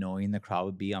fucking annoying the crowd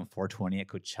would be on 420 at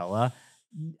Coachella?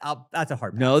 That's a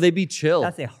hard pass. No, they'd be chill.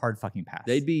 That's a hard fucking pass.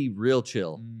 They'd be real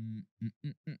chill.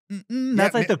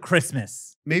 That's like the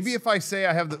Christmas. Maybe if I say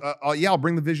I have the, I'll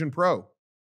bring the Vision Pro.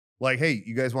 Like, hey,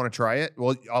 you guys want to try it?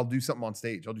 Well, I'll do something on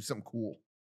stage. I'll do something cool.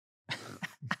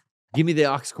 Give me the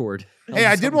aux cord. Hey,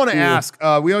 I did want to ask.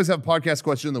 We always have a podcast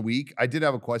question of the week. I did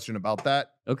have a question about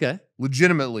that. Okay.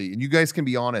 Legitimately, and you guys can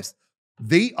be honest.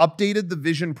 They updated the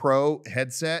Vision Pro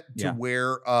headset to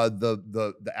where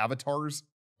the avatars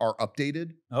are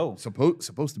updated. Oh,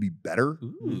 supposed to be better.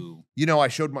 Ooh. You know, I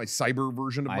showed my cyber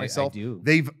version of myself. I do.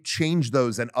 They've changed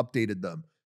those and updated them.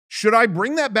 Should I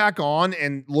bring that back on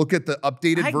and look at the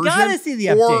updated version? I gotta see the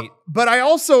update. But I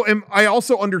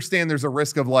also understand there's a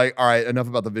risk of like, all right, enough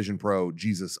about the Vision Pro.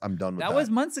 Jesus, I'm done with that. That was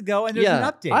months ago, and there's an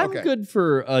update. I'm good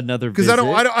for another because I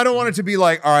don't want it to be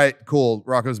like, all right, cool.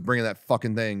 Rocco's bringing that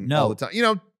fucking thing all the time. You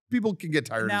know, people can get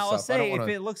tired now, of I'll stuff. say if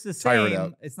it looks the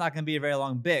same, it's not going to be a very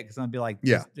long bit because I'm going to be like,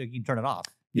 you can turn it off.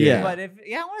 Yeah. But I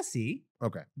want to see.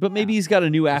 Okay. But maybe he's got a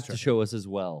new app to show us as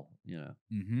well. You know.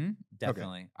 Mm-hmm.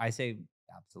 Definitely. Okay. I say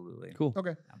absolutely. Cool.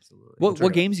 Okay. Absolutely.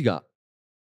 What games you got?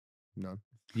 None.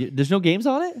 There's no games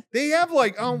on it? They have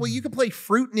like, oh, well, you can play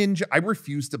Fruit Ninja. I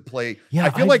refuse to play. Yeah, I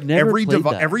feel like every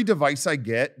every device I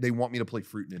get, they want me to play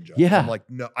Fruit Ninja. Yeah. I'm like,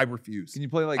 no, I refuse. Can you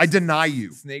play like I deny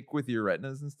you. Snake with your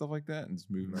retinas and stuff like that and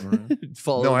just move them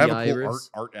around? No, I have a cool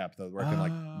art app though where I can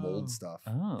like mold stuff.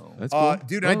 Oh. That's cool.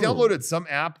 Dude, I downloaded some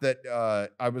app that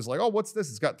I was like, oh, what's this?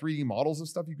 It's got 3D models of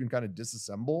stuff you can kind of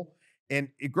disassemble. And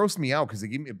it grossed me out because they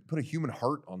put a human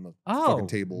heart on the fucking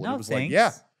table. And it was like,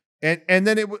 yeah. And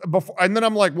then then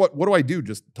I'm like, what do I do?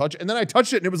 Just touch it. And then I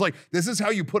touched it and it was like, this is how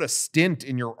you put a stent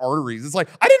in your arteries. It's like,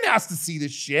 I didn't ask to see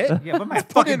this shit. Yeah, but my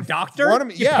fucking doctor.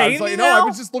 Yeah, it's like, no, I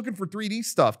was just looking for 3D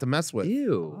stuff to mess with.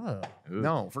 Ew. Oh.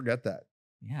 No, forget that.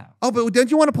 Yeah. Oh, but don't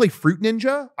you want to play Fruit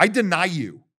Ninja? I deny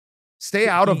you. Stay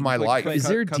out of my life. Is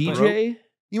there a DJ?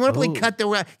 You want to play cut the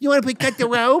rope? You want to play cut the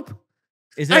rope?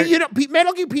 Is there?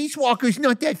 Metal Gear Peace Walker's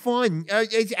not that fun.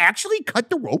 It's actually cut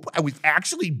the rope. I was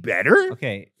actually better.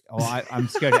 Okay. Well, I'm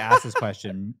scared to ask this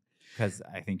question because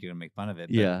I think you're gonna make fun of it.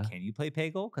 But yeah. Can you play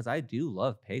Peggle? Because I do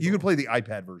love Peggle. You can play the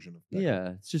iPad version of Peggle. Yeah,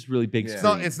 it's just really big.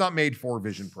 Yeah. It's not made for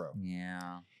Vision Pro.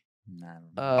 Yeah.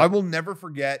 I will never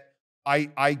forget.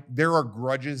 There are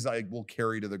grudges I will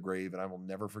carry to the grave, and I will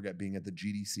never forget being at the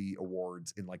GDC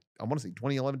Awards in I want to say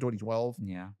 2011, 2012.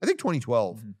 Yeah. I think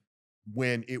 2012.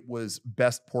 When it was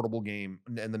best portable game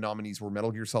and the nominees were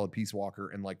Metal Gear Solid Peace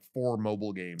Walker and 4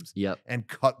 mobile games. Yep. And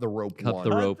Cut the Rope won. Cut the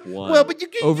Rope won. Well, but you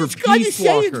gotta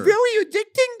say it's very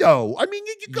addicting though. I mean,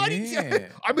 you gotta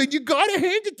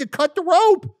hand it to Cut the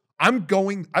Rope. I'm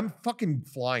fucking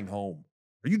flying home.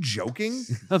 Are you joking?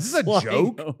 This is a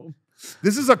joke.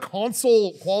 This is a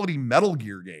console quality Metal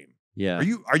Gear game. Yeah.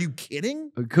 Are you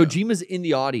kidding? Kojima's in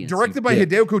the audience. Directed by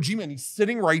Hideo Kojima, and he's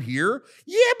sitting right here.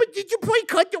 Yeah, but did you play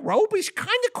Cut the Rope? It's kind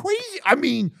of crazy. I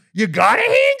mean, you gotta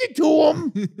hand it to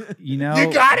him. You know,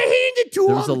 you gotta hand it to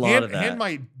him. There's a lot of that. Hand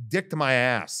my dick to my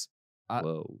ass.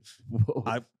 Whoa.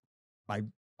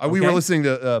 We were listening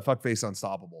to Fuckface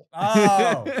Unstoppable.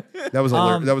 Oh, that was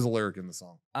a lyric in the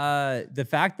song. The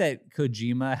fact that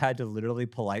Kojima had to literally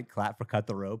polite clap for Cut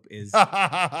the Rope is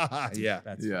yeah.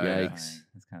 That's yikes.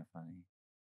 That's kind of funny.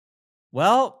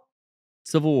 Well,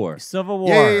 Civil War.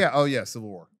 Yeah. Oh yeah, Civil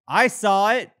War. I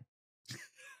saw it.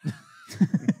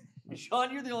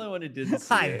 Sean, you're the only one who didn't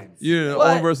see it. You're the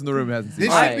only person in the room who hasn't seen it.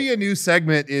 This should be a new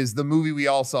segment. Is the movie we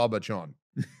all saw but Sean?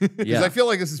 Because I feel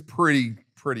like this is pretty.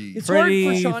 It's hard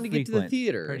for Sean to get to the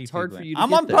theater. It's hard for you to I'm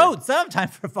get on there. boats. I don't have time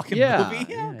for a fucking movie. I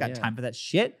Yeah, don't got time for that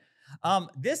shit.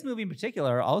 This movie in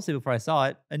particular, I'll say before I saw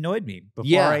it, annoyed me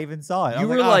before I even saw it. You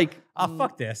were like,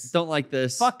 fuck this. Don't like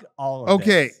this. Fuck all of this.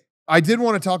 Okay, I did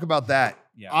want to talk about that.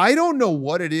 Yeah. I don't know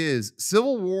what it is.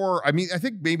 Civil War, I mean, I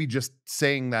think maybe just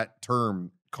saying that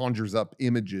term conjures up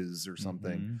images or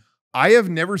something. Mm-hmm. I have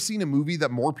never seen a movie that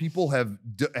more people have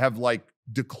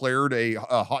declared a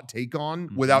hot take on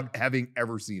without having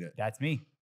ever seen it. That's me.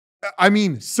 I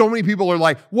mean, so many people are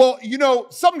like, well,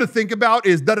 something to think about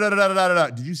is da-da-da-da-da-da.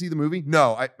 Did you see the movie?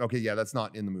 No. Okay, yeah, that's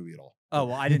not in the movie at all. Oh,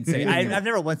 well, I didn't say I've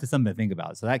never once said something to think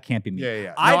about, so that can't be me.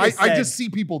 Yeah. I just see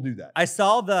people do that. I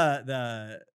saw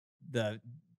the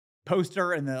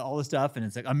poster and all the stuff, and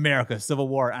it's like America, Civil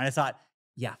War. And I thought,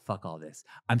 yeah, fuck all this.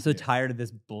 I'm so tired of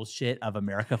this bullshit of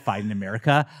America fighting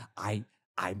America. I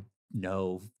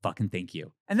no fucking thank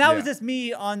you. And that was just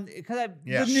me on because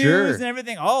the news and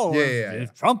everything. Oh,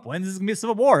 if Trump wins, it's gonna be a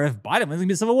civil war. If Biden wins, it's gonna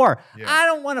be a civil war. Yeah. I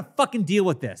don't want to fucking deal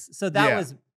with this. So that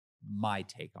was my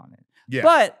take on it. Yeah.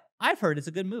 But I've heard it's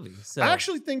a good movie. So I kind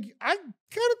of think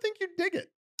you dig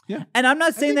it. Yeah. And I'm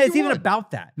not saying think that it's you even would.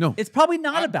 about that. No. It's probably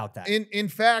not about that. In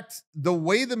fact, the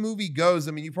way the movie goes,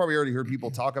 I mean, you probably already heard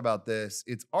people talk about this.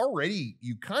 It's already,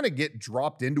 you kind of get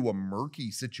dropped into a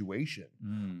murky situation.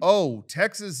 Oh,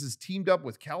 Texas has teamed up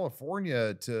with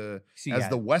California as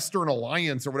the Western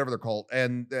Alliance or whatever they're called,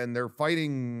 and they're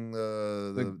fighting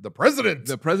the president,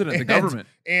 the government,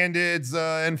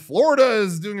 and Florida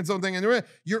is doing its own thing,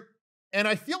 and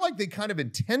I feel like they kind of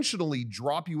intentionally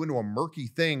drop you into a murky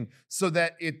thing so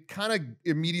that it kind of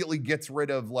immediately gets rid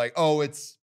of like, oh,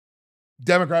 it's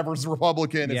Democrat versus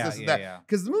Republican, it's this and that.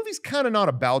 Because the movie's kind of not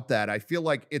about that. I feel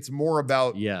like it's more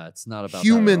about it's not about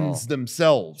humans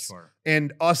themselves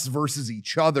and us versus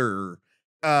each other,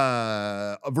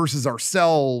 versus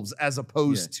ourselves, as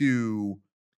opposed to,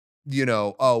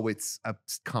 it's a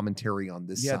commentary on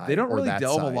this side. Yeah, they don't or really that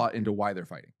delve side. a lot into why they're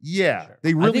fighting. Yeah,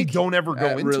 they really don't ever go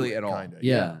into really it at all. Kinda.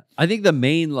 Yeah. I think the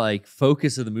main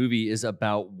focus of the movie is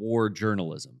about war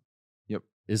journalism. Yep.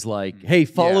 Is like, hey,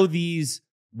 follow these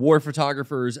war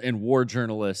photographers and war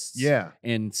journalists. Yeah.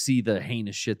 And see the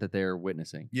heinous shit that they're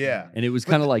witnessing. Yeah. And it was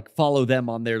kind of like follow them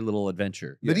on their little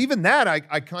adventure. But even that,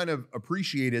 I kind of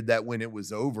appreciated that when it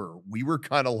was over, we were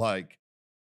kind of like,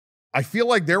 I feel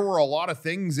like there were a lot of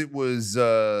things it was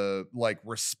like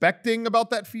respecting about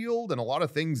that field, and a lot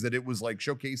of things that it was like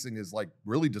showcasing is like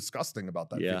really disgusting about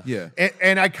that field. Yeah.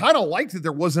 And I kind of liked that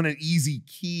there wasn't an easy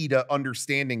key to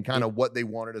understanding kind of what they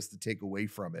wanted us to take away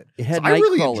from it. It had I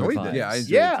really Nightcrawler enjoyed vibes. that. Yeah, I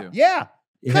enjoyed it too. Yeah.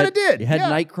 Kind of did. It had yeah.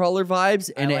 Nightcrawler vibes,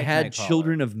 and it like had Nightcrawler.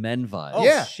 Children of Men vibes. Oh,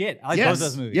 Yeah. shit. I like both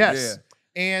those movies. Yes.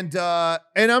 Yeah. And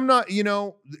I'm not,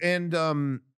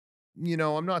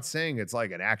 I'm not saying it's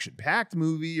like an action-packed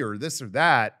movie or this or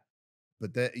that,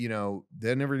 but that,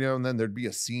 then every now and then there'd be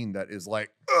a scene that is like,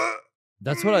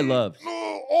 That's what I love.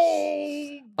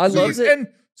 I love it. And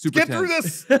Super get tense. through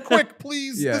this quick,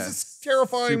 please. Yeah. This is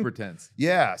terrifying. Super tense.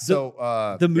 Yeah.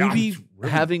 So The movie it's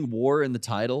really- having war in the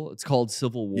title, it's called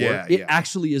Civil War. Yeah, it yeah.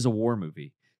 actually is a war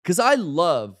movie. Because I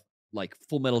love like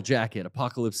Full Metal Jacket,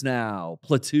 Apocalypse Now,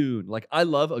 Platoon. Like I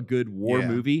love a good war Yeah.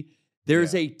 movie.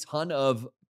 There's a ton of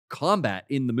combat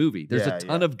in the movie. There's a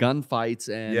ton of gunfights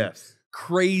and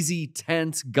crazy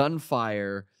tense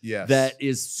gunfire that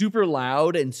is super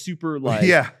loud and super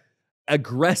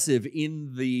aggressive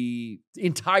in the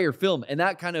entire film. And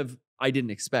that kind of I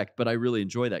didn't expect, but I really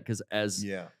enjoy that because as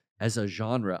a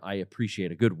genre, I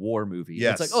appreciate a good war movie.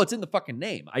 Yes. It's like, oh, it's in the fucking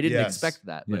name. I didn't expect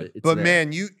that, but it's But there.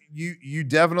 man, you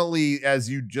definitely, as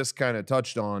you just kind of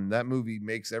touched on, that movie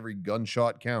makes every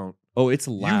gunshot count. Oh, it's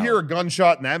loud. You hear a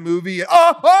gunshot in that movie, it's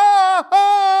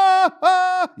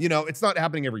not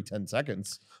happening every 10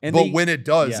 seconds. And but when it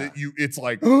does, yeah. it's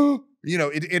like,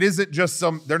 it isn't just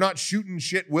they're not shooting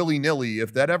shit willy-nilly.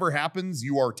 If that ever happens,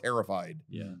 you are terrified.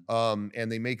 Yeah. And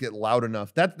they make it loud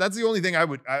enough. That's the only thing I'm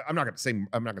not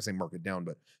gonna say mark it down,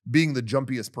 but being the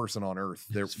jumpiest person on earth,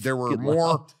 there were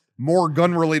more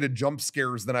gun-related jump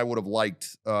scares than I would have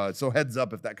liked. So heads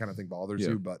up if that kind of thing bothers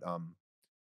you.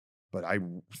 But I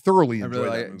thoroughly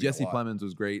enjoyed that movie. Jesse a lot. Plemons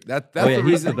was great. That's Oh, yeah, the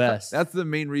he's reason. the best. That's the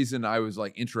main reason I was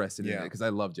like interested in it because I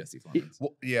love Jesse Plemons.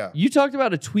 Well, yeah. You talked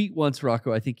about a tweet once,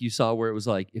 Rocco, I think you saw where it was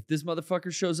like, if this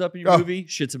motherfucker shows up in your movie,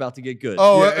 shit's about to get good.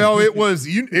 It was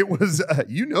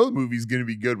the movie's gonna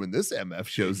be good when this MF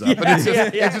shows up. And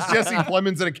it's just Jesse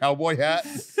Plemons in a cowboy hat.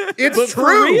 It's but true.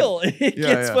 for real, it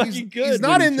gets fucking He's good.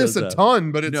 not when in he this shows a up.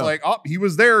 ton, but it's like, oh, he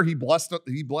was there. He blessed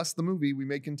the movie. We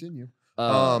may continue.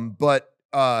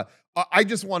 I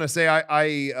just want to say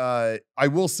I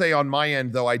will say on my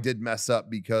end though I did mess up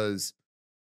because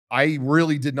I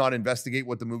really did not investigate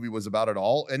what the movie was about at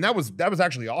all, and that was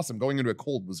actually awesome. Going into it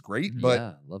cold was great, but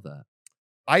yeah, love that.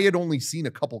 I had only seen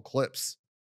a couple clips,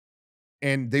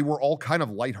 and they were all kind of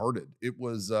lighthearted. It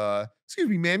was, excuse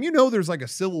me, ma'am, there's like a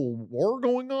civil war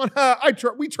going on.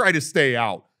 We try to stay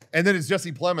out, and then it's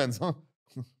Jesse Plemons, huh?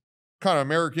 Kind of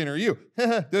American are you?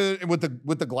 with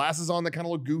the glasses on that kind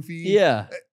of look goofy. Yeah.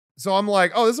 So I'm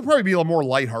like, oh, this will probably be a more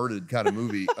lighthearted kind of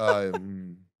movie.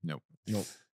 Nope.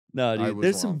 No, I dude, was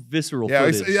there's wrong. some visceral Yeah,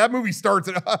 footage. that movie starts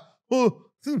at,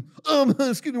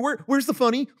 excuse me, where's the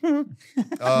funny?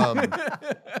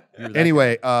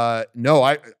 Anyway,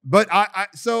 no,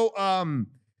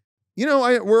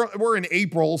 we're in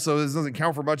April, so this doesn't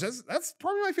count for much. That's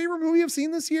probably my favorite movie I've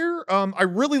seen this year. I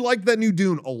really like that new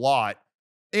Dune a lot.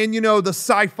 And the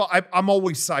sci-fi, I'm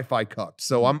always sci-fi cucked.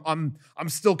 So I'm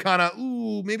still kind of,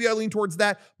 maybe I lean towards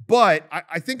that. But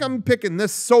I think I'm picking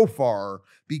this so far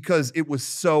because it was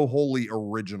so wholly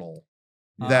original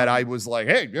that I was like,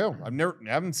 hey,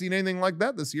 haven't seen anything like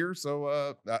that this year.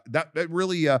 So that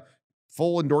really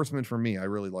full endorsement for me. I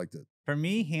really liked it. For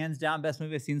me, hands down, best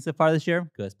movie I've seen so far this year,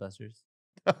 Ghostbusters.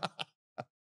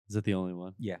 Is that the only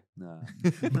one? Yeah. Nah.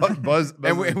 Buzz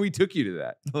And we took you to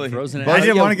that. Like, Frozen. Buzz- I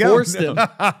didn't want to go. Forced him.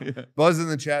 Buzz in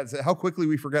the chat said, "How quickly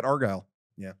we forget Argyle."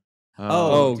 Yeah.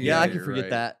 Oh, yeah, I can you're forget right.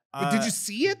 that. But did you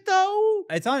see it though?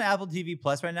 It's on Apple TV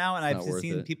Plus right now, and I've Not just worth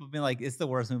seen it. people being like, "It's the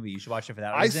worst movie. You should watch it for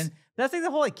that I s- reason." That's like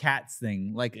the whole like Cats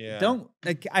thing. Like, Yeah. don't.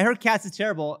 Like, I heard Cats is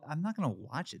terrible. I'm not gonna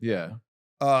watch it. Yeah.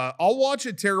 though. I'll watch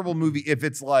a terrible movie if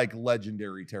it's like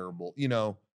legendary terrible. You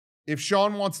know, if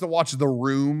Sean wants to watch The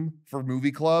Room for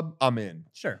movie club, I'm in.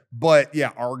 Sure. But yeah,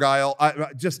 Argyle,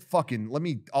 I just fucking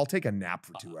I'll take a nap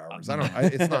for 2 hours.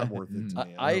 It's not worth it to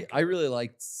me. I really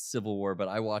liked Civil War, but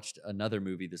I watched another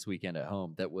movie this weekend at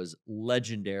home that was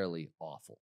legendarily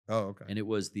awful. Oh, okay. And it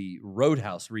was the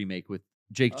Roadhouse remake with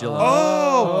Jake Gyllenhaal.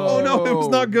 Oh no, it was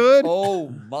not good. Oh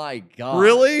my god.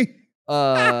 Really?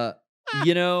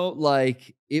 You know,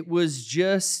 like it was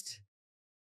just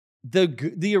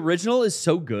the original is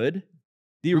so good.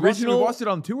 The We original watched it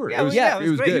on tour. Yeah, it was, yeah, it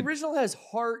was great. the good. original has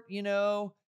heart, you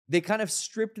know. They kind of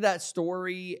stripped that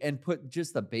story and put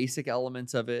just the basic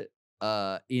elements of it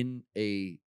in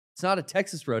a it's not a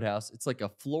Texas Roadhouse, it's like a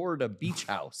Florida beach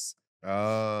house.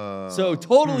 So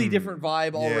totally different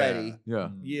vibe already. Yeah.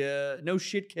 Yeah, no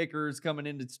shit kickers coming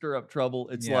in to stir up trouble.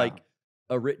 It's Yeah. like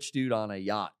a rich dude on a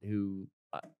yacht who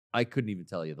I couldn't even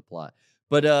tell you the plot.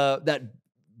 But that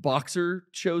boxer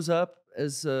shows up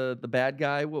as the bad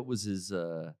guy. What was his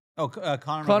Conor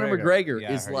McGregor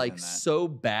Yeah, I is heard he's like in that. so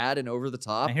bad and over the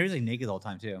top. I hear he's like naked the whole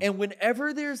time too. And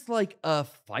whenever there's like a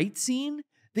fight scene,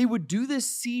 they would do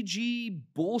this CG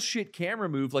bullshit camera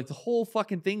move. Like the whole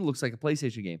fucking thing looks like a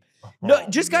PlayStation game. No,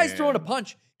 just guys throwing a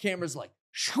punch. Camera's like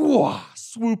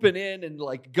swooping in and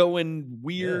like going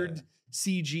weird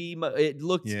CG. It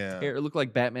looked it looked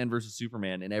like Batman versus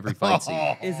Superman in every fight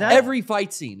scene. Is that Every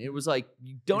fight scene? It was like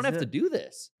you don't Is have it- to do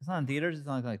this. It's not in theaters. It's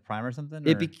not like Prime or something.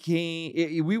 It or-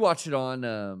 became. We watched it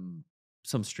on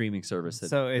some streaming service that,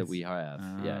 So that it's- we have.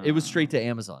 Yeah, it was straight to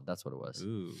Amazon. That's what it was.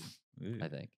 Ooh. I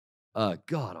think.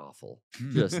 God awful.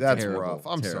 Hmm. Just That's terrible, rough.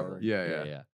 I'm terrible. sorry.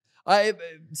 Yeah. I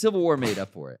Civil War made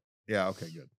up for it. Yeah, okay,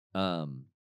 good.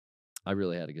 I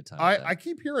really had a good time. with I that.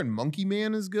 keep hearing Monkey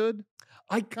Man is good.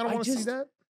 I Kind of want to see that.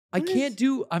 I can't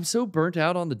do. I'm so burnt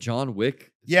out on the John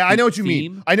Wick. Yeah, I know what you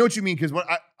theme. mean. I know what you mean because when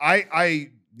I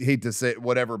hate to say it,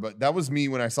 whatever, but that was me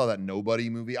when I saw that Nobody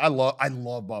movie. I love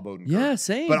Bob Odenkirk. Yeah,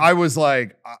 same. But I was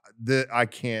like, I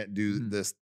can't do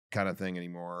this kind of thing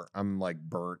anymore. I'm like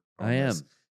burnt. on I this, am.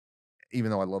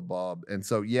 even though I love Bob. And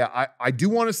so yeah, I do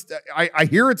want to. I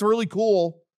hear it's really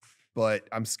cool, but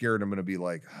I'm scared I'm going to be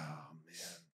like, oh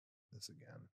man, this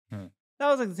again. That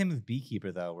was like the same with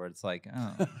Beekeeper though, where it's like,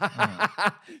 oh,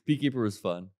 Beekeeper was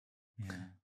fun. yeah.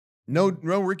 No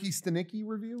Ricky Stenicki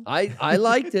review. I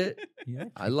liked it. Yeah,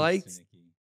 I liked-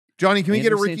 Johnny, can we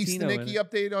get a Andrew Ricky Santino in Stenicki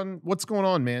it. update on what's going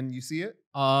on, man? You see it?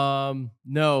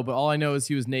 No, but all I know is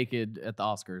he was naked at the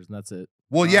Oscars, and that's it.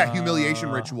 Well, yeah, humiliation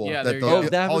ritual. yeah, that there you the go. Oh,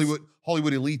 that was-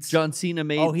 Hollywood elites. John Cena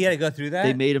made. Oh, he had to go through that.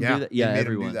 They made him do that. they Yeah, made him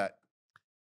everyone. do that.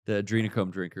 The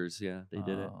adrenochrome drinkers. Yeah, they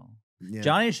did it. Oh. Yeah.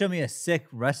 Johnny showed me a sick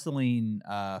wrestling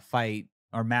fight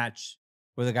or match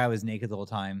where the guy was naked the whole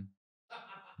time,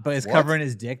 but it's What? covering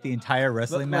his dick the entire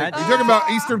wrestling match. Are you talking about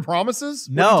Eastern Promises?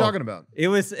 What are No. you talking about? It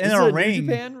was in This is a New ring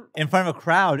Japan? in front of a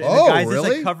crowd, and Oh, the guy's just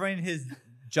really? like covering his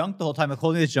junk the whole time, like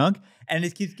holding his junk, and it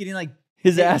just keeps getting like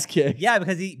His ass kicked. yeah,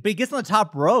 because he gets on the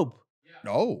top rope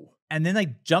No. and then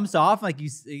like jumps off, like you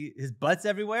see his butt's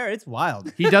everywhere. It's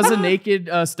wild. He does a naked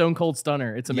Stone Cold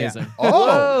Stunner. It's Yeah. amazing. Oh,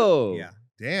 Whoa. Yeah.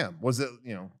 damn. Was it,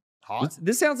 hot?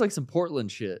 This sounds like some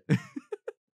Portland shit.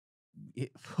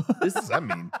 What does that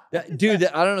mean? Dude,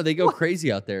 I don't know. They go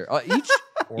crazy out there. Each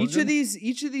Oregon? of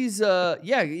these,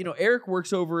 yeah, Eric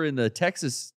works over in the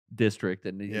Texas district,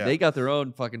 and Yeah. they got their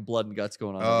own fucking blood and guts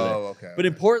going on over there. Oh, okay. But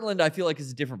in okay. Portland, I feel like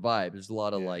it's a different vibe. There's a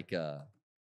lot of Yeah. like,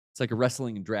 it's like a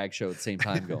wrestling and drag show at the same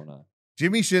time going on.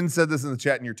 Jimmy Shin said this in the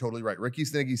chat, and you're totally right. Ricky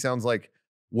Stenicki sounds like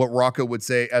what Rocco would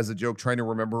say as a joke, trying to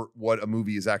remember what a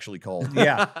movie is actually called.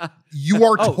 Yeah. You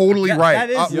are Oh, totally that- right.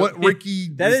 that is- What Ricky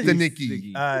that is-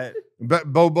 Stenicki.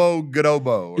 Bobo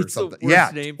Godobo or It's the something. worst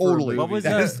Yeah, name for a totally. What was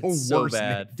that that? is the It's so worst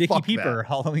bad. name. Dicky Fuck Peeper, that.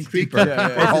 Halloween Dicky Creeper. Peeper.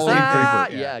 It's the Halloween same Ah,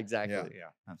 Creeper. yeah, exactly. Yeah.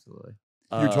 Yeah, absolutely.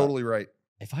 You're totally right.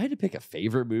 If I had to pick a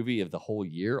favorite movie of the whole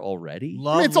year already,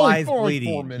 Love it's only Lies 4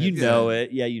 Bleeding. minutes. you know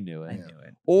it. Yeah, you knew I it. knew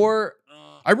it. Or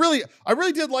I really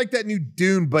did like that new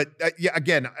Dune, but yeah,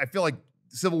 again, I feel like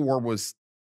Civil War was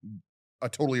a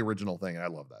totally original thing, and I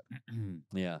love that.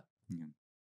 yeah,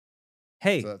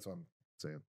 Hey, So that's what I'm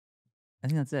saying. I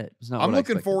think that's it. it's not I'm what I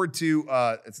looking expected. forward to.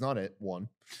 It's not it. One.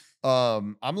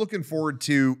 I'm looking forward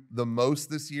to the most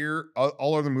this year.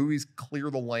 All other movies clear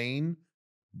the lane.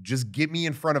 Just get me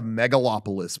in front of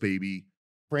Megalopolis, baby.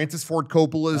 Francis Ford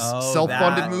Coppola's Oh,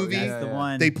 self-funded that- movie. That's the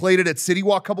one. They played it at City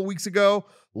Walk a couple weeks ago.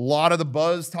 A lot of the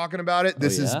buzz talking about it.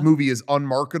 This yeah? movie is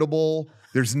unmarketable.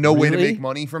 There's no way to Really? make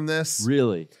money from this.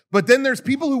 Really? But then there's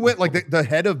people who went, like the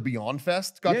head of Beyond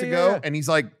Fest got to go, and he's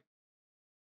like,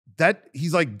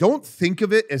 don't think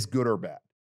of it as good or bad.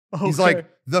 He's like,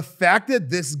 the fact that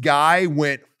this guy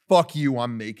went, fuck you,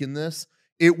 I'm making this.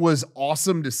 It was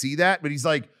awesome to see that. But he's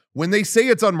like, when they say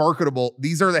it's unmarketable,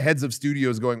 these are the heads of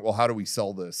studios going, well, how do we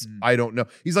sell this? I don't know.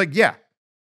 He's like, yeah,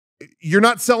 you're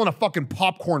not selling a fucking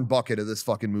popcorn bucket of this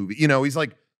fucking movie. You know, he's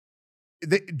like,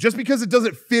 just because it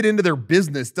doesn't fit into their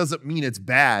business doesn't mean it's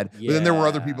bad. But then there were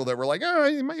other people that were like, oh,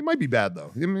 it might be bad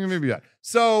though. It might be bad.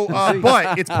 So,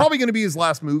 but it's probably going to be his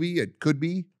last movie. It could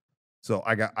be. So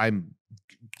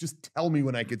just tell me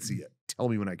when I could see it. Tell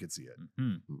me when I could see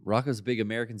it. Rocco's a big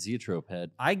American Zoetrope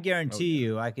head. I guarantee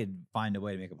you, I could find a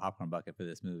way to make a popcorn bucket for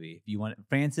this movie. If you want,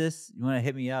 Francis, you want to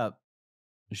hit me up?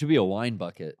 It should be a wine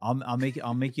bucket. I'll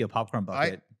make you a popcorn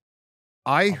bucket.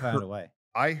 I I'll find a way.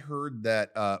 I heard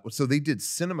that, so they did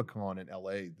CinemaCon in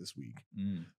LA this week,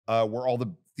 where all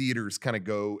the theaters kind of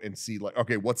go and see like,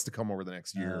 okay, what's to come over the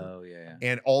next year. Oh, yeah.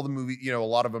 And all the movies, you know, a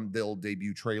lot of them, they'll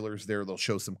debut trailers there. They'll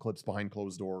show some clips behind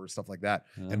closed doors, stuff like that.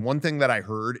 And one thing that I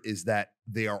heard is that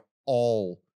they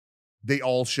all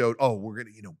showed, oh, we're going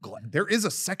to, you know, there is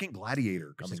a second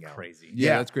Gladiator coming out. Crazy.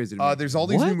 Yeah, that's crazy to me. There's all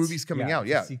these new What? movies coming out.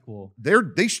 Yeah. Sequel.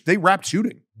 They wrapped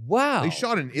shooting. Wow. They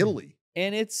shot in Italy.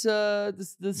 And it's the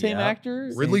same Yeah.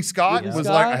 actor? Ridley Scott Ridley was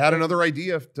Scott? like, I had another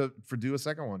idea for do a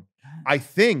second one. I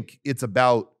think it's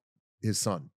about his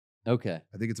son. Okay.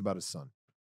 I think it's about his son.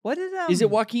 What did Is it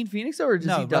Joaquin Phoenix or does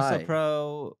no, he die? Russell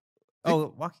Crowe.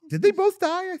 Oh, Joaquin. Did they both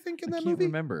die? I think in I that can't movie.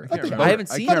 remember. I thought they I both-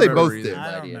 haven't I seen thought they it. both I did. don't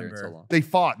Gladiator in so remember. long. They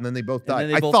fought and then they both died. And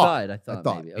then they both thought. died. I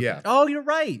thought maybe. Okay. Yeah. Oh, you're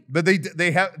right. But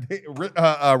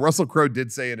Russell Crowe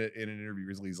did say in an interview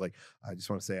recently, he's like, I just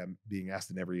want to say I'm being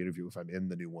asked in every interview if I'm in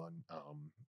the new one.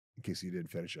 In case you didn't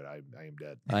finish it, I am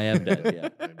dead. I am dead, yeah.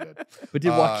 I am dead. But did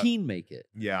Joaquin make it?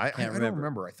 Yeah, I Can't don't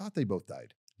remember. I thought they both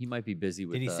died. He might be busy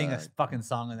with Did he sing a fucking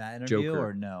song in that interview Joker.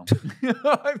 or no?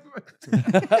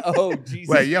 Oh, Jesus.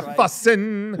 Well, you're Christ.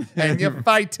 fussing and you're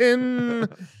fighting.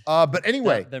 But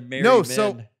anyway, The married no, men.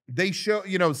 so they show,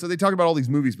 you know, so they talk about all these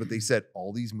movies, but they said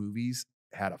all these movies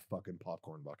had a fucking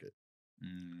popcorn bucket.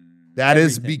 That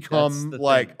has Everything. become That's the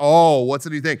like, thing. oh, what's the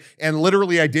new thing? And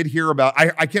literally, I did hear about,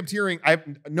 I kept hearing, I have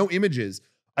no images.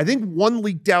 I think one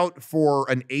leaked out for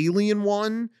an Alien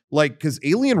one, like, because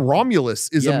Alien Romulus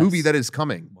is a movie Yes. that is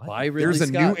coming. By Ridley There's a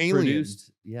new Scott, Alien.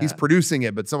 produced. Yeah. He's producing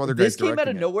it, but some other guy's This came out of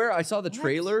directing it. nowhere. I saw the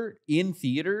trailer in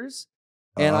theaters,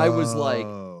 and I was like,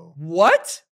 Oh.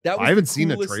 "What?" That was I haven't the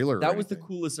seen a coolest- trailer or That was the anything.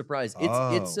 coolest surprise.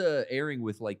 Oh. It's airing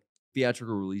with like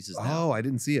theatrical releases now. Oh, I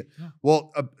didn't see it.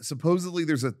 Well, supposedly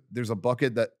there's a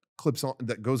bucket that clips on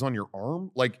that goes on your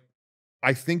arm. Like,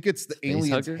 I think it's the Space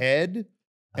alien's hugger? head,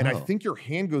 and I Oh. think your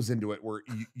hand goes into it where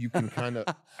you can kind of.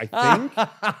 I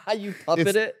think. You puppet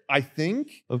It's- it. I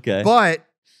think. Okay. But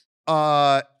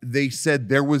they said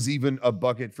there was even a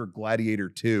bucket for Gladiator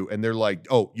 2, and they're like,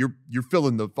 "Oh, you're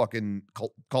filling the fucking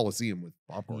Coliseum with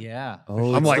popcorn." Yeah.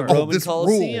 Oh, I'm it's like, the oh, Roman this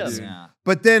Colosseum. rules. Yeah.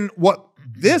 But then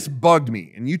this bugged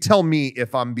me, and you tell me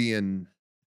if I'm being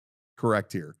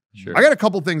correct here. Sure. I got a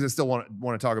couple things I still want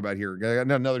to talk about here. I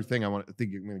got another thing I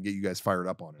think I'm going to get you guys fired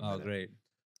up on. In a Oh, minute. great.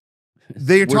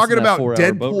 They're Worse talking than that about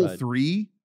 4-hour boat Deadpool ride. 3.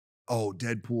 Oh,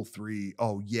 Deadpool 3.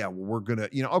 Oh, yeah. Well, we're going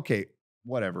to, okay,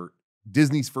 whatever.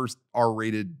 Disney's first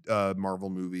R-rated Marvel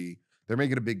movie. They're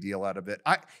making a big deal out of it.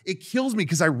 It kills me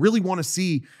because I really want to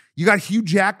see, you got Hugh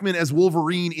Jackman as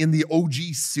Wolverine in the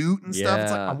OG suit and stuff.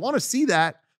 It's like, Yeah. I want to see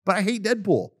that, but I hate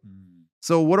Deadpool. Mm.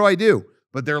 So what do I do?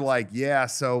 But they're like, yeah,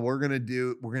 so we're gonna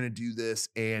do this,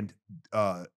 and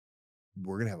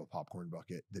we're gonna have a popcorn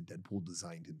bucket that Deadpool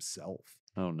designed himself.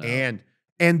 Oh no.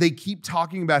 And they keep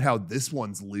talking about how this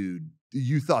one's lewd.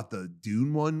 You thought the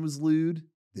Dune one was lewd?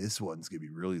 This one's gonna be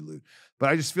really lewd. But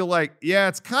I just feel like, yeah,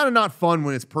 it's kind of not fun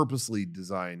when it's purposely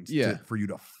designed for you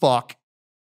to fuck.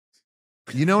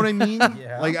 You know what I mean?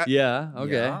 Yeah. Like, yeah.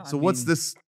 Okay. Yeah. so I what's mean,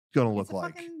 this gonna It's look a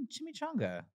like? fucking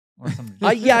chimichanga or something.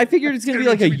 Yeah, I figured it's gonna be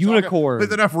like a chimichanga unicorn.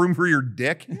 with enough room for your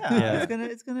dick. Yeah, Yeah. it's gonna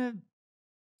It's gonna be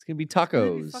it's gonna be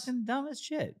tacos. fucking dumb as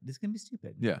shit. It's gonna be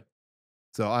stupid. Yeah.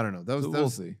 So I don't know. So we'll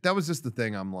see. That was just the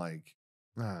thing. I'm like,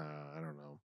 I don't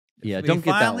know. Yeah, We don't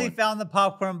get that finally one. found the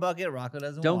popcorn bucket. Rocco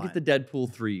doesn't Don't want. get the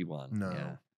Deadpool 3 one. No.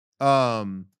 Yeah.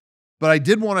 But I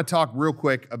did want to talk real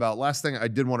quick about last thing I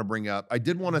did want to bring up. I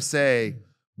did want to say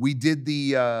we did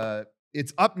the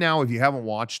it's up now if you haven't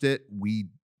watched it. We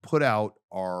put out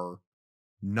our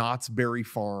Knott's Berry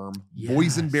Farm Yes.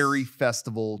 Boysenberry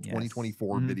Festival Yes.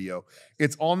 2024 Mhm. video.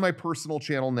 It's on my personal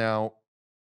channel now.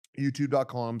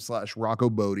 youtube.com/Rocco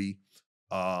Bodie.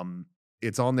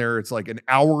 It's on there. It's like an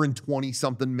hour and 20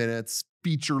 something minutes,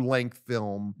 feature length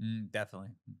film. Definitely.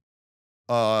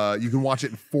 You can watch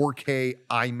it in 4K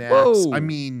IMAX. Whoa. I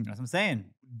mean, That's what I'm saying.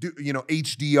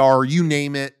 HDR, you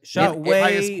name it. Shot way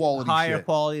highest quality higher shit.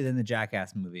 quality than the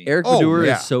Jackass movie. Eric Oh, Badur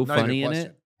yeah, is so not even a funny in question.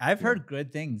 it. I've heard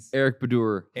good things. Eric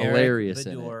Badur, Eric hilarious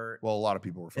in it. Badur. Well, a lot of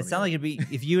people were funny. It sounds like it'd be,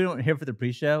 if you don't hear for the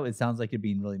pre-show, it sounds like you're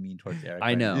being really mean towards Eric. I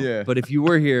right know. now. Yeah. But if you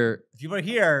were here, If you were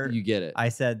here, you get it. I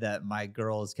said that my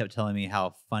girls kept telling me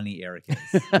how funny Eric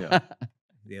is.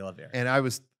 They love Eric. And I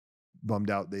was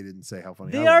bummed out they didn't say how funny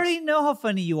I They was. already know how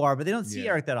funny you are, but they don't see Yeah.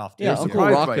 Eric that often. Yeah, They're Uncle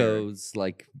surprised by Rocco's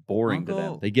like boring to them.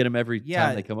 Uncle- They get him every Yeah.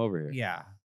 time they come over here. Yeah.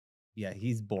 Yeah,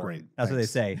 he's boring. Great, That's what they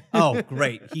thanks. say. Oh,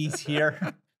 great. He's here.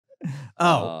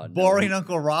 Oh, No. boring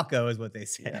Uncle Rocco is what they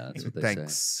say. Yeah, that's what they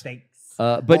Thanks. say.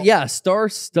 Thanks. But yeah,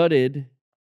 star-studded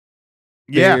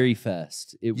Yeah. Berry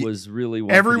Fest. It Ye- was really one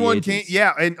for the Everyone came, ages.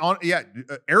 yeah, and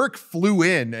Eric flew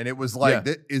in, and it was like,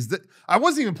 Yeah. I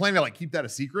wasn't even planning to like keep that a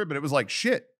secret, but it was like,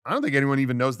 shit, I don't think anyone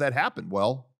even knows that happened.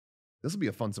 Well, this will be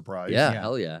a fun surprise. Yeah, Yeah.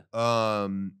 hell yeah.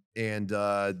 And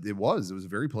it was a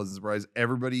very pleasant surprise.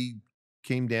 Everybody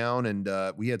came down, and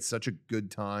we had such a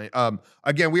good time.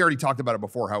 Again, we already talked about it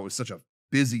before, how it was such a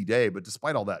busy day, but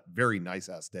despite all that, very nice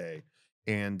ass day.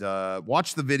 And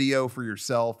watch the video for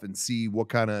yourself and see what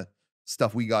kind of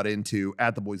stuff we got into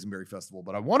at the Boysenberry Festival.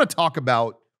 But I want to talk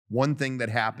about one thing that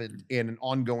happened and an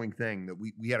ongoing thing that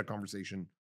we had a conversation,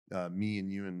 me and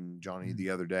you and Johnny, the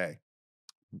other day.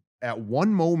 At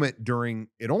one moment during,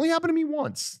 it only happened to me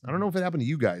once. I don't know if it happened to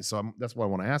you guys, so that's why I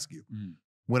want to ask you.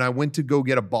 When I went to go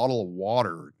get a bottle of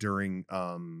water during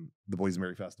the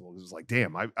Boysenberry Festival, it was like,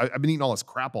 damn, I've been eating all this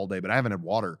crap all day, but I haven't had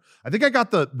water. I think I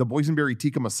got the Boysenberry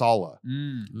tikka masala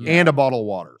and a bottle of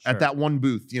water Sure. at that one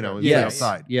booth, you know, Yes.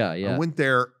 outside. Yeah, I yeah. went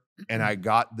there and I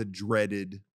got the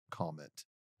dreaded comment.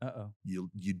 Uh-oh. You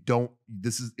don't,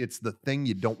 it's the thing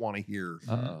you don't want to hear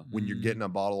Uh-oh. when you're getting a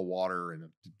bottle of water and a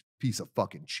piece of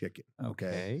fucking chicken.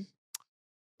 Okay.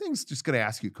 Thing's just going to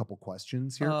ask you a couple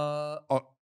questions here.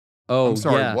 Oh, I'm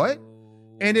sorry, yeah. what?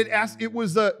 And it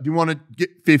was, do you want to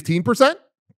get 15%?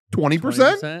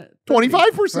 20%?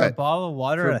 25%? For a bottle of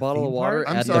water. For a at bottle of theme water park?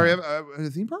 I'm at the- sorry, at a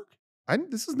theme park?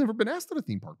 This has never been asked at a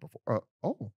theme park before.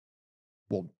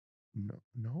 Well,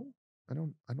 no, I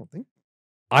don't think.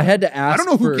 I had to ask don't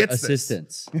know who for gets this.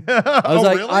 assistance. I I was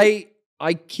like,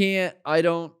 I can't,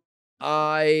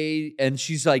 and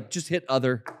she's like, just hit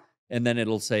other, and then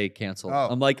it'll say cancel. Oh.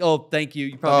 I'm like, oh, thank you.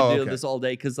 You probably do okay. this all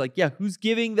day. Cause like, yeah, who's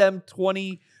giving them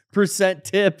 20%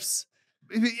 tips?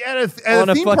 At a On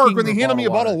a theme park, fucking when they handed me a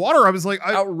bottle of water, I was like,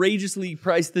 Outrageously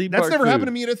priced theme that's park never food. happened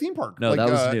to me at a theme park. No, like, that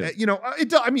was new.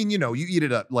 You know, you eat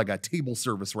at a table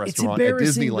service restaurant at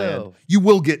embarrassing, Disneyland. though. You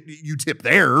will you tip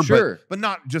there, Sure. but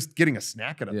not just getting a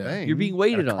snack at a Yeah. thing. You're being at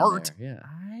waited a on cart. there.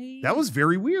 Yeah. That was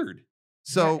very weird.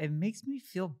 So it makes me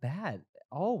feel bad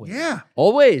always. yeah,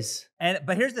 Always.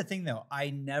 But here's the thing though.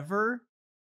 I never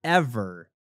ever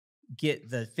get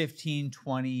the 15,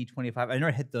 20, 25. I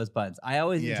never hit those buttons. I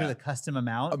always enter Yeah. the custom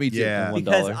amount Me too. Yeah.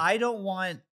 because $1. I don't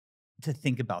want to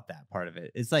think about that part of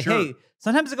it. It's like, Sure. hey,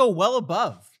 sometimes I go well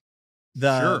above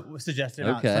the suggested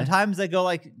amount. Okay. Sometimes I go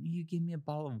like, you give me a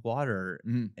bottle of water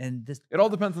Mhm. and this. It all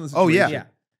depends on the Oh, situation. yeah. Yeah.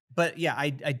 But yeah, I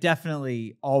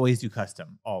definitely always do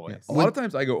custom. Always. A lot of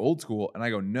times I go old school and I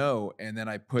go no, and then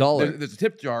I put Dollar. there's a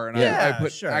tip jar and Yeah, I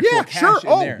put sure. actual Yeah, cash sure. in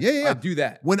Oh, there. yeah. I do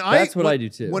that. That's what I do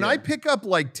too. When Yeah. I pick up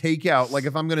like takeout, like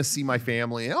if I'm gonna see my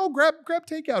family, grab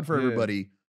takeout for Yeah. everybody.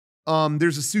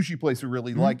 There's a sushi place we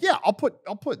really like. Yeah, I'll put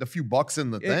a few bucks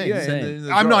in the thing. Yeah, Same. in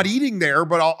the I'm not jar. eating there,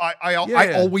 but I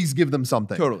Yeah. always give them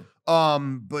something. Totally.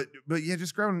 But yeah,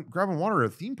 just grabbing water at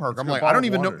a theme park. Let's I'm go like, I don't bottle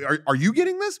even of know. water. Are you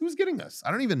getting this? Who's getting this?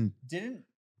 I don't even. Didn't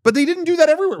But they didn't do that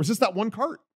everywhere. It was just that one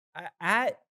cart.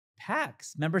 at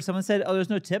PAX, remember someone said, "Oh, there's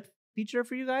no tip feature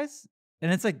for you guys,"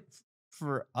 and it's like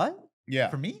for us, Yeah.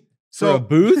 for me, For a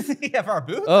booth? yeah, for our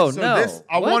booth. Oh, so no. this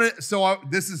I What? want it. So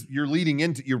this is you're leading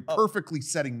into. You're Oh. perfectly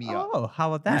setting me up. Oh,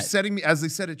 how about You're that? setting me, as they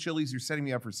said at Chili's. You're setting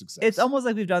me up for success. It's almost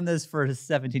like we've done this for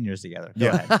 17 years together. Go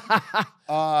Yeah.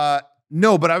 ahead.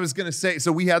 No, but I was gonna say.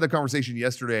 So we had the conversation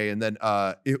yesterday, and then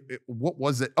what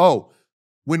was it? Oh,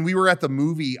 when we were at the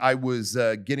movie, I was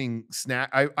getting snack.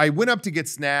 I went up to get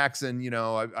snacks, and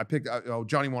I picked.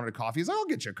 Johnny wanted a coffee. He's like, I'll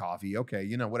get you a coffee.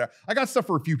 Okay, whatever. I got stuff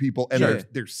for a few people, and Sure.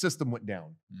 their system went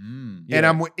down. Mm.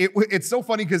 And it's so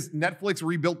funny because Netflix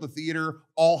rebuilt the theater,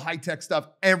 all high tech stuff.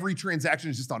 Every transaction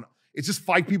is just on. It's just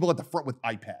 5 people at the front with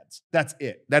iPads. That's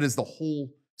it. That is the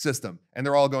whole system, and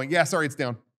they're all going, "Yeah, sorry, it's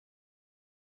down."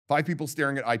 5 people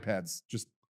staring at iPads. Just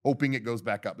hoping it goes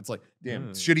back up. It's like, damn,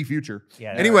 shitty future.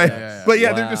 Yeah. Anyway, but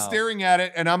yeah, they're just Wow. staring at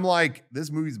it, and I'm like,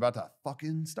 this movie's about to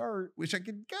fucking start. Wish I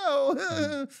could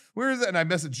go. Where is it? And I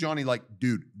messaged Johnny like,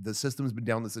 dude, the system's been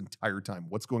down this entire time.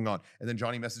 What's going on? And then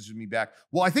Johnny messages me back.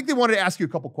 Well, I think they wanted to ask you a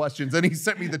couple questions, and he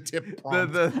sent me the tip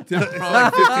prompt. The tip prompt,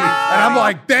 like 15. And I'm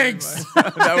like, thanks.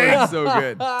 That was so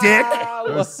good. Dick. That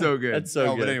was so good. That's so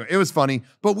No, good. but anyway, it was funny.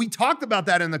 But we talked about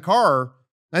that in the car.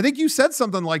 I think you said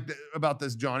something like about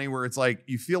this, Johnny, where it's like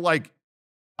you feel like,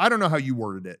 I don't know how you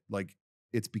worded it. Like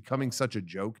it's becoming such a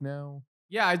joke now.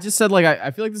 Yeah, I just said like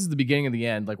I feel like this is the beginning of the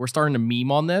end. Like we're starting to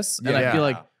meme on this, and I feel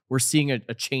like we're seeing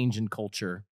a change in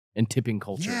culture and tipping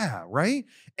culture. Yeah, right.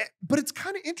 But it's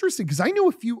kind of interesting because I knew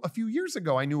a few years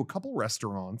ago, I knew a couple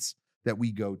restaurants that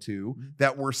we go to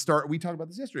that were we talked about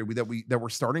this yesterday. That were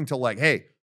starting to like, hey,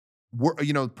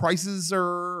 prices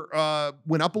are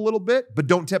went up a little bit, but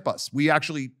don't tip us. We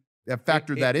actually have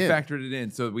factored that in. Factored it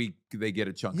in so they get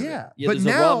a chunk of it. Yeah, Yeah, but there's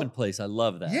now, a ramen place. I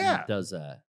love that. Yeah. It does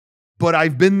that. But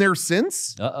I've been there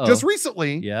since just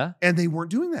recently. Yeah. And they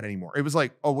weren't doing that anymore. It was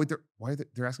like, oh wait,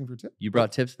 they're asking for a tip? You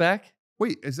brought tips back?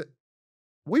 Wait,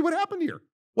 what happened here?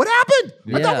 What happened?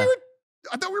 Yeah.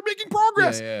 I thought we were making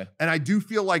progress. Yeah. And I do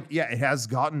feel like, it has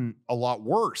gotten a lot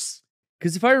worse.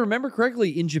 Because if I remember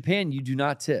correctly, in Japan, you do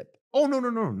not tip. Oh, no,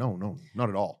 not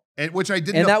at all. And which I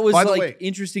didn't And know. that was By the like way,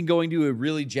 interesting going to a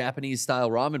really Japanese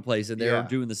style ramen place and they were Yeah.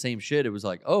 doing the same shit. It was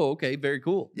like, oh, okay, very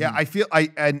cool. yeah, I feel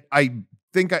I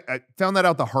think I found that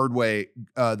out the hard way.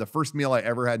 The first meal I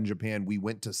ever had in Japan, we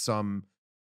went to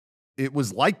it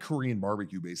was like Korean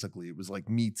barbecue, basically. It was like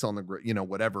meats on the grill,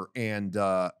 whatever. And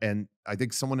I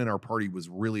think someone in our party was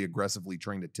really aggressively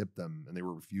trying to tip them and they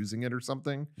were refusing it or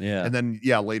something. Yeah. And then,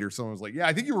 later someone was like,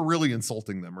 I think you were really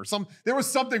insulting them or there was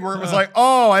something where it was like,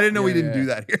 oh, I didn't know we didn't do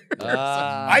that here. So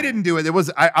I didn't do it.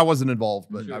 I wasn't involved,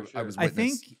 but Sure, I was I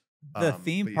witness. think the but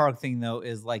theme yeah. park thing though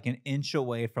is like an inch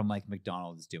away from like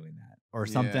McDonald's doing that or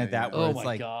something like that. Where Oh it's my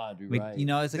like, God, you're Mc- right.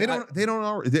 it's like They don't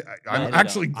already. I'm they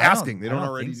actually don't. asking. They I don't don't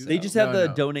already think do so. that. They just have the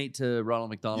No. donate to Ronald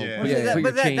McDonald. Yeah. put Yeah, your- put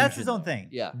your change that's in his own there. thing.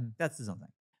 Yeah. That's his own thing.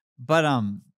 But I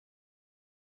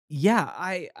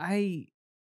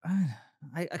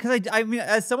mean,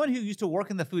 as someone who used to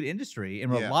work in the food industry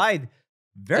and Yeah. relied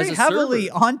very As a heavily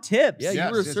server. on tips. Yeah, Yes,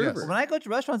 you were a yes, server. yes. When I go to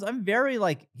restaurants, I'm very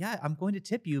like, I'm going to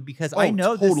tip you because I Oh,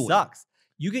 know totally. this sucks.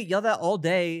 You get yelled at all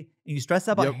day and you stress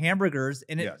out about Yep. hamburgers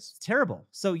and it's Yes. terrible.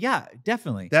 So yeah,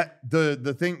 definitely. That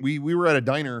the thing we were at a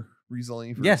diner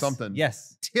recently for yes, something.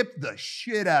 yes. Tip the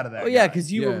shit out of that. Oh, yeah, guy.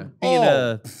 because you Yeah. were being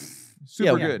Oh.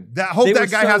 Super Yeah. good. That hope They that were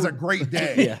guy has so- a great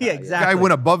day. Yeah. Yeah, That exactly. guy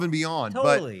went above and beyond.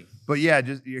 Totally. But yeah,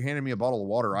 just you're handing me a bottle of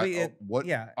water. What?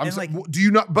 Yeah. I'm and so, like, do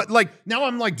you not? But like now,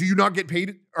 I'm like, do you not get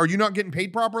paid? Are you not getting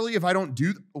paid properly if I don't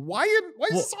do? Why is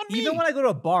this on me? even when I go to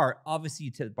a bar, obviously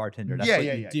you tip the bartender. That's Yeah, what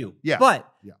yeah, you yeah, do. yeah.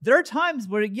 But Yeah. there are times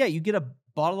where, you get a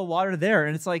bottle of water there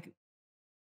and it's like,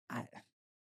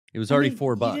 it was already I mean,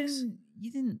 $4.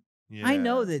 You didn't. I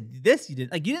know that this you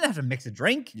didn't. Like, you didn't have to mix a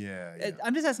drink. Yeah.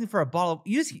 I'm just asking for a bottle.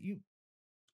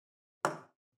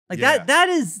 Like Yeah. that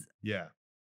is. Yeah.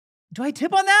 Do I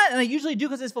tip on that? And I usually do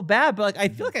because I just feel bad, but like I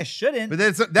feel like I shouldn't. But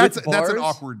that's an bars,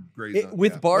 awkward gray zone.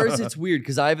 With yeah. bars, it's weird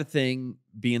because I have a thing,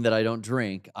 being that I don't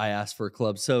drink, I ask for a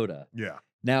club soda. yeah.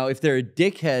 Now, if they're a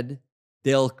dickhead,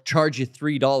 they'll charge you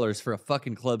 $3 for a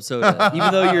fucking club soda,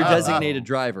 even though you're a designated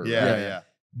driver. Yeah. right? Yeah.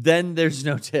 Then there's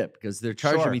no tip because they're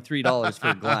charging Sure. me $3 for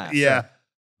a glass. Yeah.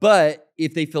 But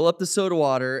if they fill up the soda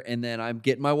water and then I'm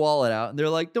getting my wallet out and they're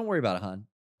like, don't worry about it, hon.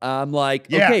 I'm like,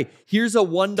 Yeah. okay, here's a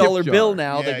 $1 Tip bill jar.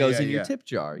 now Yeah, that goes yeah, in your yeah. tip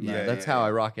jar. Yeah, That's yeah, how yeah.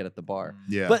 I rock it at the bar.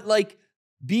 Yeah. But like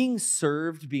being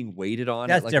served, being waited on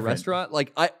That's at like different. a restaurant,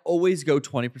 like I always go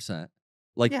 20%,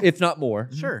 like Yeah. if not more.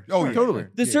 Sure. Oh, sure, yeah. Totally.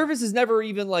 sure. The service is never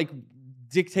even like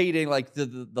dictating like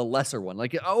the lesser one,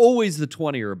 like always the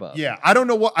 20 or above. yeah. I don't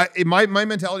know what my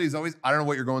mentality is always. I don't know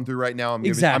what you're going through right now. I'm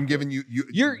Exactly. giving you.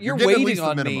 You're getting at waiting least the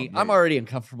on me. minimum. I'm Yeah. already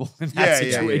uncomfortable in that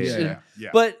situation. Yeah.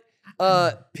 But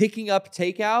picking up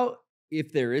takeout,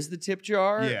 if there is the tip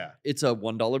jar, Yeah. it's a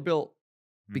 $1 bill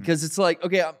Mhm. because it's like,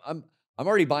 okay, I'm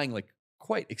already buying like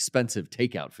quite expensive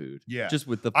takeout food. Yeah. Just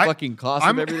with the I- fucking cost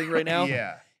of everything right now.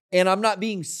 Yeah. And I'm not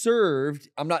being served.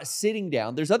 I'm not sitting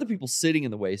down. There's other people sitting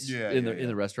in the waist Yeah, in yeah, the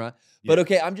yeah. restaurant. Yeah. But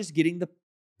okay, I'm just getting the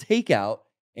takeout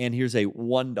and here's a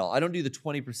 $1. I don't do the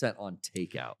 20% on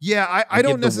takeout. Yeah, I I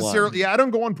don't give the necessarily. one. Yeah, I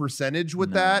don't go on percentage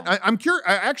with that. No. I'm curious.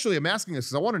 I actually am asking this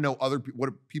because I want to know what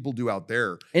people do out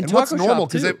there And what's taco normal.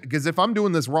 shop, too. Because if I'm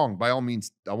doing this wrong, by all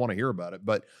means, I want to hear about it.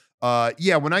 But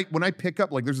yeah, when I pick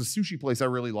up, like, there's a sushi place I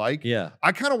really like. Yeah.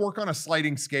 I kind of work on a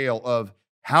sliding scale of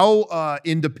how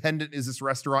independent is this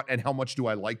restaurant and how much do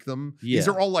I like them. These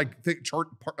Yeah. are all like chart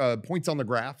points on the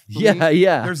graph. for Yeah, me.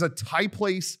 yeah. There's a Thai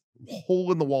place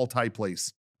hole in the wall Thai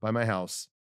place by my house,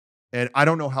 and I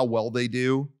don't know how well they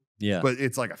do. Yeah. But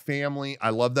it's like a family.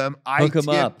 I love them. I Hook 'em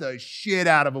tip up. the shit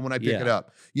out of them when I pick Yeah. it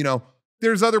up. You know,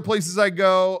 there's other places I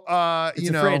go. It's you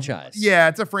a know, franchise. Yeah,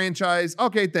 it's a franchise.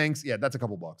 Okay, thanks. Yeah, that's a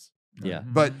couple bucks. Yeah.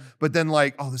 But then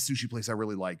like, oh, the sushi place I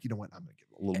really like. You know what? I'm gonna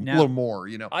give it a Now- little more.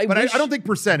 You know, I but wish- I don't think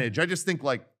percentage. I just think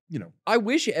like, you know, I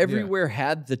wish everywhere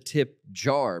had the tip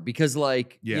jar because,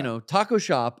 like, Yeah. you know, taco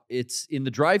shop, it's in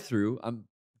the drive-through. I'm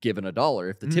giving $1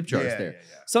 if the tip jar is yeah, there. yeah,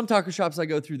 yeah. Some taco shops I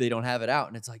go through, they don't have it out,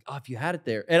 and it's like, oh, if you had it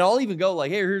there, and I'll even go like,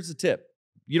 hey, here's a tip.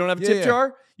 You don't have a Yeah, tip yeah.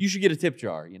 jar? You should get a tip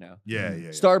jar. You know, Yeah, yeah, yeah.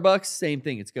 Starbucks, same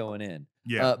thing. It's going in.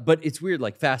 Yeah. But it's weird.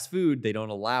 Like fast food, they don't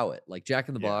allow it. Like Jack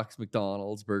in the Yeah. Box,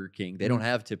 McDonald's, Burger King, they don't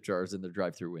have tip jars in their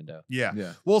drive-through window. Yeah.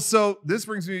 Yeah. Well, so this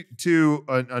brings me to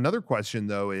another question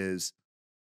though is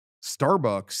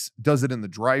Starbucks does it in the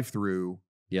drive-through.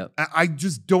 Yep. I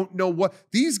just don't know what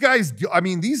these guys do. I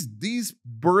mean, these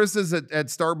baristas at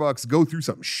Starbucks go through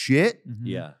some shit. Mhm.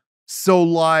 Yeah. So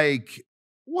like,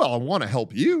 well, I want to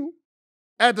help you.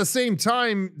 At the same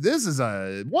time, this is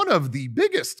one of the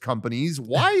biggest companies.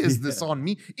 Why is this on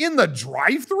me in the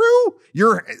drive-through?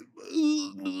 You're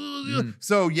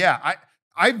so yeah.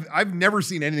 I've never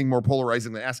seen anything more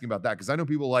polarizing than asking about that because I know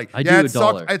people like, I yeah, do it $1.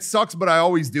 sucks. It sucks, but I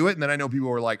always do it. And then I know people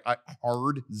are like,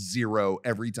 hard 0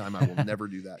 every time. I will never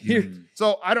do that. Here-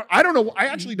 So I don't know. I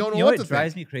actually don't know You know what what to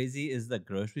drives think. me crazy is the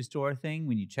grocery store thing.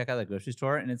 When you check out the grocery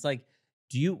store, and it's like,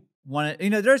 do you want to? You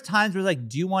know, there's times where like,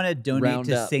 do you want to donate Round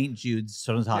to up. St. Jude's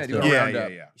Children's Yeah, do Hospital? a Yeah, round yeah,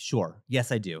 up. yeah. Sure.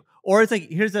 Yes, I do. Or it's like,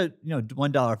 here's a $1,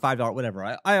 $5, whatever.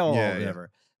 I owe Yeah, yeah.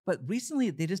 whatever. But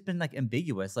recently, they just been like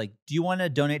ambiguous. Like, do you want to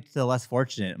donate to the less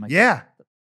fortunate? I'm like, Yeah.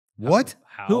 What?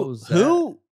 How's that?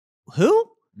 Who? Mhm.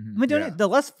 I mean, donate Yeah. the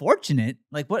less fortunate.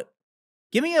 Like, what?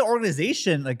 Give me an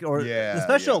organization, like, or Yeah, the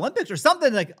Special yeah. Olympics or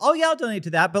something. Like, oh yeah, I'll donate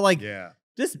to that. But like, Yeah.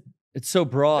 just It's so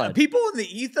broad. people in the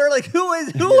ether. Like, who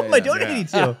Yeah, am I yeah, donating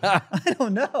to? I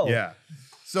don't know. Yeah.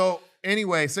 So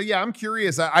anyway, yeah, I'm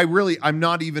curious. I'm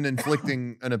not even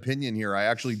inflicting an opinion here. I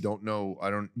actually don't know.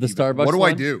 The Starbucks What do I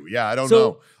one? do? Yeah, I don't So-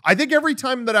 know. I think every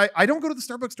time that I don't go to the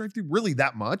Starbucks drive-thru really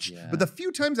that much, Yeah. but the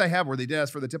few times I have where they did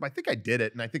ask for the tip, I think I did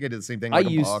it, and I think I did the same thing I like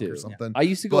a used buck to. or something. I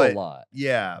used to go But- a lot.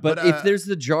 Yeah, But if there's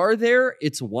the jar there,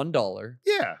 it's $1.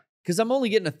 yeah, Because I'm only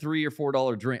getting a $3 or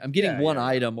 $4 drink. I'm getting Yeah, one yeah, yeah.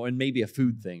 item and maybe a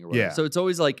food thing or whatever. Yeah. So it's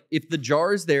always like if the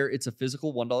jar is there, it's a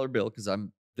physical $1 bill because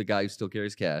I'm the guy who still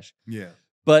carries cash. yeah,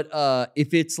 But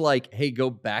if it's like, hey, go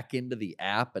back into the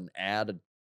app and add a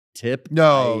tip.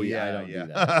 no, I don't do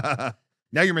that.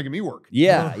 Now you're making me work.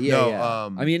 Yeah, yeah, No, yeah.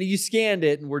 I mean, you scanned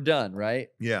it and we're done, right?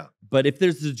 Yeah. But if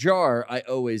there's the jar, I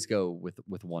always go with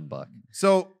 $1.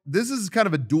 So this is kind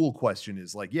of a dual question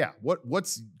is like, yeah, what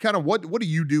do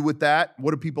you do with that?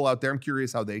 What do people out there? I'm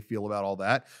curious how they feel about all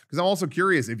that. Because I'm also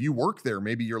curious if you work there,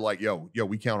 maybe you're like, yo,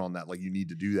 we count on that. Like you need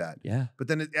to do that. Yeah. But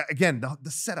then again,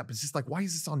 the setup is just like, why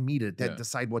is this on me to Yeah.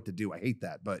 decide what to do? I hate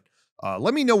that. But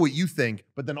let me know what you think.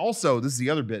 But then also, this is the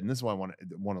other bit, and this is why I want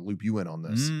to loop you in on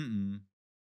this. Mm-mm.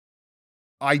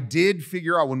 I did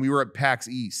figure out when we were at PAX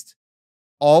East,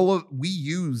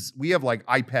 we have like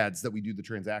iPads that we do the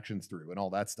transactions through and all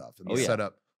that stuff and Oh, the yeah.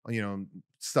 setup,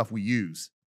 stuff we use.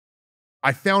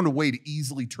 I found a way to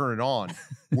easily turn it on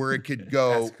where it could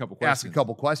go Ask a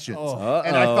couple questions. Oh.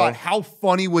 And I thought, how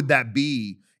funny would that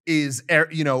be? Is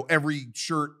every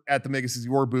shirt at the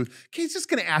Mega64 booth, okay, he's just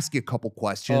going to ask you a couple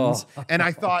questions. Oh. And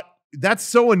I thought that's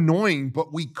so annoying,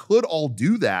 but we could all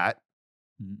do that.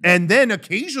 Mm-mm. And then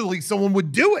occasionally someone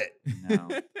would do it. No.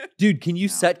 Dude, can you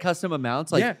No. set custom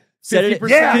amounts? Like Yeah. set it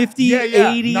 50%. at 50,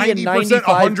 80, and 90%,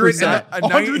 100, 95%. and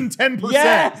 110%.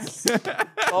 Yes.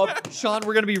 Oh, Sean,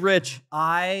 we're gonna be rich.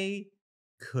 I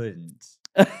couldn't.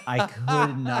 I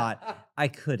could not. I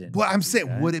couldn't. But I'm do saying,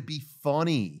 that. would it be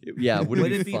funny? Yeah, would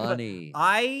Would it it be be fu- funny?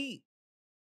 I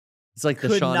It's like the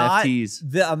could Sean not. FTs.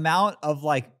 The amount of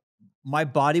like my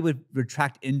body would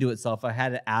retract into itself. I had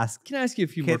to ask. Can I ask you a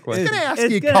few Can- more questions? gonna ask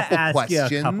it's you a gonna couple ask you a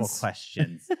couple questions.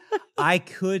 questions. I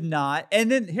could not. And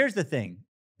then here's the thing,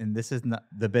 and this is not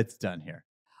the bit's done here.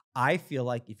 I feel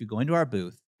like if you go into our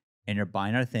booth and you're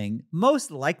buying our thing,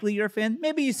 most likely you're a fan.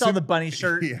 Maybe you saw So- the bunny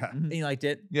shirt Yeah. and you liked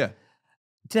it. Yeah.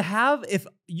 To have, if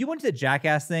you went to the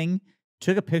Jackass thing,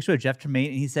 took a picture of Jeff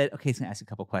Tremaine, and he said, "Okay, he's gonna ask you a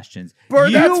couple questions."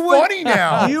 Bird, You that's would- funny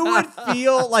now. You would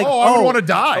feel like, oh, I would want to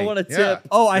die. I want a Yeah. tip.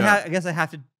 oh, Yeah. I guess I have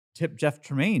to tip Jeff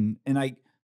Tremaine, and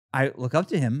I look up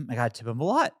to him. I gotta tip him a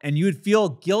lot, and you would feel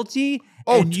guilty.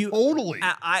 Oh, and you, totally.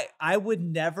 I would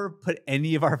never put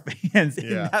any of our fans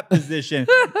in Yeah. that position,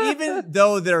 even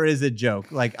though there is a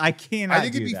joke. Like I cannot. I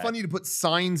think it'd do be that. funny to put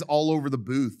signs all over the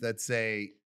booth that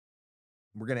say,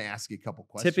 We're gonna ask you a couple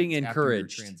questions. Tipping after your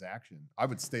encouraged. transaction. I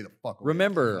would stay the fuck away.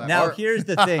 Remember, from that. Now Our- here's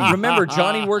the thing. Remember,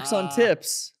 Johnny works on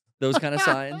tips. Those kind of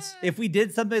signs. If we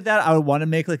did something like that, I would want to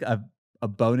make like a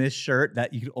bonus shirt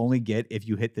that you could only get if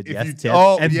you hit the If yes you- tip.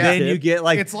 oh, and yeah. then you get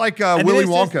like it's like and then Willy it's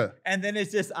just- Wonka. and then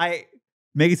it's just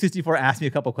Mega64 asked me a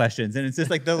couple questions, and it's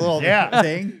just like the little Yeah.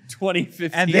 thing.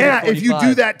 2015. And Yeah, if you do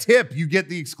 25. that tip, you get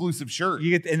the exclusive shirt.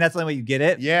 You get, and that's the only way you get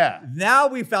it. Yeah. Now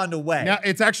we found a way. Now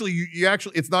it's actually you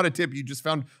actually it's not a tip. You just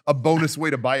found a bonus way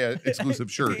to buy an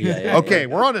exclusive shirt. Yeah, Okay,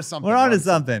 we're on to something. We're on to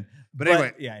something. But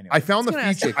anyway, yeah, anyway. I found the gonna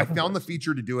ask you feature. a I couple found the questions.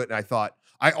 feature to do it, and I thought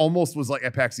I almost was like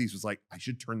at PAX East was like I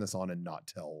should turn this on and not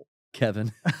tell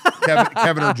Kevin.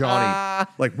 Kevin or Johnny.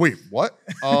 Like, wait, what?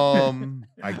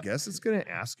 I guess it's gonna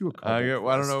ask you a couple. I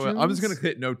don't know. I'm just gonna questions.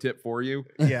 hit no tip for you.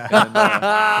 yeah. And,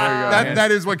 there you go.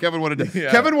 That is what Kevin would have done.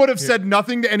 Yeah. Kevin would have said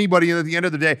nothing to anybody, and at the end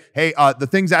of the day, hey, the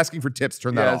thing's asking for tips.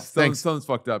 Turn that Yeah, off. Thanks. something's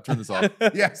fucked up. Turn this off.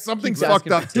 Yeah, something's Keeps fucked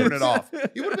asking up. for Turn tips. it off.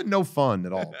 It would have been no fun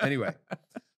at all. Anyway,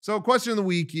 so question of the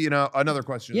week. Another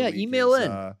question. Yeah, of the week email is,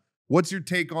 in. What's your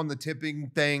take on the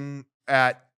tipping thing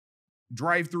at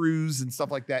drive-throughs and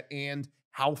stuff like that? And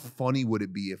how funny would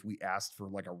it be if we asked for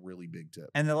like a really big tip?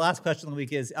 And the last question of the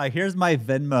week is: here's my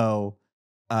Venmo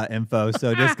info.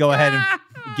 So just go ahead and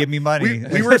give me money.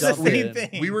 We were It's the saying- same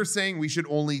thing. We were saying we should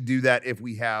only do that if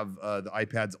we have the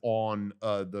iPads on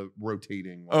the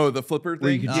rotating. Oh, the flipper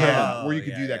Where you thing. could yeah, Oh, where you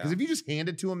could yeah, do that. yeah. Because if you just hand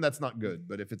it to them, that's not good.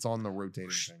 But if it's on the rotating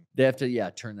thing, They have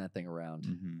to, turn that thing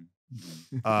around.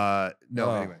 no. Oh.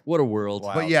 Anyway, What a world.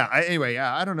 Wow. but yeah. Anyway,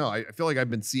 yeah. I don't know. I feel like I've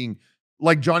been seeing,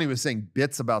 like Johnny was saying,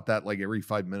 bits about that like every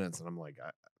 5 minutes, and I'm like,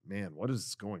 man, what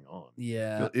is going on?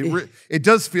 Yeah. It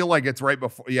does feel like it's right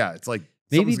before. Yeah, it's like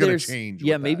Maybe something's gonna there's change.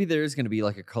 yeah, with maybe that. there is going to be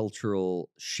like a cultural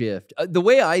shift. The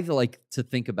way I like to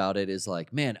think about it is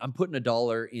like, man, I'm putting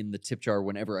 $1 in the tip jar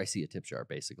whenever I see a tip jar.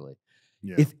 Basically,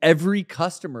 Yeah. if every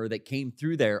customer that came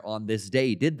through there on this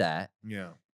day did that, yeah.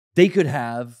 they could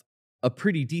have a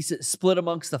pretty decent split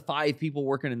amongst the 5 people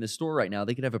working in the store right now.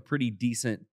 They could have a pretty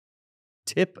decent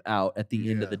tip out at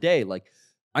the end of Yeah. the day. Like,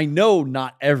 I know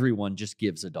not everyone just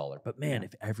gives $1, but man,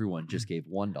 if everyone just gave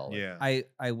 $1, Yeah.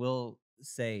 I will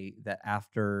say that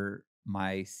after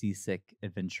my seasick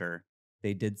adventure,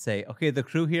 they did say, okay, the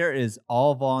crew here is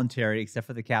all voluntary except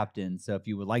for the captain. So if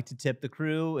you would like to tip the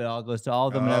crew, it all goes to all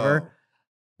of them, Oh. whatever.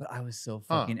 But I was so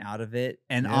Huh. fucking out of it.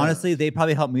 And Yeah. honestly, they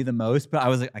probably helped me the most, but I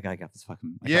was like, I gotta get this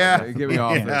fucking. I gotta Yeah. get Giving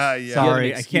off this. Yeah. You have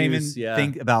Sorry, an I can't even excuse, yeah.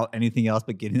 think about anything else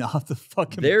but getting off the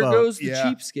fucking there boat. goes the Yeah.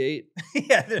 cheapskate.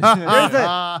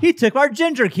 Yeah, he took our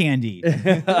ginger candy.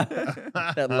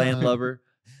 That landlubber.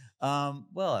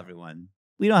 Well, everyone,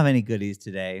 we don't have any goodies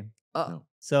today. No,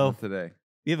 So not today.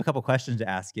 we have a couple questions to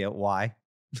ask you. Why?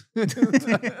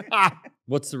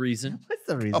 What's the reason? What's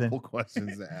the reason? Couple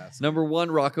questions to ask. Number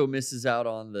 1, Rocco misses out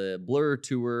on the Blur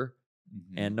tour.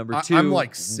 And number 2, I'm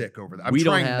like sick over that. I'm we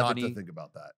don't trying have not any- to think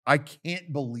about that. I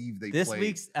can't believe they This played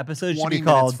week's episode should 20 be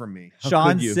minutes called from me. How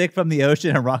Sean's could you? sick from the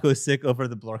ocean and Rocco's sick over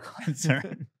the Blur concert.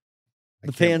 I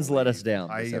The can't fans let believe us down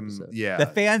I this am. episode. Yeah. The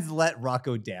fans let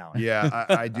Rocco down. Yeah,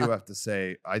 I do have to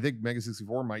say, I think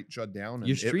Mega64 might shut down. And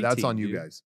Your street that's team, on you dude.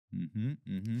 guys.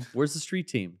 Where's the street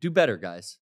team? Do better,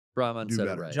 guys. Brahman Do said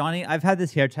better. it right. Johnny, I've had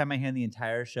this hair tie in my hand the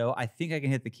entire show. I think I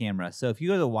can hit the camera. So if you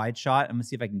go to the wide shot, I'm gonna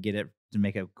see if I can get it to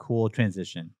make a cool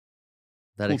transition.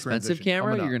 That Cool expensive transition.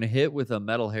 camera Coming you're up. going to hit with a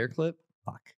metal hair clip?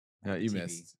 Fuck. Yeah, you TV.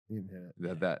 missed.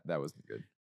 That wasn't good.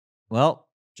 Well,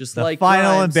 Just the like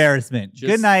final Grimes. embarrassment.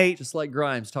 Just- Good night. Just like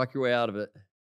Grimes. Talk your way out of it.